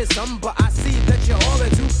you wanted some, but I see that you're all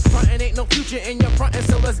into frontin'. Ain't no future in your frontin',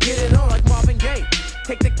 so let's get it on like Marvin Gaye.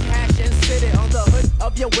 Take the cash and sit it on the hood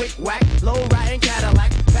of your wick-wack, low-riding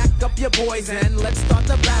Cadillac. Back up your boys and let's start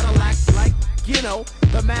the battle act like, you know,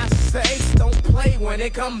 the Master Ace don't play when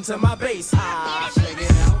it comes to my bass. Ah, check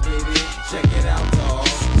it out, baby. Check it out, dog.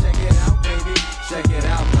 Check it out, baby. Check it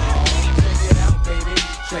out, dog. Check it out, baby.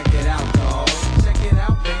 Check it out, dog. Check it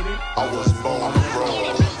out, baby. I was born to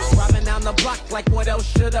roll. Driving down the block like what else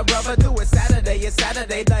should a brother do? It's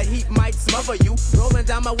Saturday, the heat might smother you. Rolling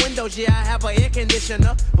down my windows, yeah, I have an air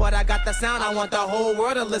conditioner, but I got the sound I want the whole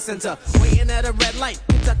world to listen to. Waiting at a red light,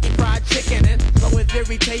 Kentucky Fried Chicken and blowing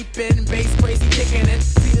theory taping, bass crazy kicking and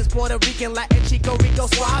see this Puerto Rican Latin Chico Rico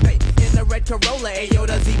Suave in the red Corolla. Ayo,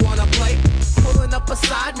 does he wanna play? Pulling up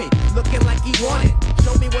beside me, looking like he wanted.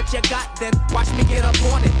 Show me what you got, then watch me get up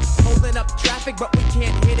on it. Holding up traffic, but we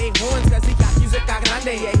can't hit a horns, cause he got music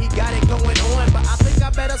grande, yeah, he got it going on. But I think I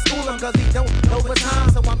better school him, cause he don't know the time.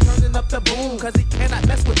 So I'm turning up the boom, cause he cannot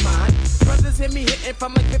mess with mine. Brothers hit me hitting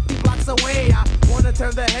from like 50 blocks away. I wanna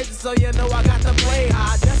turn the heads, so you know I got to play.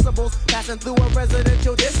 High decibels, passing through a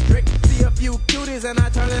residential district. See a few cuties and I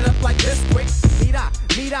turn it up like this quick.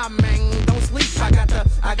 Mira, man, don't sleep.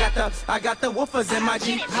 I got the woofers in my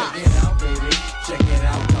Jeep. Check it out, baby. Check it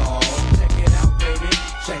out, dog. Check it out, baby.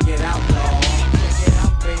 Check it out, dog. Check it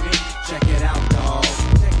out, baby. Check it out, dog.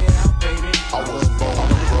 Check it out, baby. I was born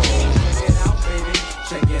to roll. Check it out, baby.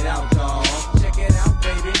 Check it out, dog. Check it out,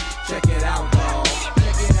 baby. Check it out, dog.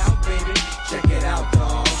 Check it out, baby. Check it out,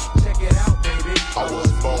 dog. Check it out, baby. I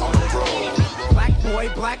was born to roll.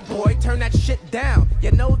 Black boy, turn that shit down.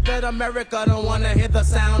 You know that America don't wanna hear the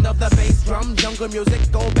sound of the bass drum. Jungle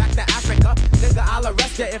music, go back to Africa. Nigga, I'll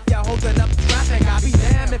arrest ya if you're holding up traffic. I'll be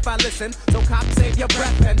damned if I listen, so cops save your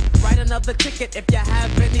breath and write another ticket if you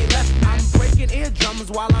have any left. I'm breaking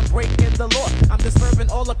eardrums while I'm breaking the law. I'm disturbing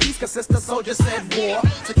all the peace, cause sister soldier said war.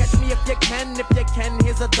 So catch me if you can,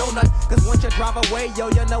 here's a donut. Cause once you drive away, yo,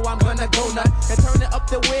 you know I'm gonna go nut. And turn it up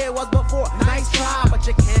to where it was before. Nice try, but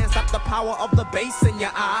you can't stop the power of the bass in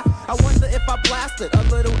your eye. I wonder if I blasted a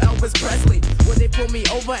little Elvis Presley. Would they pull me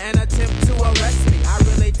over and attempt to arrest me? I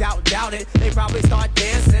really doubt it. They probably start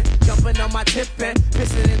dancing, jumping on my tip and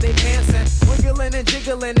pissing in their pants and wiggling and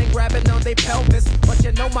jiggling and grabbing on their pelvis. But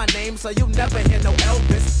you know my name, so you never hear no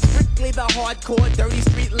Elvis. Strictly the hardcore, dirty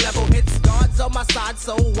street level hits. Guards on my side,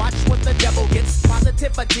 so watch what the devil gets.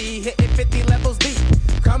 Positivity hitting 50 levels deep.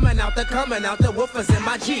 Coming out the woofers in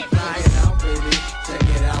my Jeep. Check it out, baby. Check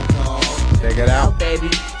it out, dog. Check it out, baby.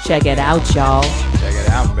 Check it out, y'all. Check it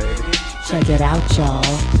out, baby. Check it out, y'all.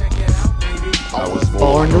 I was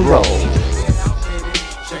born to roll.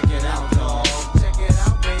 Check it out, dog. Check it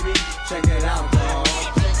out, baby. Check it out, dog.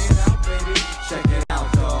 Check it out, baby. Check it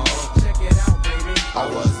out, dog. Check it out, baby. I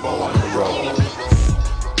was born to roll.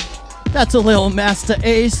 That's a little Master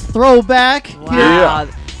Ace throwback. Wow. Yeah.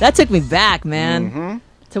 That took me back, man. Mm-hmm.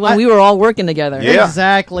 To when we were all working together. Yeah.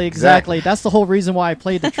 Exactly. That's the whole reason why I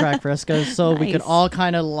played the track, Freska, so we could all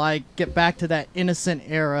kind of like get back to that innocent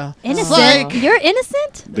era. Innocent? You're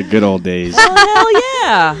innocent? The good old days. Oh, hell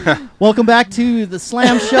yeah. Welcome back to the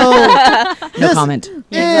Slam Show. No comment.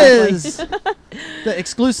 Is the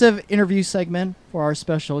exclusive interview segment for our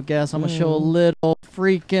special guest. I'm going to show a little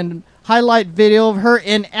freaking highlight video of her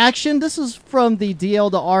in action. This is from the DL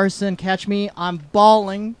the Arson Catch Me I'm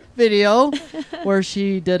Balling video where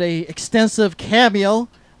she did a extensive cameo,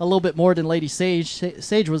 a little bit more than Lady Sage.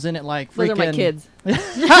 Sage was in it like freaking... Those are my kids.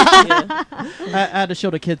 I had to show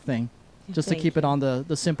the kid thing just to keep it on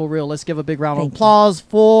the simple reel. Let's give a big round of applause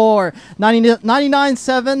for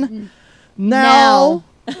 99.7 now.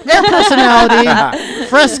 Air personality,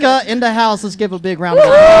 Freska in the house. Let's give a big round of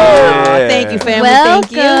applause. Yeah. Thank you, family.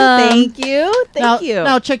 Thank you.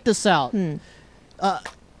 Now check this out.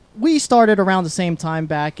 We started around the same time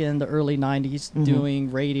back in the early 90s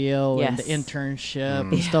doing radio and the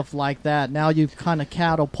internship and stuff like that. Now you've kind of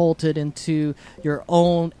catapulted into your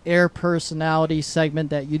own air personality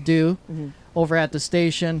segment that you do over at the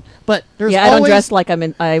station. But there's I don't dress like I'm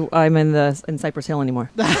in Cypress Hill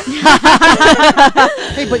anymore.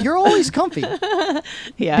 Hey, but you're always comfy.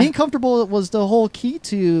 Yeah. Being comfortable was the whole key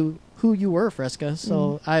to who you were, Freska.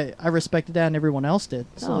 So I respected that, and everyone else did.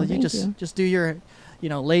 So Oh, you thank just you. just do your,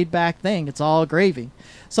 laid back thing. It's all gravy.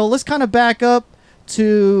 So let's kind of back up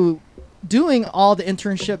to doing all the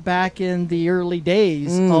internship back in the early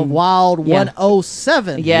days of Wild Yeah.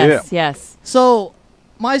 107. Yes. So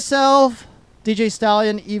myself, DJ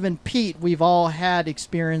Stallion, even Pete, we've all had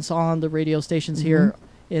experience on the radio stations here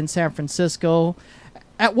in San Francisco.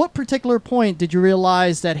 At what particular point did you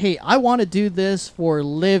realize that, hey, I want to do this for a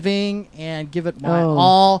living and give it my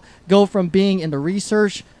all, go from being in the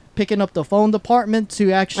research, picking up the phone department,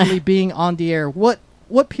 to actually being on the air? What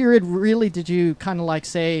period really did you kind of like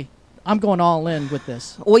say, I'm going all in with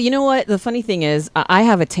this? Well, you know what? The funny thing is, I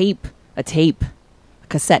have a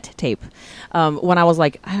cassette tape. When I was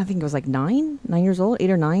like, I think it was like 9 years old,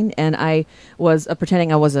 8 or 9, and I was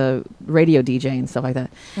pretending I was a radio DJ and stuff like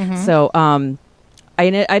that. So I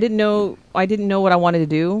didn't know what I wanted to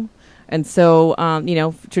do. And so,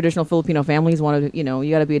 traditional Filipino families wanted to,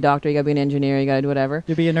 you got to be a doctor, you got to be an engineer, you got to do whatever.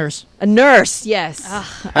 To be a nurse. A nurse, yes.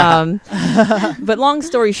 But long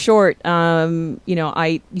story short,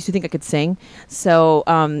 I used to think I could sing. So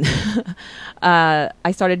I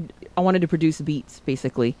wanted to produce beats,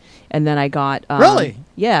 basically. And then I got... really?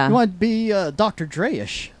 Yeah. You want to be Dr.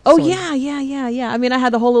 Dre-ish. Oh, So- yeah. I mean, I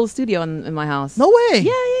had the whole little studio in my house. No way.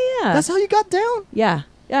 Yeah. That's how you got down? Yeah.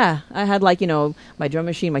 I had my drum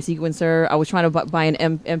machine, my sequencer. I was trying to buy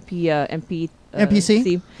an MPC.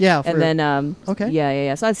 Yeah. And then okay.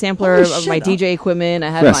 Yeah. So I had a sampler Holy of my shit. DJ equipment. I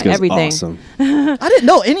had Freska's my everything. awesome. I didn't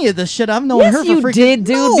know any of this shit. I've known Yes, her for you freaking... did,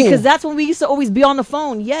 dude. No. Because that's when we used to always be on the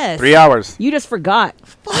phone. Yes. 3 hours. You just forgot.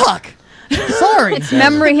 Fuck. Sorry. It's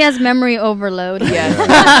memory. He has memory overload.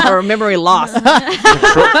 Yeah. Or memory loss.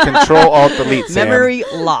 Control Alt Delete. Sam. Memory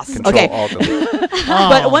loss. Control Okay. Alt Delete.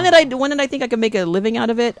 But when did I think I could make a living out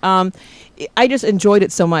of it? I just enjoyed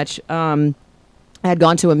it so much. I had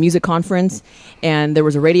gone to a music conference, and there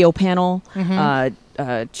was a radio panel.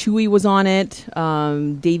 Chewy was on it.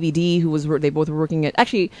 Davey D, who was they both were working at,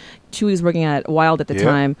 actually Chewy was working at Wild at the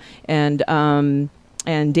time, and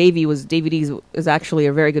Davey D is actually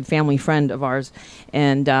a very good family friend of ours,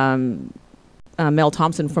 and Mel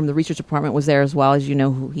Thompson from the research department was there as well, as you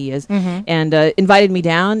know who he is, and invited me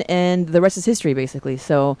down, and the rest is history, basically.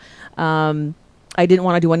 So I didn't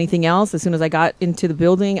want to do anything else. As soon as I got into the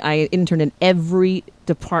building, I interned in every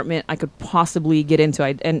department I could possibly get into.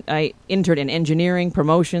 I interned in engineering,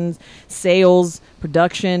 promotions, sales,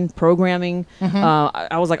 production, programming.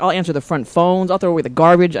 I was like, I'll answer the front phones, I'll throw away the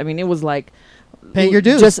garbage. I mean, it was like, pay your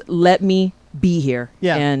dues. Just let me be here.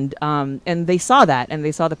 Yeah. And they saw that, and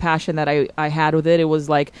they saw the passion that I had with it. It was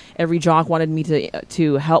like every jock wanted me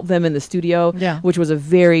to help them in the studio, which was a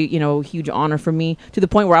very, huge honor for me, to the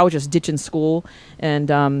point where I was just ditching school,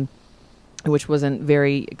 and which wasn't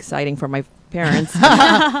very exciting for my parents.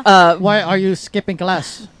 Why are you skipping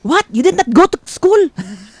class? What? You did not go to school?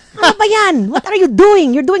 Ano ba yan? What are you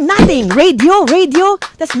doing? You're doing nothing. Radio,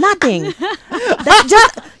 that's nothing.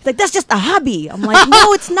 That's just a hobby. I'm like,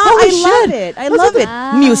 no, it's not. Holy I love it.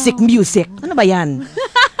 Wow. Music. Ano ba yan?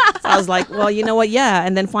 So I was like, well, you know what? Yeah.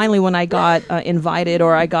 And then finally, when I got invited,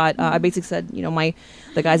 or I basically said,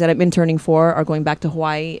 the guys that I'm interning for are going back to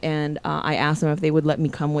Hawaii, and I asked them if they would let me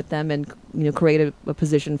come with them and create a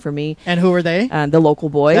position for me. And who are they? The local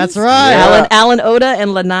boys. That's right. Alan Oda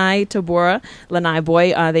and Lanai Tabora. Lanai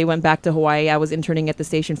boy, they went back to Hawaii. I was interning at the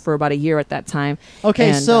station for about a year at that time. Okay,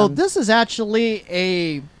 And, so this is actually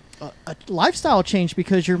a lifestyle change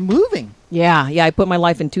because you're moving. Yeah. I put my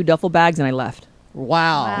life in 2 duffel bags and I left.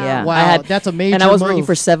 Wow. Yeah. Wow. That's a major And I was move. working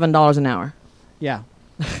for $7 an hour. Yeah.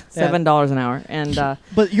 $7 an hour. And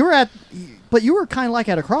But you were kind of like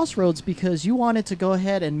at a crossroads because you wanted to go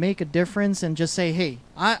ahead and make a difference and just say, hey,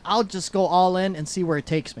 I'll just go all in and see where it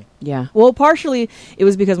takes me. yeah. Well, partially it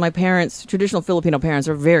was because my parents, traditional Filipino parents,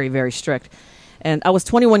 are very, very strict. And I was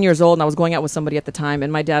 21 years old, and I was going out with somebody at the time,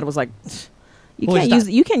 and my dad was like, you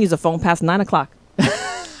can't use a phone past 9 o'clock.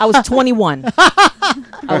 I was 21.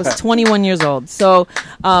 I was 21 years old. So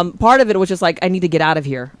part of it was just like, I need to get out of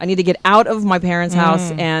here. I need to get out of my parents' house,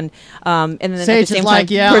 and then Sage at the same is like,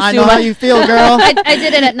 time, yeah, I know how you feel, girl. I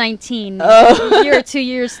did it at 19. You're 2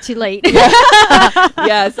 years too late.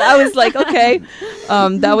 Yes, I was like, okay.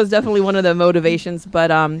 That was definitely one of the motivations. But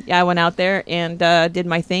I went out there and did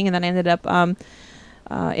my thing, and then I ended up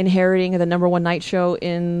inheriting the #1 night show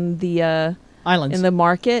in the Islands, in the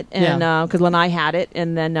market, and because Lanai had it,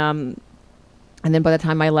 and then by the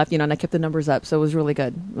time I left, and I kept the numbers up, so it was really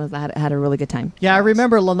good. I had a really good time. Yeah, I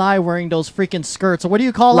remember Lanai wearing those freaking skirts. What do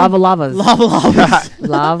you call Lava them? lavas. Lava lavas.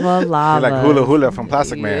 Lava lava. You're like Hula Hula from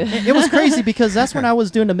Plastic Man. It was crazy because that's when I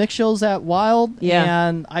was doing the mix shows at Wild. Yeah.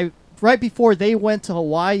 And I right before they went to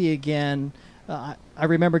Hawaii again, I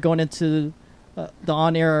remember going into the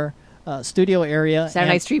on-air studio area.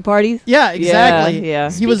 Saturday Night Street Parties? Yeah, exactly.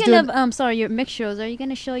 Yeah. He was Speaking doing, of, sorry, your mix shows, are you going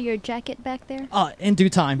to show your jacket back there? in due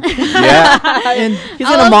time. He's I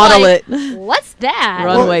gonna was model like, it What's that?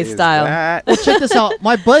 runway style. Well, check this out.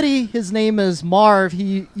 My buddy, his name is Marv.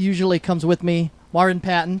 He usually comes with me, Martin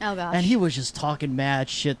Patton. Oh, gosh. And he was just talking mad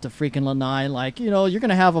shit to freaking Lanai. Like, you're going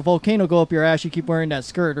to have a volcano go up your ass. You keep wearing that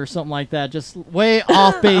skirt or something like that. Just way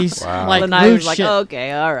off base. Wow. Like, Lanai rude was like, shit.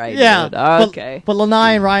 okay, all right. Yeah. Dude, okay. But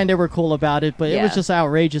Lanai and Ryan, they were cool about it. But it was Yeah. just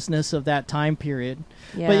outrageousness of that time period.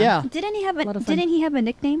 Yeah. But yeah. Didn't he have a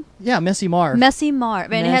nickname? Yeah, Messy Marv. Messy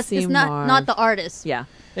Marv. And Messy it's Marv. not the artist. Yeah.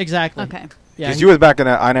 Exactly. Okay. Yeah. Because you was back in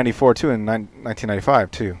I-94 too in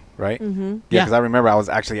 1995 too, right? Mm-hmm. Yeah, because I remember I was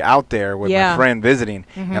actually out there with my friend visiting,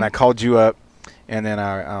 and I called you up, and then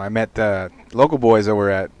I met the local boys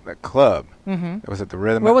over at the club. It was at the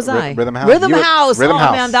Rhythm. Where was I? Rhythm House. Rhythm You were- House. Rhythm Oh,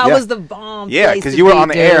 House. man, that Yeah. was the bomb. Yeah, because you were on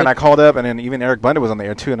the air, and I called up, and then even Eric Bunda was on the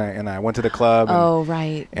air too, and I went to the club. And, Oh,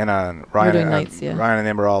 right. And We're Ryan, doing nights, yeah. Ryan and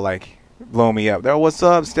them were all like blowing me up. They're, what's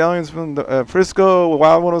up, Stallions from Frisco,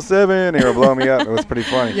 Wild 107? They were blowing me up. It was pretty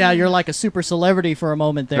funny. Yeah, you're like a super celebrity for a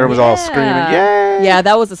moment there. There was all screaming, yay! Yeah,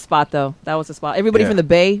 that was the spot, though. That was the spot. Everybody Yeah. from the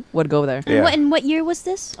Bay would go there. Yeah. And what year was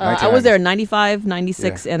this? I was there in 95,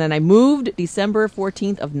 96, and then I moved December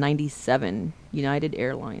 14th of 97. United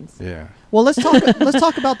Airlines. Yeah. Well, let's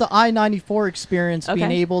talk about the I-94 experience, being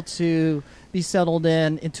Okay. able to be settled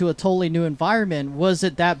into a totally new environment. Was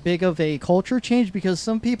it that big of a culture change? Because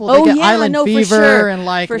some people they get island for fever sure. and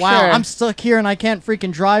like, For wow, sure. I'm stuck here and I can't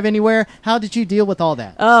freaking drive anywhere. How did you deal with all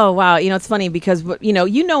that? Oh wow! You know it's funny because you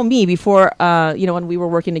know me before. When we were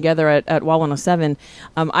working together at Wall 107,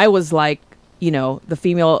 I was like the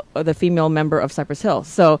female member of Cypress Hill.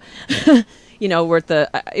 So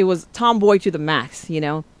it was tomboy to the max.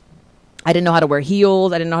 I didn't know how to wear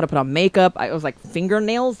heels. I didn't know how to put on makeup. I was like,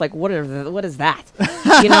 fingernails? Like, what is that?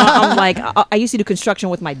 I'm like, I used to do construction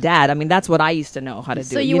with my dad. I mean, that's what I used to know how to do.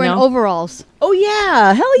 So you were in overalls. Oh,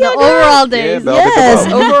 yeah. Hell yeah. The no. overall days. Yeah,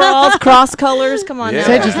 Yes. Overalls, cross colors. Come on Yeah. now.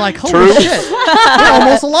 Sage is like, holy True. shit, they're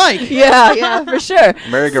almost alike. Yeah, for sure.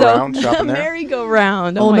 Merry-go-round, shopping there.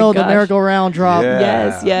 Merry-go-round. Oh, my no, the gosh. merry-go-round drop.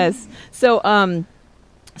 Yeah. Yes.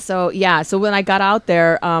 So when I got out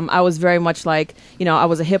there, I was very much like, I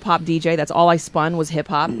was a hip hop DJ. That's all I spun was hip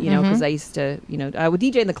hop, because I used to, I would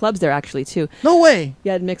DJ in the clubs there actually too. No way.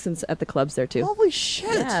 Yeah, I'd mix at the clubs there too. Holy shit.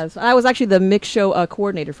 Yes, I was actually the mix show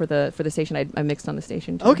coordinator for the station. I mixed on the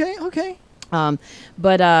station too. Okay.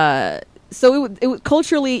 So it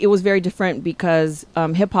culturally it was very different because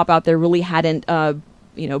hip hop out there really hadn't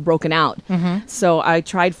broken out. So I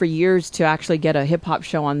tried for years to actually get a hip hop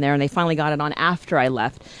show on there, and they finally got it on after I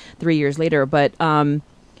left 3 years later. But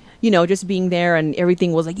just being there and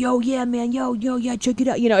everything was like, yo, yeah, man, yo, yeah, check it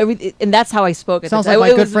out. And that's how I spoke. Sounds like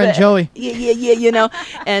my good friend Joey. Yeah.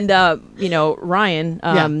 And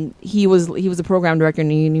Ryan, he was a program director,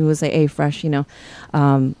 and he was like, hey, Fresh,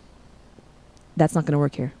 that's not going to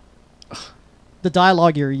work here. The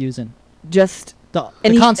dialogue you're using. Just the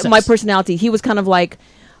concepts. My personality. He was kind of like,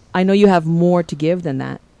 I know you have more to give than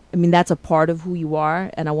that. I mean, that's a part of who you are,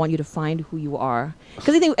 and I want you to find who you are.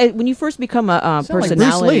 Because I think when you first become a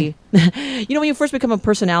personality, when you first become a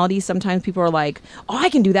personality, sometimes people are like, "Oh, I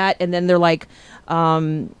can do that," and then they're like,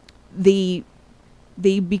 they're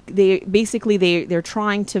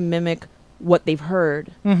trying to mimic what they've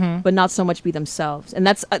heard, but not so much be themselves. And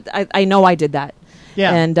that's I know I did that.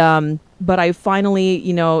 Yeah. And but I finally,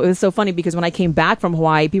 it was so funny because when I came back from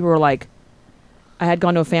Hawaii, people were like, I had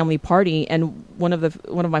gone to a family party, and one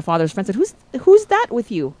of my father's friends said, "Who's that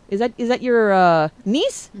with you? Is that your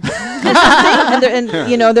niece?" and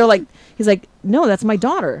they're like, he's like, "No, that's my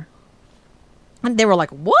daughter." And they were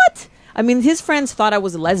like, "What?" I mean, his friends thought I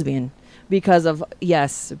was a lesbian because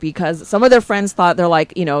some of their friends thought they're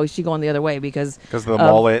like, she going the other way because of the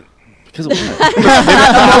mullet. Because of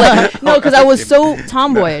what? No, because I was so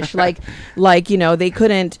tomboyish. Like they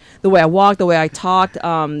couldn't, the way I walked, the way I talked,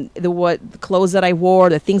 the clothes that I wore,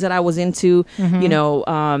 the things that I was into.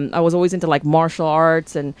 I was always into like martial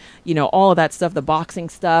arts and all of that stuff, the boxing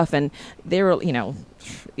stuff, and they were yeah.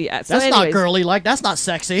 So that's anyways, not girly. Like that's not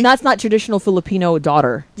sexy. That's not traditional Filipino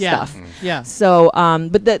daughter stuff. Yeah. So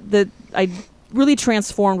but I really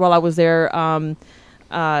transformed while I was there.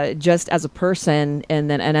 Just as a person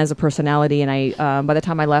and as a personality, and I by the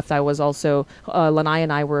time I left, I was also Lanai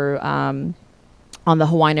and I were on the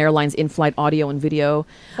Hawaiian Airlines in-flight audio and video.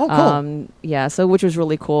 Oh, cool. So which was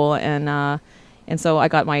really cool, and And so I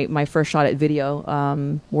got my first shot at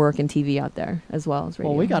video work and TV out there as well as radio.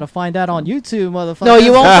 Well, we got to find that on YouTube, motherfucker. No,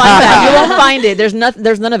 you won't find that. You won't find it.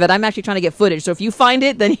 There's none of it. I'm actually trying to get footage. So if you find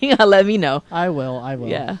it, then you gotta let me know. I will.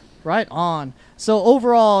 Yeah. Right on. So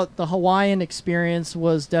overall, the Hawaiian experience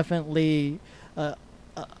was definitely a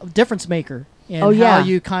difference maker in how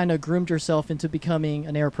you kind of groomed yourself into becoming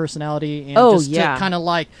an air personality, and to kind of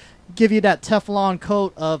like give you that Teflon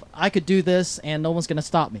coat of I could do this and no one's going to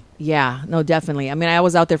stop me. Yeah, no, definitely. I mean, I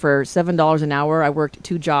was out there for $7 an hour. I worked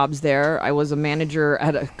 2 jobs there. I was a manager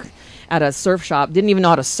at a surf shop. Didn't even know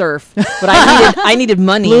how to surf, but I needed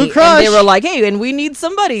money. Blue Crush. And they were like, "Hey, and we need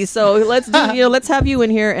somebody, so let's let's have you in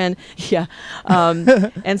here." And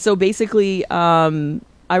and so basically,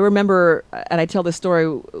 I remember, and I tell this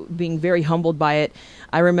story being very humbled by it.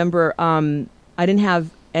 I remember I didn't have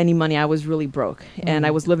any money. I was really broke, and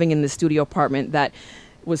I was living in this studio apartment that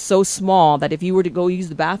was so small that if you were to go use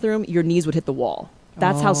the bathroom, your knees would hit the wall.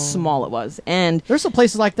 That's how small it was. And there's some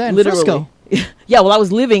places like that in literally, Frisco. Yeah, well, I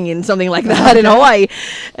was living in something like that in Hawaii,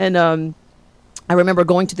 and I remember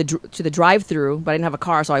going to the drive-through, but I didn't have a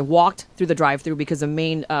car, so I walked through the drive-through because the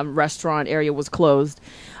main restaurant area was closed,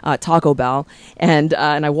 Taco Bell, and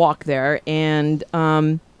I walked there, and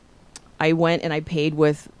I went and I paid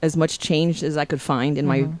with as much change as I could find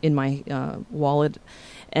in my wallet,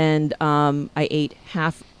 and I ate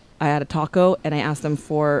half. I had a taco, and I asked them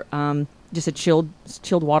for just a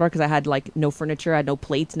chilled water because I had like no furniture, I had no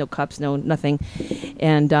plates, no cups, no nothing,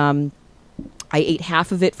 and I ate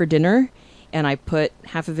half of it for dinner, and I put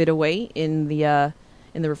half of it away in the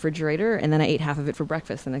refrigerator, and then I ate half of it for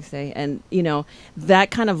breakfast the next day. And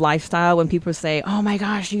that kind of lifestyle, when people say, "Oh my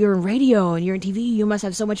gosh, you're in radio and you're in TV, you must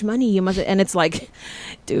have so much money, you must," and it's like,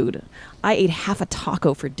 dude, I ate half a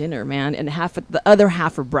taco for dinner, man, and the other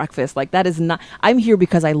half for breakfast. Like, that is not. I'm here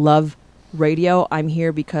because I love radio. I'm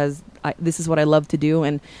here because this is what I love to do,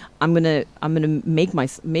 and I'm gonna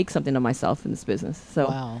make something of myself in this business.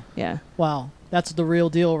 So wow, that's the real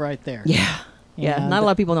deal right there. Yeah, not a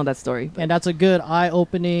lot of people know that story, and that's a good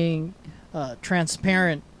eye-opening,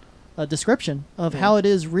 transparent description of how it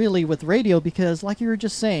is really with radio. Because, like you were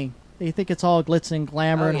just saying, they think it's all glitz and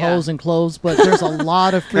glamour and hoes and clothes, but there's a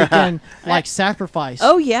lot of freaking like sacrifice.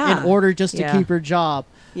 in order just to keep your job.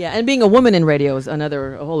 Yeah, and being a woman in radio is a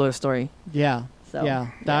whole other story. Yeah. So,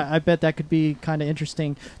 I bet that could be kind of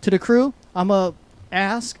interesting. To the crew, I'm going to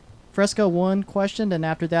ask Freska one question, and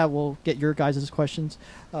after that, we'll get your guys' questions.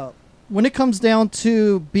 When it comes down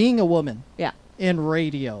to being a woman in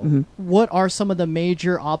radio, what are some of the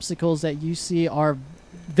major obstacles that you see are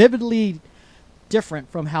vividly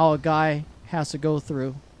different from how a guy has to go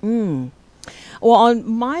through? Well,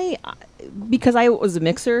 because I was a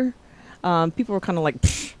mixer, people were kind of like,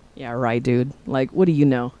 yeah, right, dude. Like, what do you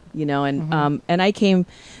know? And I came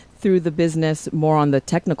through the business more on the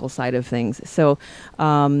technical side of things. So,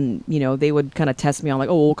 they would kind of test me on like,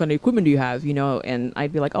 oh, what kind of equipment do you have? And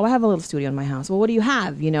I'd be like, oh, I have a little studio in my house. Well, what do you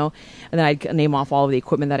have? And then I'd name off all of the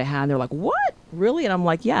equipment that I had. And they're like, what? Really? And I'm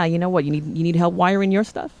like, yeah, you know what? You need help wiring your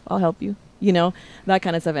stuff? I'll help you. That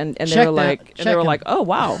kind of stuff. And they were like, oh,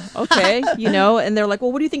 wow. Okay. And they're like,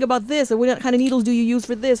 well, what do you think about this? Or what kind of needles do you use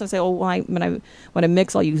for this? I say, oh, well, when I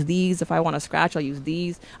mix, I'll use these. If I want to scratch, I'll use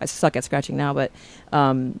these. I suck at scratching now, but,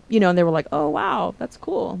 and they were like, oh, wow, that's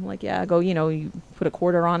cool. I'm like, yeah, go, you put a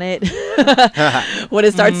quarter on it when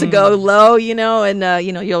it starts to go low, and,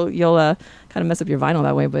 you'll kind of mess up your vinyl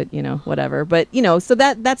that way, but whatever. But so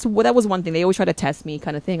that was one thing. They always try to test me,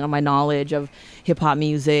 kind of thing, on my knowledge of hip hop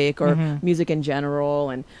music or music in general,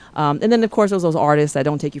 and then of course there's those artists that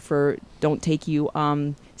don't take you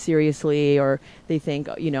seriously, or they think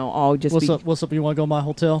I'll just what's up, you want to go to my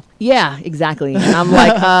hotel? Yeah, exactly. And I'm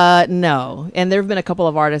like, no. And there have been a couple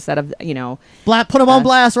of artists that have put them on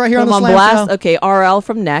blast right here on the Slam Show. Okay, RL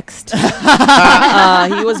from Next.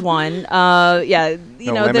 He was one.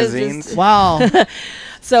 Limousines. Wow.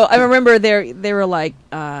 So I remember they were like,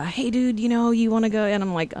 hey dude, you want to go? And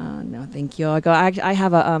I'm like, no, thank you. I go, I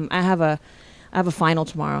have a final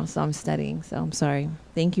tomorrow, so I'm studying. So I'm sorry.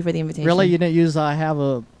 Thank you for the invitation. Really? You didn't use I have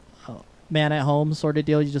a man at home sort of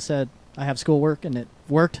deal? You just said I have schoolwork, and it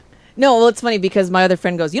worked? No, well, it's funny because my other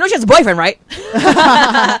friend goes, she has a boyfriend, right?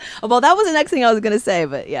 Well, that was the next thing I was going to say,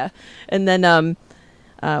 but yeah. And then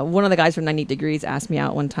one of the guys from 98 Degrees asked me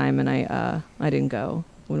out one time, and I didn't go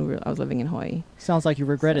when I was living in Hawaii. Sounds like you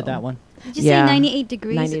regretted that one. Did you say 98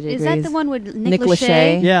 Degrees? 98 Is that degrees. the one with Nick Nick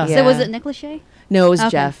Lachey? Yeah. So was it Nick Lachey? No, it was Okay.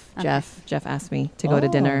 Jeff. Okay. Jeff asked me to go to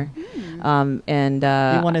dinner. And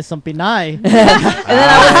you wanted some Pinay.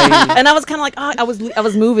 and I was kind of like, I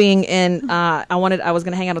was moving, and I was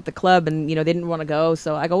gonna hang out at the club, and they didn't want to go,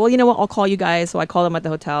 so I go, well, you know what, I'll call you guys. So I called them at the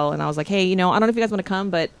hotel, and I was like, hey, I don't know if you guys want to come,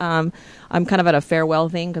 but I'm kind of at a farewell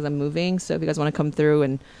thing because I'm moving, so if you guys want to come through.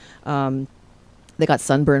 And they got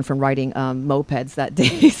sunburned from riding mopeds that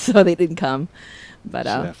day, so they didn't come. But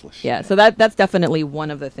yeah, so that's definitely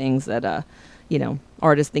one of the things that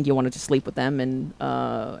artists think you want to just sleep with them, and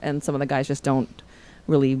some of the guys just don't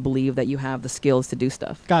really believe that you have the skills to do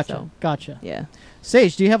stuff. Gotcha. Yeah.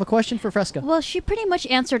 Sage, do you have a question for Freska? Well, she pretty much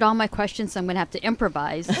answered all my questions, so I'm going to have to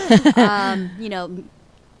improvise. I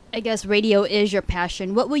guess radio is your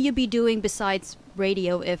passion. What will you be doing besides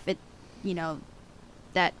radio if it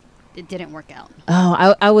didn't work out?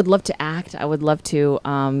 Oh, I would love to act. I would love to.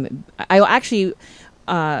 I actually,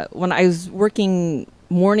 when I was working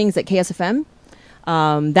mornings at KSFM,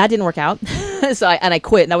 that didn't work out. So I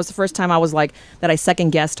quit. And that was the first time I was like, that I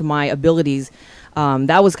second guessed my abilities.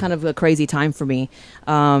 That was kind of a crazy time for me.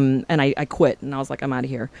 And I quit, and I was like, I'm out of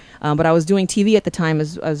here. But I was doing TV at the time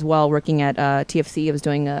as well, working at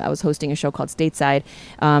TFC. I was hosting a show called Stateside.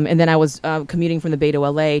 And then I was commuting from the Bay to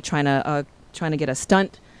LA, trying to get a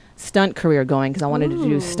stunt career going, because I wanted to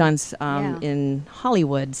do stunts in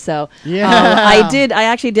Hollywood. So I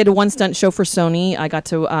actually did one stunt show for Sony. I got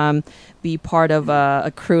to be part of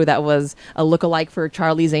a crew that was a lookalike for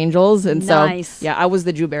Charlie's Angels, and so I was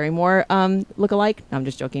the Drew Barrymore lookalike. No, I'm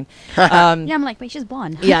just joking. I'm like, wait, she's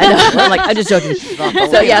blonde. Yeah, I know. I'm just joking. So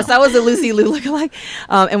I was a Lucy Liu lookalike,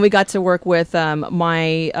 and we got to work with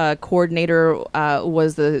my coordinator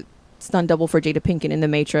was the stunt double for Jada Pinkett in The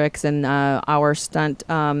Matrix, and our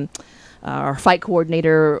fight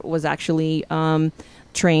coordinator was actually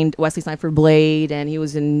trained Wesley Snipes for Blade, and he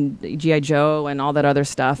was in G.I. Joe and all that other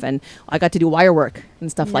stuff, and I got to do wire work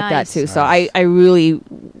and stuff like that too. So I really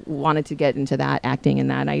wanted to get into that, acting and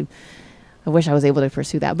that. I wish I was able to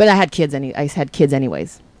pursue that, but I had kids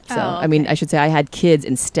anyways. So I mean, I should say I had kids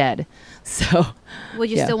instead. So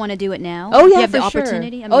would you still want to do it now? Oh yeah, you have for the sure.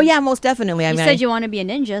 opportunity. I mean, most definitely. You said you want to be a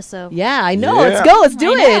ninja, so yeah, I know. Yeah. Let's go. Let's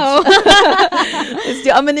do it.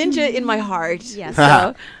 I'm a ninja in my heart. Yes.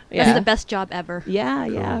 So, that's the best job ever.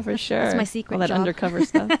 Yeah, for sure. That's my secret. All that job. Undercover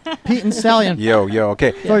stuff. Pete and Stallion. Yo.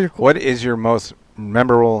 Okay. Yeah. What is your most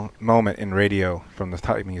memorable moment in radio from the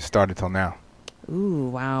time you started till now? Ooh,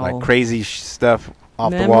 wow. Like crazy stuff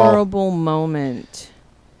off the wall. Memorable moment.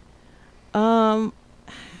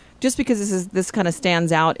 Just because this kind of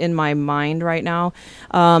stands out in my mind right now,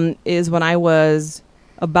 is when I was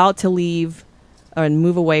about to leave and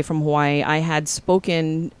move away from Hawaii. I had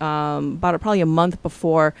spoken probably a month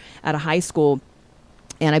before at a high school,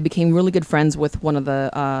 and I became really good friends with one of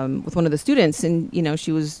the students. And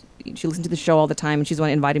she listened to the show all the time, and she's the one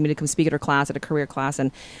that invited me to come speak at her class, at a career class,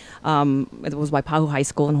 and it was Waipahu High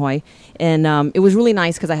School in Hawaii. And it was really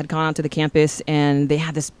nice because I had gone out to the campus, and they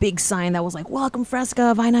had this big sign that was like, "Welcome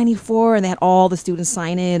Freska of I-94," and they had all the students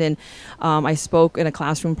sign it. And I spoke in a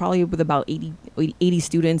classroom probably with about 80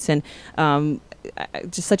 students, and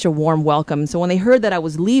just such a warm welcome. So when they heard that I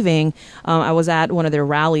was leaving, I was at one of their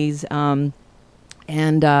rallies, and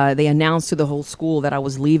they announced to the whole school that I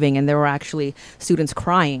was leaving, and there were actually students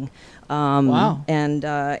crying. Wow. And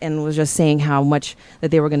was just saying how much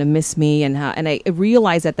that they were going to miss me, and I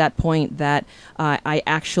realized at that point that I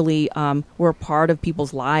actually were part of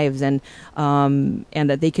people's lives, and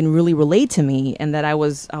that they can really relate to me, and that I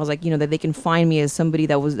was like, that they can find me as somebody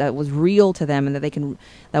that was real to them, and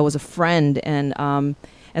that was a friend, and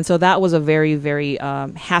so that was a very, very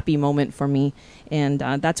happy moment for me. And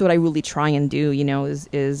that's what I really try and do,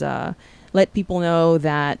 is let people know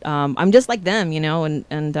that I'm just like them,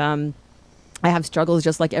 and I have struggles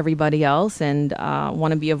just like everybody else, and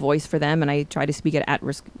want to be a voice for them. And I try to speak at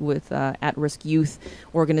risk with at-risk youth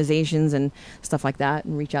organizations and stuff like that,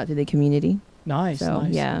 and reach out to the community. Nice.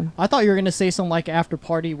 Yeah. I thought you were going to say something like after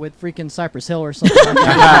party with freaking Cypress Hill or something like that.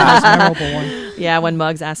 That was a memorable one. Yeah, when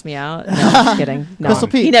Muggs asked me out. No, just kidding. No, Crystal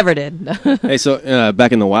Pete. He never did. Hey, so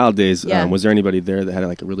back in the Wild days, Yeah. was there anybody there that had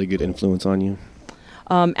like a really good influence on you?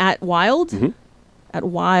 At Wild? Mm-hmm. At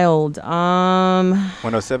Wild.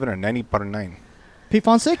 107 or 90.9? Pete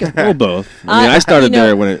Fonseca. Well, both. I mean, I started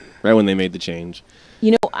there right when they made the change.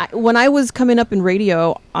 When I was coming up in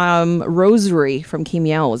radio, Rosary from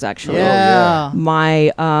Kimiel was actually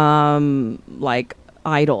my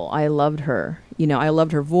idol. I loved her. I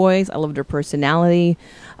loved her voice. I loved her personality.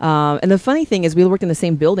 And the funny thing is, we worked in the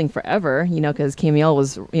same building forever. Because Kimiel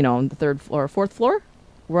was, on the 3rd floor, 4th floor.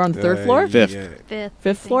 We're on the third floor? Fifth.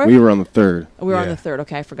 Fifth floor? We were on the third. We were on the third.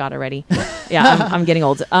 Okay, I forgot already. Yeah, I'm getting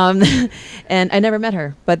old. And I never met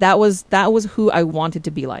her, but that was who I wanted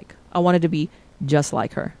to be like. I wanted to be just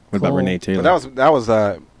like her. What about Renee Taylor? But that was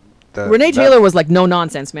Renee Taylor was like no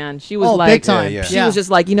nonsense, man. She was like big time. She was just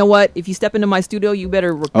like, you know what? If you step into my studio, you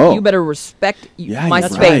better respect my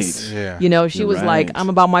that's space. right. Yeah. You know, she You're was like, right. I'm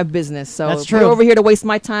about my business. So That's if you're true. over here to waste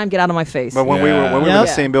my time, get out of my face. But when we were in the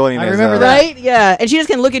same building, I as, remember that. Right? Yeah. And she just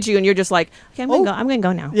can look at you, and you're just like, okay, I'm gonna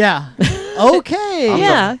go now. Yeah. Okay.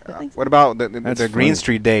 Yeah. What about the Green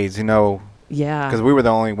Street days? You know. Yeah. Because we were the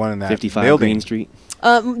only one in that 55 building. Green Street.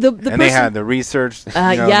 They had the research. You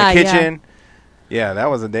know, the kitchen. Yeah, that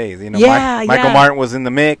was the days. You know, Michael Martin was in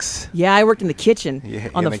the mix. Yeah, I worked in the kitchen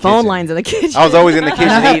on the phone lines in the kitchen. I was always in the kitchen.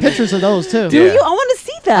 I have eating. pictures of those too. Do you? I want to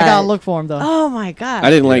see that. I gotta look for them though. Oh my god. I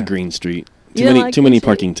didn't like Green Street. Too many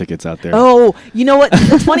parking tickets out there. Oh, you know what?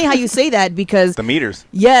 It's funny how you say that because the meters.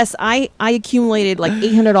 Yes, I accumulated like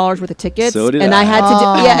 $800 worth of tickets. So did and I had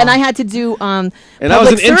to do and I had to do and I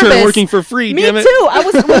was an intern working for free. Me damn it. too. I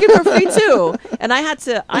was working for free too. And I had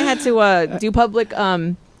to do public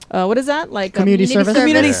what is that? Like community service.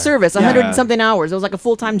 Community service, 100 and something hours. It was like a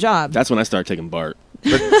full-time job. That's when I started taking BART.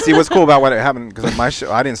 But see, what's cool about what happened, because my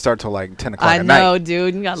show, I didn't start till like 10 o'clock at night. I know,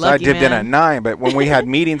 dude. You got so lucky, I dipped in at man. 9. But when we had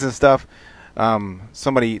meetings and stuff,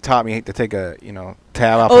 somebody taught me to take a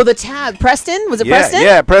tab off. Oh, the tab. Preston? Was it Preston?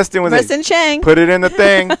 Yeah, Preston was Preston Chang. Put it in the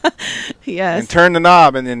thing. Yes. And turn the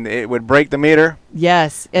knob, and then it would break the meter.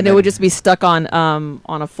 Yes, and it would just be stuck on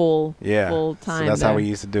a full time. So that's how we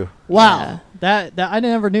used to do. Wow, that I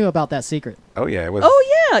never knew about that secret. Oh yeah, it was.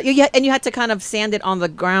 Oh yeah, and you had to kind of sand it on the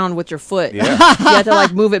ground with your foot. Yeah. You had to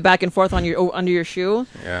like move it back and forth on your under your shoe.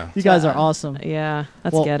 Yeah. You guys are awesome. Yeah,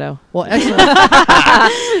 that's Well- ghetto. Well,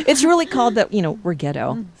 excellent. It's really called that. We're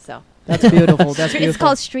ghetto. So That's beautiful. That's beautiful. It's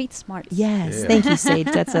called street smart. yes, thank you, Sage.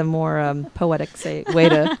 That's a more poetic way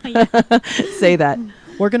to say that.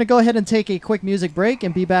 We're going to go ahead and take a quick music break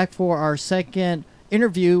and be back for our second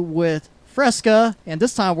interview with Freska. And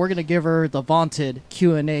this time we're going to give her the vaunted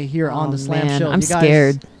Q&A here on the Slam man, Show. I'm You guys-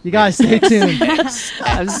 scared. You guys stay tuned.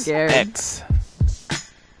 I'm scared.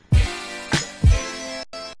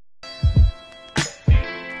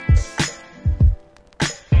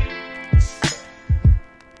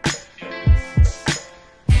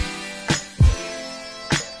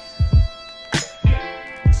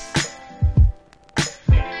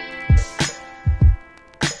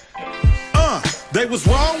 They was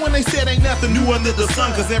wrong when they said ain't nothing new under the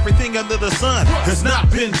sun, cause everything under the sun has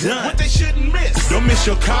not been done. What they shouldn't miss, don't miss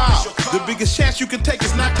your call. The biggest chance you can take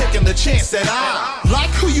is not taking the chance at all.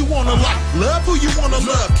 Like who you wanna like, love who you wanna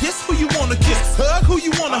love, kiss who you wanna kiss, hug who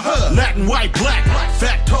you wanna hug. Latin, white, black,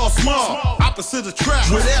 fat, tall, small, opposite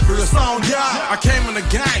attract, whatever it's on y'all. I came in the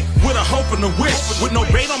game with a hope and a wish, with no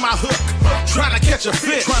bait on my hook, trying to catch a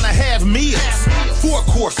fish, trying to have meals, 4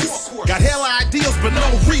 courses, got hella ideals but no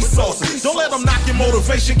resources. Don't let them knock your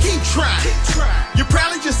motivation, keep trying. You're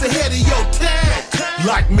probably just ahead of your time,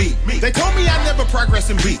 like me. They told me I never progress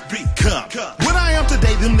and become what I am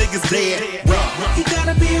today. Them niggas dead wrong. You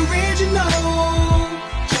gotta be original.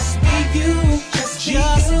 Just be you. Just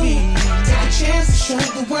be you. Take a chance to show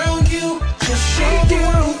the world you. Just show the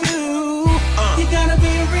world you. You gotta be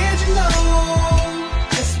original.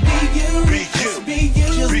 Just be you. Just be you.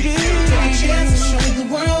 Just be you. Take a chance to show the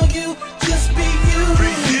world you. Just be you.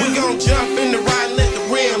 We gon' jump in the ride and let the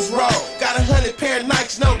rims roll. Got 100 pair of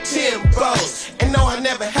Nikes, no Timbos. And no, I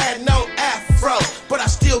never had no afro, but I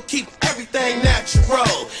still keep everything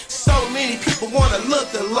natural. So many people wanna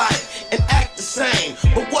look alike and act the same,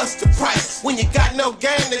 but what's the price? When you got no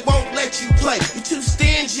game, they won't let you play. You're too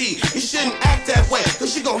stingy, you shouldn't act that way,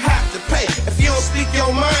 cause you gon' have to pay. If you don't speak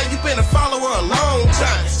your mind, you've been a follower a long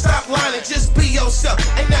time. Stop lying and just be yourself,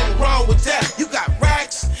 ain't nothing wrong with that. You got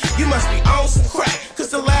racks, you must be on some crack, cause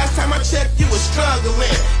the last time I checked you was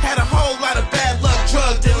struggling. Had a whole lot of bad luck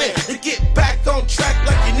drug dealing. To get back on track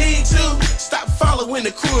like you need to, stop following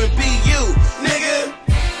the crew and be you, nigga.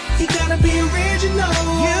 You gotta be original.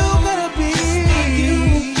 You gotta be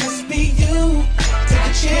you. Just be you. Take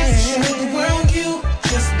a chance to show the world you.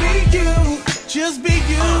 Just be you. Just be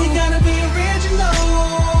you. You gotta be original.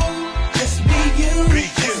 Just be you.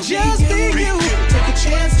 Just be you. Take a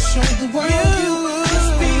chance to show the world you.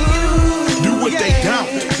 Just be you. Do what they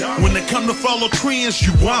don't. When they come to follow trends,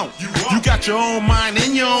 you won't. You got your own mind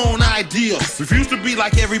and your own ideas. Refuse to be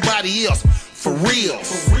like everybody else. For real.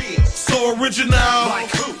 So original,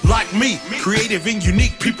 like me. Creative and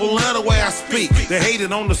unique, people love the way I speak. They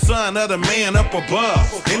hated on the son of the man up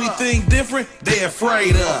above. Anything different, they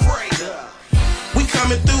afraid of. We come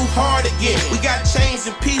coming through hard again. We got chains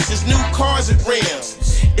and pieces, new cars and rims.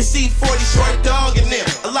 It's E40 Short Dog and them.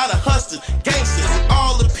 A lot of hustlers, gangsters, and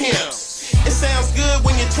all the pimps. It sounds good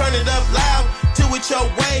when you turn it up loud. Do it your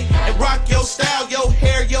way and rock your style, your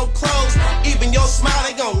hair, your clothes, even your smile.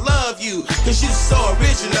 They gon' love you, cause you so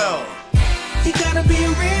original. You gotta be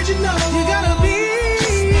original. You gotta be.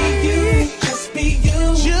 Just be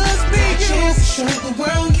you. Just be you. Show the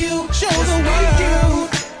world you. Show the world you.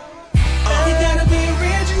 You gotta be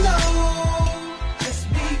original. Just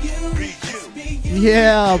be you. Just be you.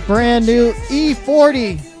 Yeah, brand new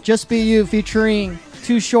E40, Just Be You, featuring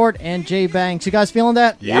Too Short and Jay Banks. You guys feeling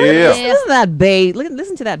that? Yeah. Listen to that bass.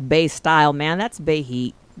 Listen to that bass style, man. That's Bay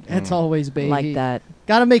heat. It's always Bay like Heat. that.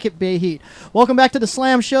 Gotta make it Bay Heat. Welcome back to the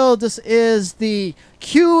Slam Show. This is the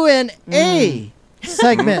Q&A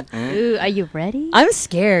segment. Ooh, are you ready? I'm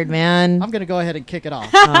scared, man. I'm gonna go ahead and kick it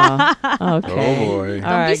off. Okay. Oh, boy.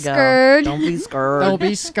 All right, be scared. Don't be scared. Don't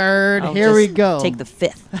be scared. I'll Here we just go. Take the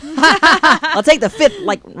fifth. I'll take the fifth,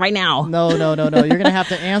 like right now. No. You're gonna have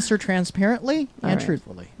to answer transparently and right.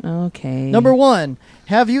 truthfully. Okay. Number 1,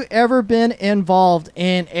 have you ever been involved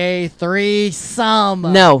in a threesome?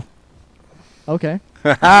 No. Okay.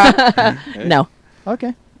 No.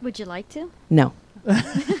 Okay. Would you like to? No.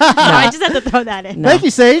 I just had to throw that in. No. Thank you,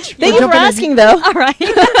 Sage. Thank you for asking, though. All right.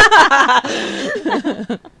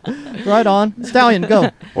 Right on. Stallion, go.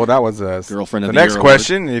 Well, that was Girlfriend of the the next Year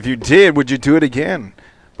question. If you did, would you do it again?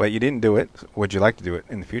 But you didn't do it. Would you like to do it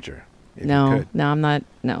in the future? If you No. could? No, I'm not.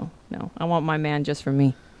 No. I want my man just for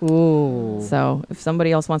me. Ooh. So if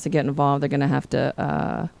somebody else wants to get involved, they're gonna have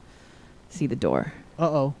to see the door.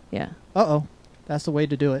 Uh-oh. Yeah, Uh-oh. That's the way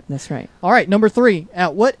to do it. that's right. All right, number 3.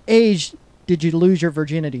 At what age did you lose your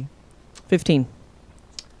virginity? 15.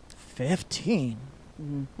 15.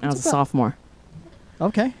 I was a sophomore.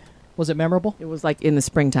 Okay. Was it memorable? It was like in the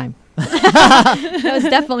springtime. That was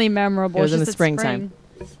definitely memorable. It was in Just the at springtime.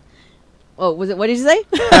 Oh, was it? What did you say?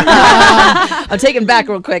 I'm taking back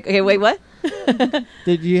real quick. Okay, wait, what?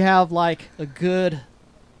 Did you have like a good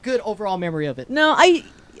overall memory of it? No, I'm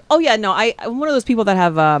one of those people that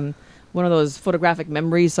have one of those photographic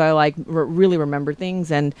memories, so I like really remember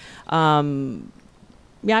things, and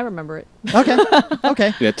yeah, I remember it. Okay.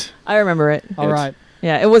 Okay. It. I remember it. All right.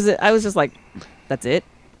 Yeah, it was. I was just like, that's it.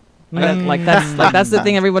 That's the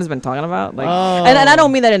thing everyone's been talking about. Like, and I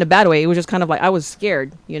don't mean that in a bad way. It was just kind of like I was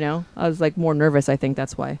scared. I was like more nervous. I think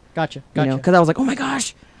that's why. Gotcha. Because I was like, oh my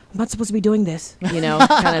gosh, I'm not supposed to be doing this.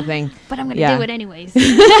 Kind of thing. But I'm gonna do it anyways.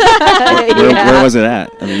 Where was it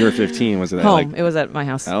at? I mean, you were 15. Was it at home? It was at my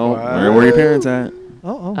house. Oh, where were your parents at?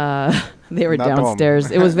 They were Not home. downstairs.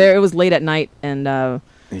 It was late at night, and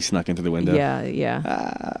He snuck into the window.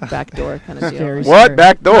 yeah, back door kind of deal. Scary. What?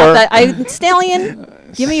 Back door? Stallion,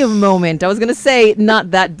 give me a moment. I was gonna say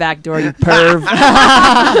not that back door, you perv.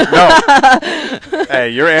 No. Hey,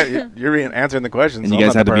 you're answering the questions. And you I'm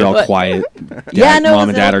guys not had the to be all perv. quiet. Yeah, no, Mom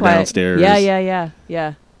and Dad are downstairs.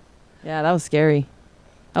 Yeah. That was scary.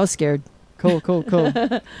 I was scared. Cool.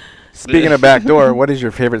 Speaking of back door, what is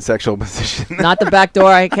your favorite sexual position? Not the back door.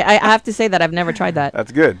 I have to say that I've never tried that.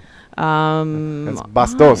 That's good. It's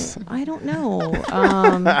bastos. I don't know.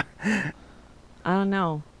 I don't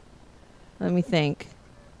know. Let me think.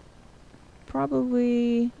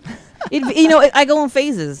 Probably. I go in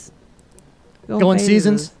phases. Go in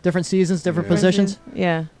seasons, different positions.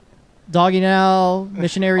 Yeah. Doggy now,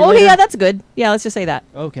 missionary. Oh later? yeah, that's good. Yeah, let's just say that.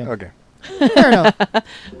 Okay. Fair enough.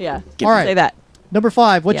 Yeah. All right. Say that. Number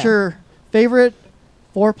 5. What's Yeah. your favorite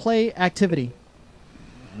foreplay activity?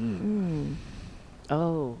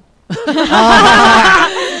 Oh.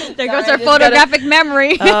 There goes our photographic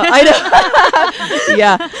memory. I know.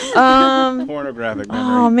 Yeah. Pornographic memory.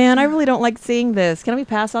 Oh man, I really don't like seeing this. Can we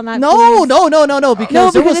pass on that? No, please? no,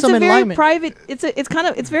 because there was it's some a very enlightenment. private.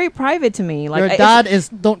 It's very private to me. Like Your dad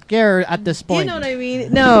don't care at this point. You know what I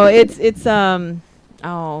mean? No, it's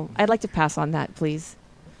Oh, I'd like to pass on that, please.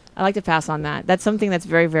 I'd like to pass on that. That's something that's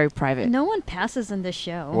very, very private. No one passes in this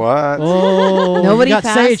show. What? Oh, Nobody you got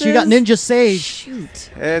passes? Sage. You got Ninja Sage. Shoot.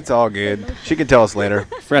 It's all good. She can tell us later.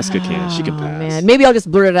 Freska can. She can pass. Man, maybe I'll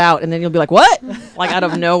just blurt it out, and then you'll be like, "What?" Like out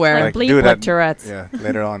of nowhere. Like, Bleep, do like that. Tourette's. Yeah,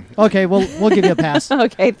 later on. Okay, we'll give you a pass.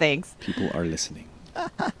 Okay, thanks. People are listening.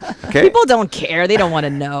 Okay. People don't care. They don't want to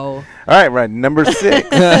know. All right. Number 6.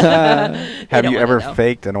 Have don't you wanna ever know.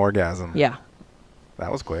 faked an orgasm? Yeah.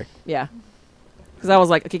 That was quick. Yeah. Because I was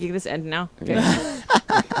like, okay, can this end now? Okay.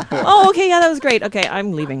 Oh, okay, yeah, that was great. Okay,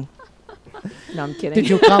 I'm leaving. No, I'm kidding. Did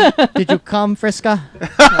you come? Did you come, Freska?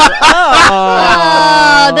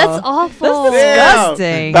 Oh, that's awful. That's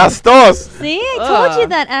disgusting. Bastos. See, I told you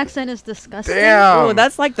that accent is disgusting. Damn. Oh,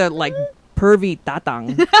 that's like the pervy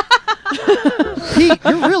tatang. Pete,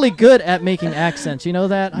 you're really good at making accents. You know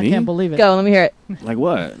that? I Me? can't believe it. Go, let me hear it. Like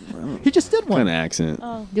what? He just did What one. kind of accent?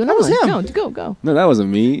 Do That was him. No, go. No, that wasn't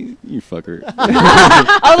me. You fucker.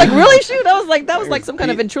 I was like, really? Shoot, that was like some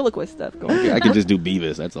kind of ventriloquist stuff going on. I could just do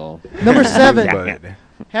Beavis. That's all. Number 7.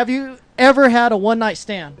 Have you ever had a one-night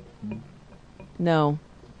stand? No.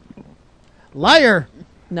 Liar.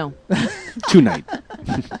 No. 2 night.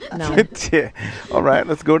 No. All right,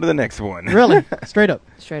 let's go to the next one. Really? Straight up.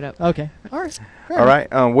 Straight up. Okay. All right. Fair All enough.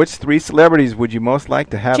 right. Which 3 celebrities would you most like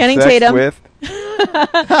to have Channing sex Tatum. with?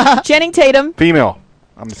 Channing Tatum. Female.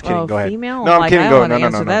 I'm just kidding. Oh, Go ahead. female? No, I'm kidding. I Go. don't No, wanna no,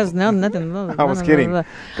 answer. no. That's nothing. No, I was kidding. Go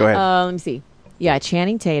ahead. Let me see. Yeah,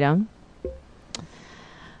 Channing Tatum.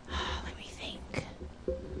 Let me think.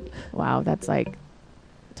 Wow, that's like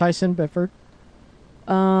Tyson Bedford.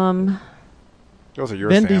 Those are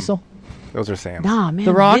yours, Vin Sam. Diesel. Those are Sam. Nah, man.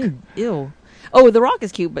 The Rock? Ew. Oh, The Rock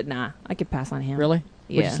is cute, but nah, I could pass on him. Really?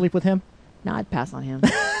 Yeah. Would you sleep with him? Nah, I'd pass on him.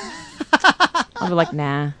 I'd be like,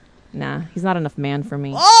 nah, he's not enough man for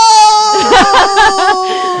me. What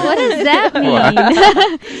does that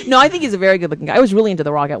mean? No, I think he's a very good-looking guy. I was really into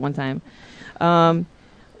The Rock at one time. I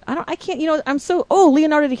can't.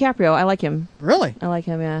 Leonardo DiCaprio. I like him. Really? I like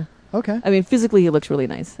him. Yeah. Okay. I mean, physically, he looks really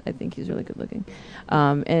nice. I think he's really good-looking.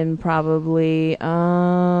 And probably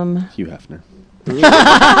Hugh Hefner. God,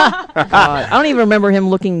 I don't even remember him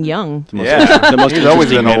looking young. The most He's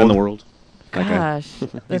always interesting been man in old. the world. Gosh,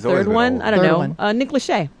 the He's always third been one. old. I don't Third know. one. Nick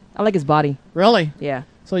Lachey. I like his body. Really? Yeah.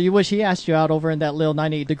 So you wish he asked you out over in that little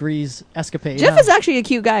 98 degrees escapade. Jeff huh? is actually a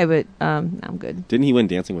cute guy, but I'm good. Didn't he win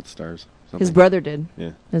Dancing with the Stars? His brother did.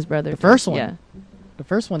 Yeah. His brother. The first one. Yeah. The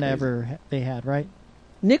first one they had, right?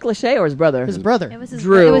 Nick Lachey or his brother? His brother. It was his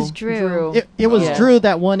Drew. It was Drew. It was Yeah. Drew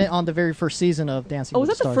that won it on the very first season of Dancing Oh, with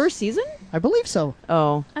was the that the Stars. first season? I believe so.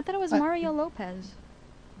 Oh. I thought it was Mario Lopez.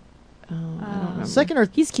 Second or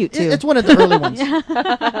he's cute too. It's one of the early ones.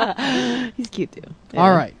 He's cute too.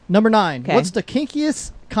 All right, number 9. 'Kay. What's the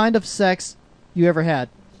kinkiest kind of sex you ever had?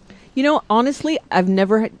 You know, honestly, I've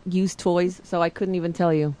never used toys, so I couldn't even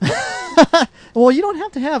tell you. Well, you don't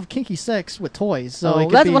have to have kinky sex with toys. So it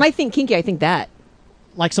could that's be when I think kinky. I think that.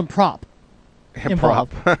 like some prop.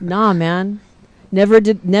 involved. Nah, man. Never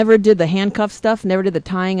did the handcuff stuff. Never did the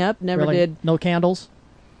tying up. Never Really? did. No candles.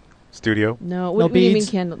 Studio. No. No What do you mean beads?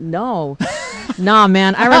 candle? No. Nah,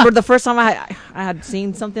 man. I remember the first time I had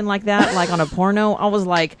seen something like that, like on a porno. I was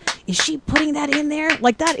like, "Is she putting that in there?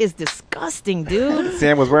 Like that is disgusting, dude."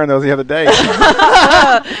 Sam was wearing those the other day.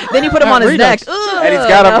 Then he put them on his neck. And he's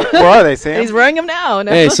got them. What are they, Sam? He's wearing them now.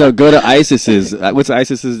 No. Hey, so go to ISIS's. What's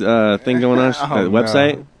ISIS's thing going on? Oh,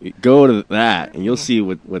 website. Go to that, and you'll see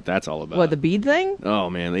what that's all about. What, the bead thing? Oh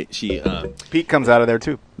man, Pete comes out of there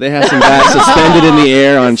too. They have some guy suspended in the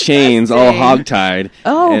air on chains, all hogtied.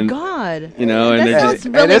 Oh and, God! You know, That and they're sounds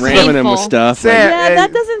just really ramming him with painful. stuff. Sam, Yeah,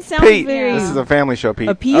 that doesn't sound Pete, very this is a family show, Pete.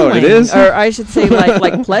 appealing. Oh, it is? Or I should say,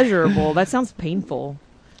 like pleasurable. That sounds painful.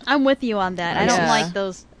 I'm with you on that. I don't Yeah. like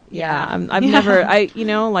those. Yeah, I've never.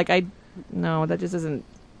 No, that just isn't.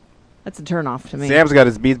 That's a turn off to me. Sam's got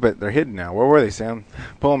his beads, but they're hidden now. Where were they, Sam?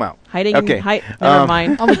 Pull them out. Hiding. Okay. Never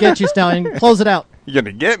mind. I'm gonna get you, Stallion. Close it out. You're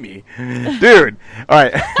gonna get me, dude. All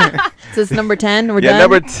right. So it's number 10. We're Yeah, done.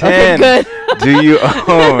 number 10. Okay, good.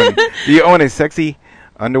 Do you own a sexy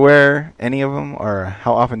underwear? Any of them, or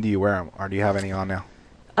how often do you wear them, or do you have any on now?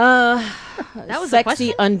 That was a sexy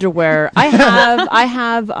question? underwear. I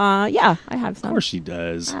have. Yeah, I have some. Of course she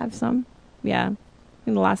does. I have some. Yeah.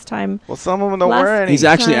 In the last time. Well, some of them don't wear any. He's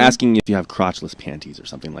actually time. asking if you have crotchless panties or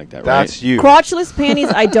something like that, That's right? you. Crotchless panties.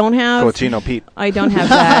 I don't have. Cochino Pete. I don't have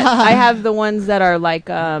that. I have the ones that are like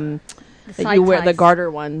that side you wear, the ties. garter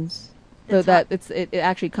ones. So That's that it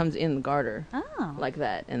actually comes in the garter. Oh. Like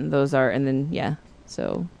that, and those are, and then yeah,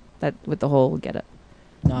 so that with the whole get up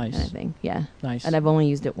Nice. kind of thing. Yeah, Nice. and I've only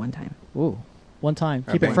used it one time. Ooh, one time.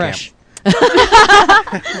 At Keep it band fresh.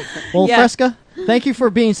 Well, Yeah. Fresca, thank you for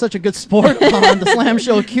being such a good sport on the Slam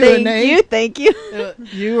Show Q&A. Thank you.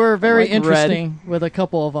 You were very Like red. interesting with a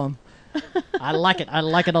couple of them. I like it. I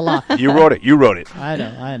like it a lot. You wrote it. I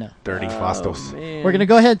know. Dirty Fastos. Man. We're going to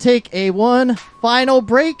go ahead and take a one final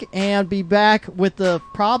break and be back with the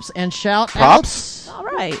props and shout Props? All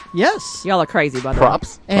right. Yes. Y'all are crazy, by the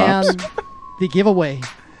Props? And the giveaway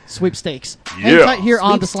sweepstakes. Yeah. Hang tight here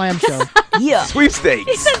on the Slam Show. way. Yeah. Sweepstakes.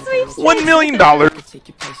 Sweepstakes. $1 million. Take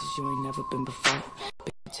you places you ain't never been before.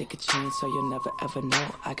 Take a chance so you'll never ever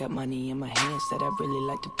know. I got money in my hands that I really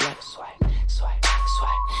like to blow. Swag, swag, swag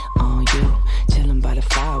on you. Chilling by the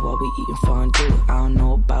fire while we eating fondue. I don't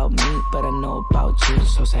know about me, but I know about you.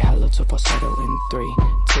 So say hello to falsetto in 3,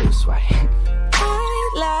 2, swag.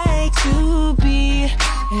 I'd like to be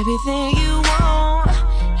everything you want.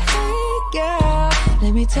 Hey,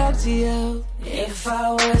 let me talk to you. If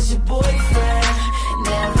I was your boyfriend,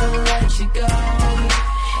 never let you go.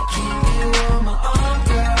 Keep you on my arm,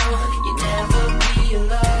 girl. You never be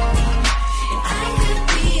alone. I could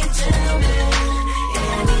be a gentleman,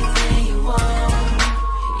 anything you want.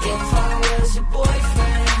 If I was your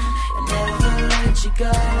boyfriend, never let you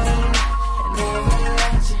go. Never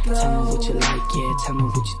let you go. Tell me what you like, yeah. Tell me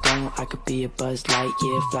what you don't. I could be a Buzz Light,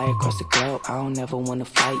 yeah. Fly across the globe. I don't ever wanna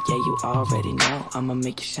fight, yeah. You already know. I'ma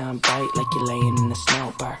make you shine bright like you're laying in the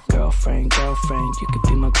snow. Bar. Girlfriend, you could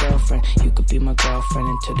be my girlfriend. You could be my girlfriend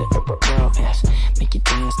into the world. Yes. Make you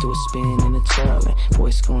dance to a spin and a twirl. And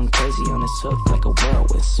voice going crazy on this hook like a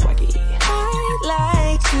whirlwind swaggy. I'd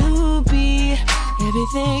like to be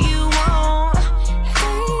everything you want.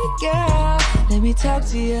 Hey girl, let me talk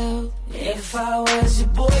to you. If I was your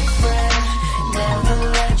boyfriend, never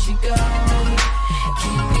let you go.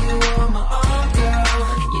 Keep you on my arm, girl.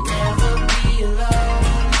 You never be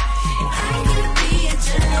alone. I could be a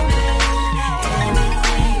gentleman,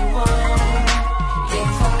 anything you want.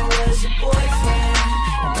 If I was your boyfriend,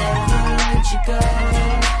 never let you go.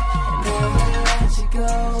 Never let you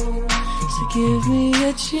go. So give me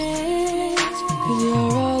a chance, 'cause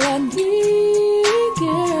you're all I need,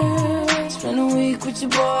 girl. Spend a week with your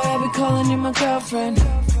boy, I'll be calling you my girlfriend.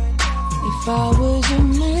 If I was your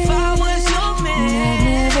man, I'd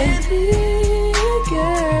never leave,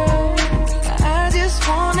 girl. I just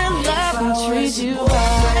wanna love and treat you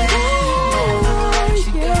right.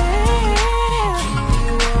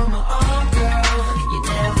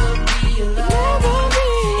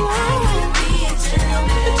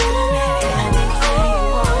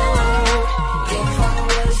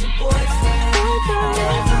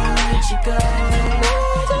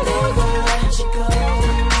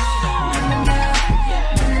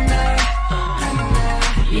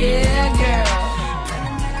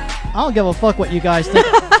 I don't give a fuck what you guys think.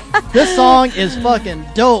 This song is fucking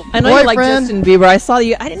dope. I know you like Justin Bieber. I saw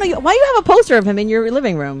you. I didn't know you. Why do you have a poster of him in your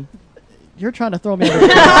living room? You're trying to throw me under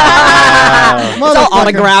the It's all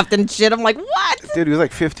autographed and shit. I'm like, what? Dude, he was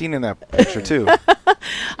like 15 in that picture, too.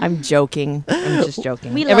 I'm joking. I'm just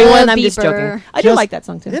joking. We Everyone, love I'm just Bieber. joking. I do like that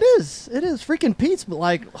song, too. It is. It is. Freaking Pete's, but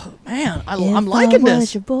like, oh, man, I'm liking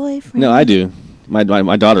this. Your boyfriend. No, I do. My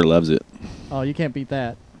daughter loves it. Oh, you can't beat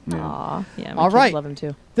that. Aw. Yeah, my All kids right. love him,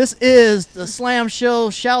 too. This is the Slam Show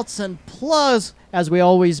Shouts and Plugs. As we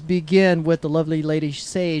always begin with the lovely lady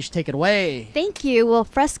Sage. Take it away. Thank you. Well,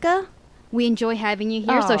 Freska, we enjoy having you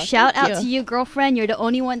here. So Aw, shout thank out you. to you, girlfriend. You're the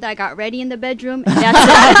only one that got ready in the bedroom. And that's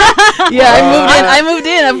it. Yeah, I moved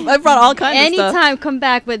in. I brought all kinds of stuff. Anytime, come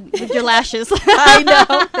back with your lashes. I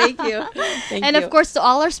know. Thank you. And of course, to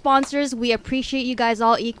all our sponsors, we appreciate you guys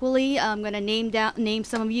all equally. I'm gonna name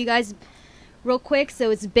some of you guys real quick.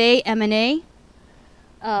 So it's Bay M&A,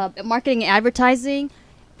 Marketing and Advertising,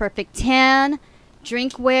 Perfect Tan,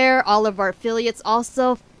 Drinkware, all of our affiliates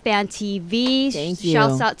also, Fan TV. Thank you.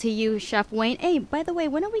 Shouts out to you, Chef Wayne. Hey, by the way,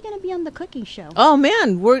 when are we going to be on the cooking show? Oh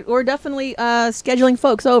man, we're definitely scheduling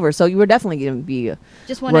folks over, so we're definitely going to be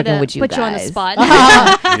Just wanted working to with you put guys. you on the spot.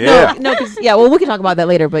 Yeah. No, well, we can talk about that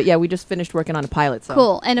later. But yeah, we just finished working on a pilot. So.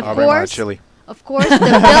 Cool, and of I'll bring my course, chili.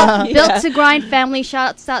 the Built to Grind family.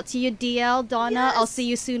 Shouts out to you, DL, Donna. Yes. I'll see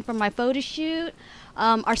you soon for my photo shoot.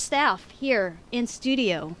 Our staff here in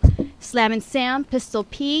studio, Slam and Sam, Pistol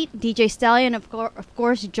Pete, DJ Stallion, of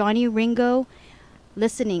course, Johnny Ringo,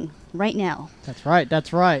 listening right now. That's right.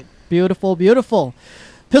 That's right. Beautiful, beautiful.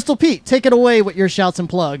 Pistol Pete, take it away with your shouts and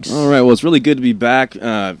plugs. All right. Well, it's really good to be back.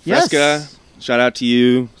 Yes. Freska, shout out to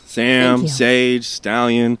you, Sam, Thank you. Sage,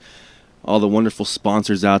 Stallion, all the wonderful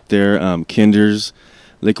sponsors out there, Kinders,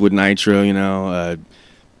 Liquid Nitro,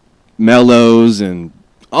 Mellows, and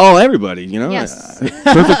everybody, Yes.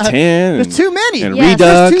 Perfect Tan. There's too many. And Yes.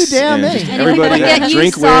 Redux. There's too damn and many. just And if we everybody. forget you,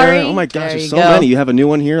 Drinkware. sorry. Oh my gosh, There there's you so go. many. You have a new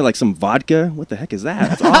one here, like some vodka. What the heck is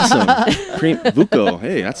that? That's awesome. Cream Vuko.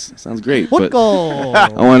 Hey, that sounds great. But Vuko.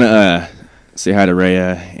 I want to say hi to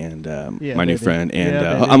Rhea and my new baby. friend. And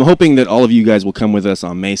Yeah, baby. I'm hoping that all of you guys will come with us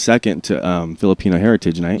on May 2nd to Filipino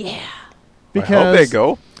Heritage Night. Yeah. I hope they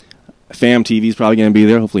go. Fam TV's probably going to be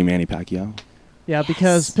there. Hopefully Manny Pacquiao. Yeah,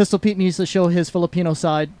 because Pistol Pete needs to show his Filipino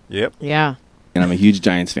side. Yep. Yeah. And I'm a huge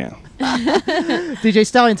Giants fan. DJ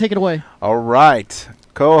Stallion, take it away. All right.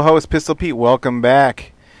 Co-host Pistol Pete, welcome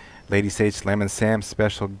back. Lady Sage, Slam and Sam,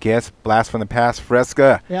 special guest, Blast from the Past,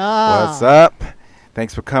 Freska. Yeah. What's up?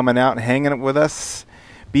 Thanks for coming out and hanging with us.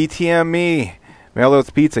 BTM Me, Mellows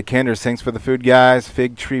Pizza, Kenders, thanks for the food, guys.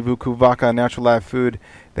 Fig Tree, Vuku Vodka, Natural Live Food.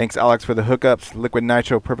 Thanks, Alex, for the hookups. Liquid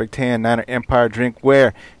Nitro, Perfect Tan, Niner Empire,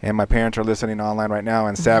 Drinkware. And my parents are listening online right now,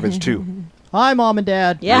 and Savage, too. Hi, Mom and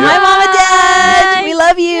Dad. Yeah. Hi, Mom and Dad. Bye. We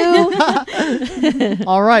love you.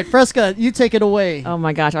 All right, Freska, you take it away. Oh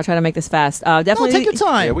my gosh, I'll try to make this fast. Definitely take your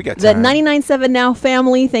time. Yeah, we got the time. 99.7 Now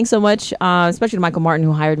family. Thanks so much, especially to Michael Martin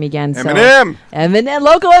who hired me again. Eminem. Eminem,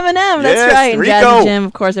 local Eminem. That's Yes, right. And Rico. Jazzy Jim,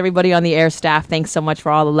 of course, everybody on the air staff. Thanks so much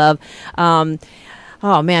for all the love.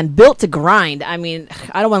 Oh man, built to grind. I mean,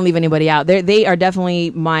 I don't want to leave anybody out. They are definitely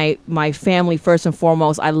my family first and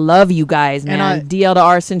foremost. I love you guys, man. And DL to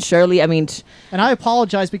Arson, Shirley. I mean, and I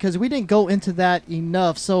apologize because we didn't go into that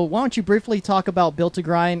enough. So why don't you briefly talk about Built to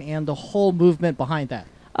Grind and the whole movement behind that?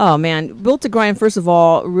 oh man, built to grind. First of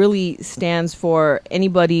all, really stands for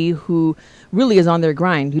anybody who really is on their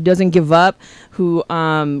grind, who doesn't give up, who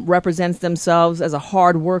represents themselves as a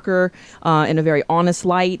hard worker in a very honest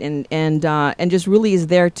light, and just really is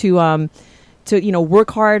there to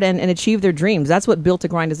work hard and achieve their dreams. That's what Built to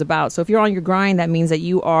Grind is about. So if you're on your grind, that means that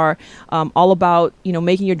you are all about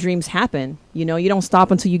making your dreams happen. You don't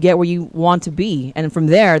stop until you get where you want to be, and from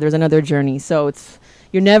there, there's another journey. So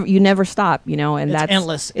you never stop, and it's that's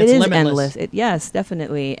endless. It is limitless. endless. Yes,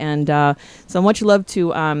 definitely. And so much love to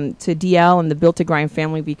DL and the Built to Grind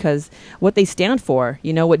family, because what they stand for,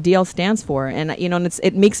 what DL stands for, and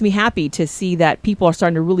it makes me happy to see that people are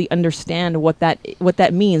starting to really understand what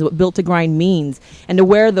that means, what Built to Grind means, and to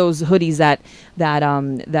wear those hoodies that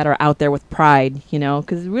are out there with pride,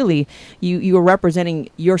 because really you are representing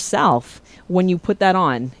yourself when you put that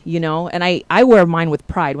on, and I wear mine with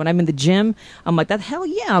pride. When I'm in the gym, I'm like, hell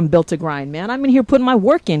yeah, I'm built to grind, man. I'm in here putting my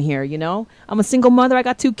work in here, I'm a single mother. I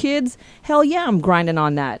got 2 kids. Hell yeah, I'm grinding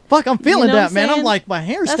on that. Fuck, I'm feeling You know that, what man. I'm I'm like, my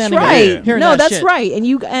hair's That's standing right. up. Hearing No, that that's shit. right.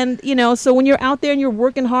 And so when you're out there and you're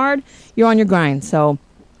working hard, you're on your grind. So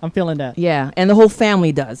I'm feeling that. Yeah, and the whole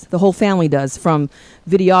family does. The whole family does, from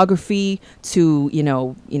videography to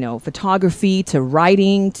photography to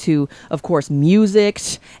writing to, of course, music.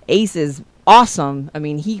 Ace is awesome. I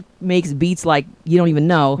mean, he makes beats like you don't even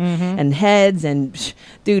know, and heads, and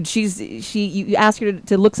dude, you ask her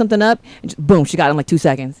to look something up, and boom, she got it in like 2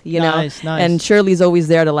 seconds. Nice. And Shirley's always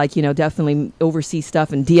there to definitely oversee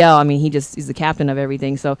stuff. And DL, I mean, he's the captain of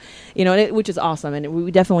everything. So which is awesome. And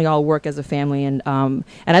we definitely all work as a family. And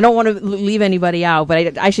I don't want to leave anybody out,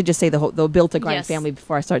 but I should just say the Built to Grind family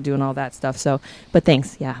before I start doing all that stuff. So, but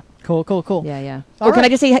thanks, yeah. Cool. Yeah. All Can I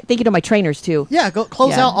right. just say thank you to my trainers too? Yeah, go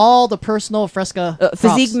close out all the personal Freska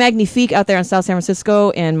Physique props. Magnifique out there in South San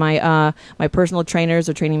Francisco, and my personal trainers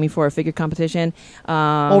are training me for a figure competition.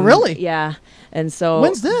 Oh, really? Yeah. And so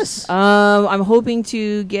When's this? I'm hoping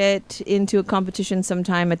to get into a competition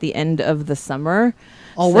sometime at the end of the summer.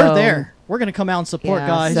 Oh, we're there. We're gonna come out and support,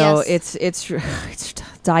 guys. So it's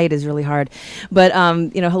diet is really hard, but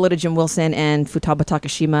hello to Jim Wilson and Futaba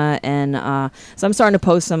Takashima, and so I'm starting to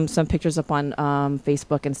post some pictures up on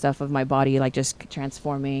Facebook and stuff of my body, like just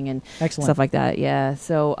transforming and Excellent. stuff like that. Yeah.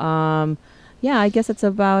 So I guess that's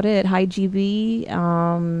about it. Hi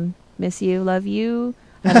GB, miss you, love you.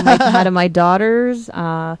 Hi to my daughters,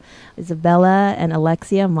 Isabella and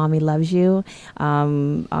Alexia. Mommy loves you.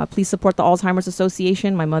 Please support the Alzheimer's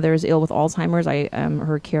Association. My mother is ill with Alzheimer's. I am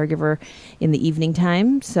her caregiver in the evening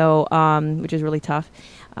time, so which is really tough.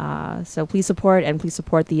 So please support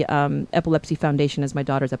the Epilepsy Foundation, as my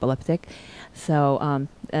daughter's epileptic. So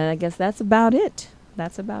and I guess that's about it.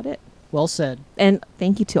 Well said. And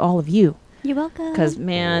thank you to all of you. You're welcome. Because,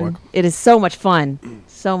 man, it is so much fun.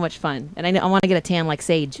 So much fun. And I want to get a tan like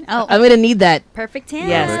Sage. Oh. I'm going to need that. Perfect tan.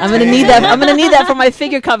 Yes, I'm going to need that. I'm going to need that for my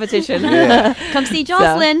figure competition. Yeah. Come see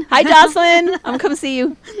Jocelyn. Hi, Jocelyn. I'm coming to see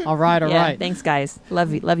you. All right. Thanks, guys.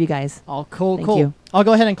 Love you guys. Oh, cool. Thank you. I'll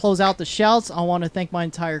go ahead and close out the shouts. I want to thank my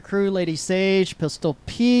entire crew: Lady Sage, Pistol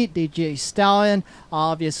Pete, DJ Stallion,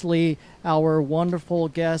 obviously our wonderful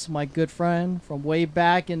guest, my good friend from way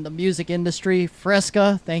back in the music industry,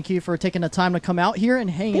 Freska. Thank you for taking the time to come out here and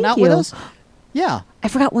hanging out with us. Yeah. I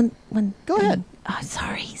forgot one. Go ahead.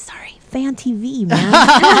 Sorry. Fan TV, man.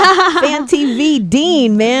 Fan TV,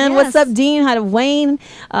 Dean, man. Yes. What's up, Dean? Hi to Wayne.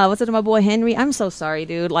 What's up to my boy Henry? I'm so sorry,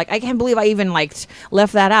 dude. Like, I can't believe I even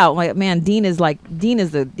left that out. Like, man, Dean is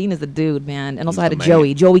the dude, man. And also hi to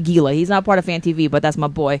Joey Gila. He's not part of Fan TV, but that's my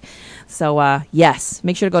boy. So yes,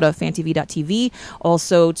 make sure to go to fantv.tv.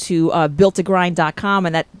 Also to builttogrind.com,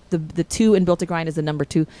 and that the 2 in Built to Grind is the number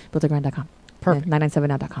 2, builttogrind.com. Perfect.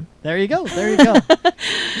 997now.com. There you go. Okay,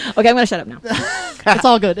 I'm going to shut up now. It's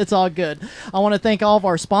all good. I want to thank all of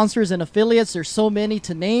our sponsors and affiliates. There's so many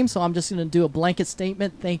to name, so I'm just going to do a blanket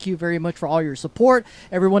statement. Thank you very much for all your support.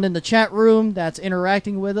 Everyone in the chat room that's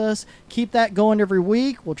interacting with us, keep that going every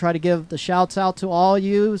week. We'll try to give the shouts out to all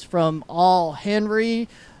you from Henry,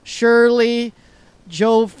 Shirley,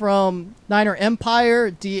 Joe from Niner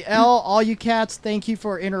Empire, DL, all you cats, thank you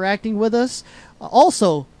for interacting with us.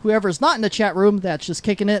 Also, whoever's not in the chat room that's just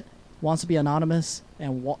kicking it, wants to be anonymous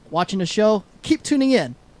and watching the show, keep tuning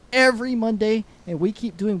in every Monday, and we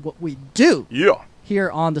keep doing what we do here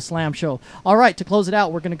on the Slam Show. All right, to close it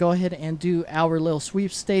out, we're going to go ahead and do our little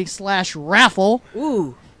sweepstakes / raffle.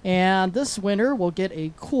 Ooh. And this winner will get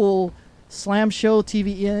a cool Slam Show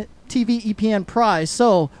TV EPN prize.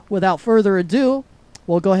 So, without further ado,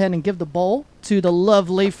 we'll go ahead and give the bowl to the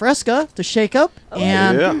lovely Freska to shake up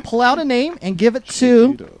and pull out a name and give it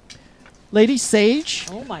to Lady Sage.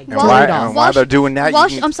 Oh my And while they're doing that,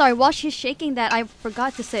 I'm sorry, while she's shaking that, I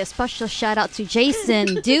forgot to say a special shout out to Jason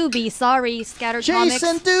Doobie. Sorry, Scattered Comics.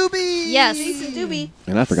 Jason Doobie! Yes. Jason Doobie.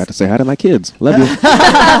 And I forgot to say hi to my kids. Love you.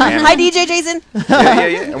 Hi, DJ Jason.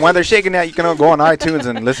 yeah. And while they're shaking that, you can go on iTunes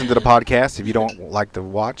and listen to the podcast. If you don't like to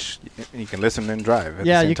watch, you can listen and drive. At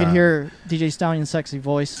the same You can time. hear DJ Stallion's sexy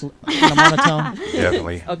voice in a monotone.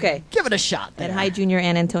 Definitely. Okay. Give it a shot. And hi, Junior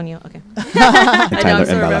and Antonio. Okay. Tyler I'm and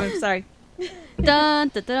sorry, Bella. I'm sorry. Dun,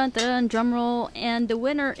 dun, dun, dun, drum roll. And the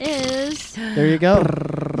winner is There you go.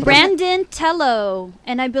 Brandon Tello.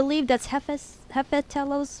 And I believe that's Hefe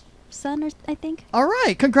Tello's son, I think. All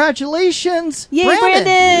right, congratulations, Yay, Brandon!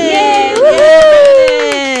 Yay!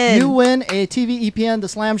 Yay! You win a TV EPN The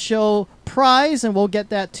Slam Show prize, and we'll get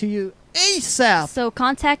that to you ASAP. So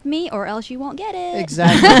contact me or else you won't get it.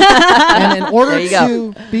 Exactly. And in order There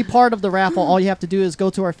you to be part of the raffle, all you have to do is go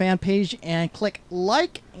to our fan page and click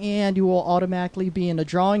like, and you will automatically be in the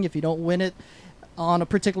drawing. If you don't win it on a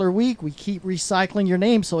particular week, we keep recycling your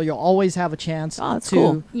name, so you'll always have a chance that's to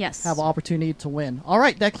cool. Yes. have an opportunity to win. All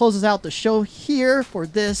right, that closes out the show here for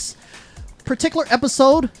this particular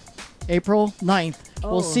episode, April 9th.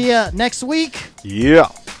 We'll see you next week. Yeah.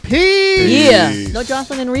 Peace. Yeah. No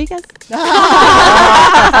Jocelyn Enriquez?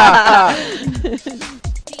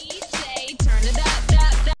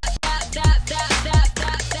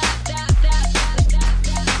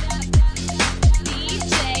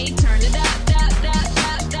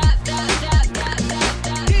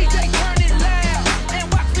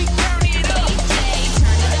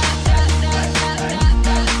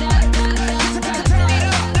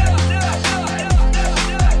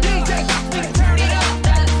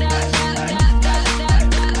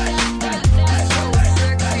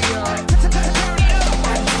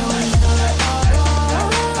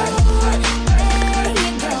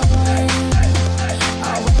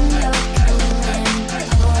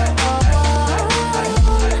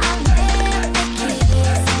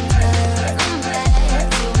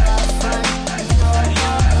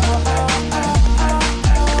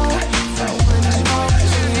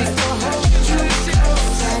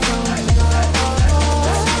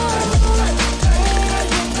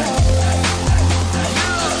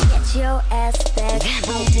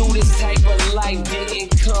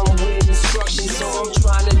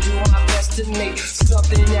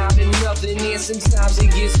 Sometimes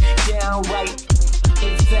it gets downright.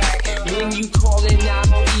 In fact, when you callin', I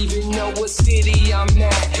don't even know what city I'm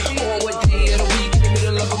at or what day of the week. In the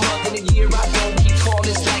middle of a month in a year, I don't recall.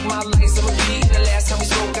 It's like my life's a repeat. The last time we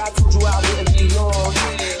spoke, I told you I wouldn't be long.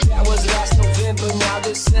 That was last November. Now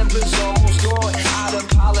December's almost gone. I'd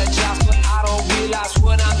apologize, but I don't realize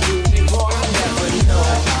what I'm doing wrong. I never know.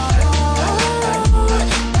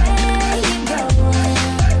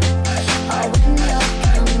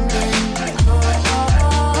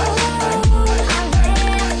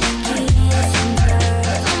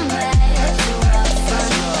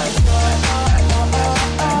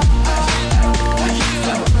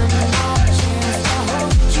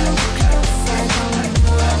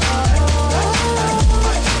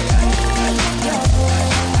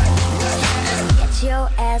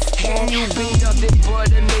 You've been nothing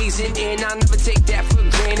but amazing, and I never take that for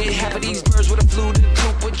granted. Half of these birds would have flew the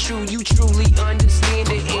coop, but you truly understand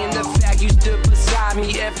it. And the fact you stood beside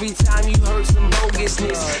me every time you heard some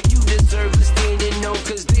bogusness. You deserve a standing no,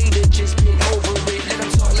 cause they'd have just been over it. Let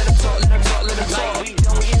them talk, let them talk, let them talk, let them talk. We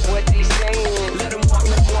don't hear what they saying. Let them walk,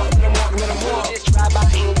 let them walk, let them walk, let them walk. Just try by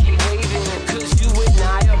and keep waving, cause you and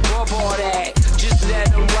I above all that. Just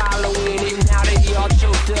let them wallow in it. Now they all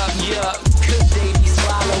choked up, yeah, cause they be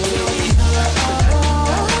swallowing it.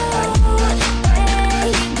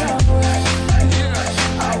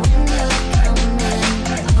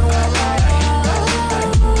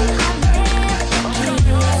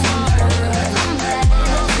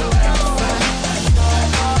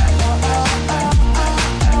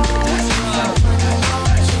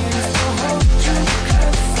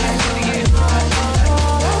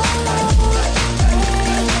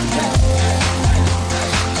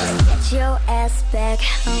 Get your ass back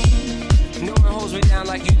home. No one holds me down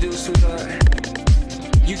like you do, sweetheart.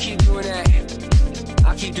 You keep doing that,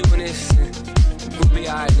 I'll keep doing this. We'll be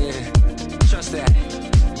alright then. Trust that.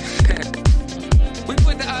 We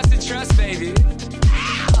put the us in trust, baby.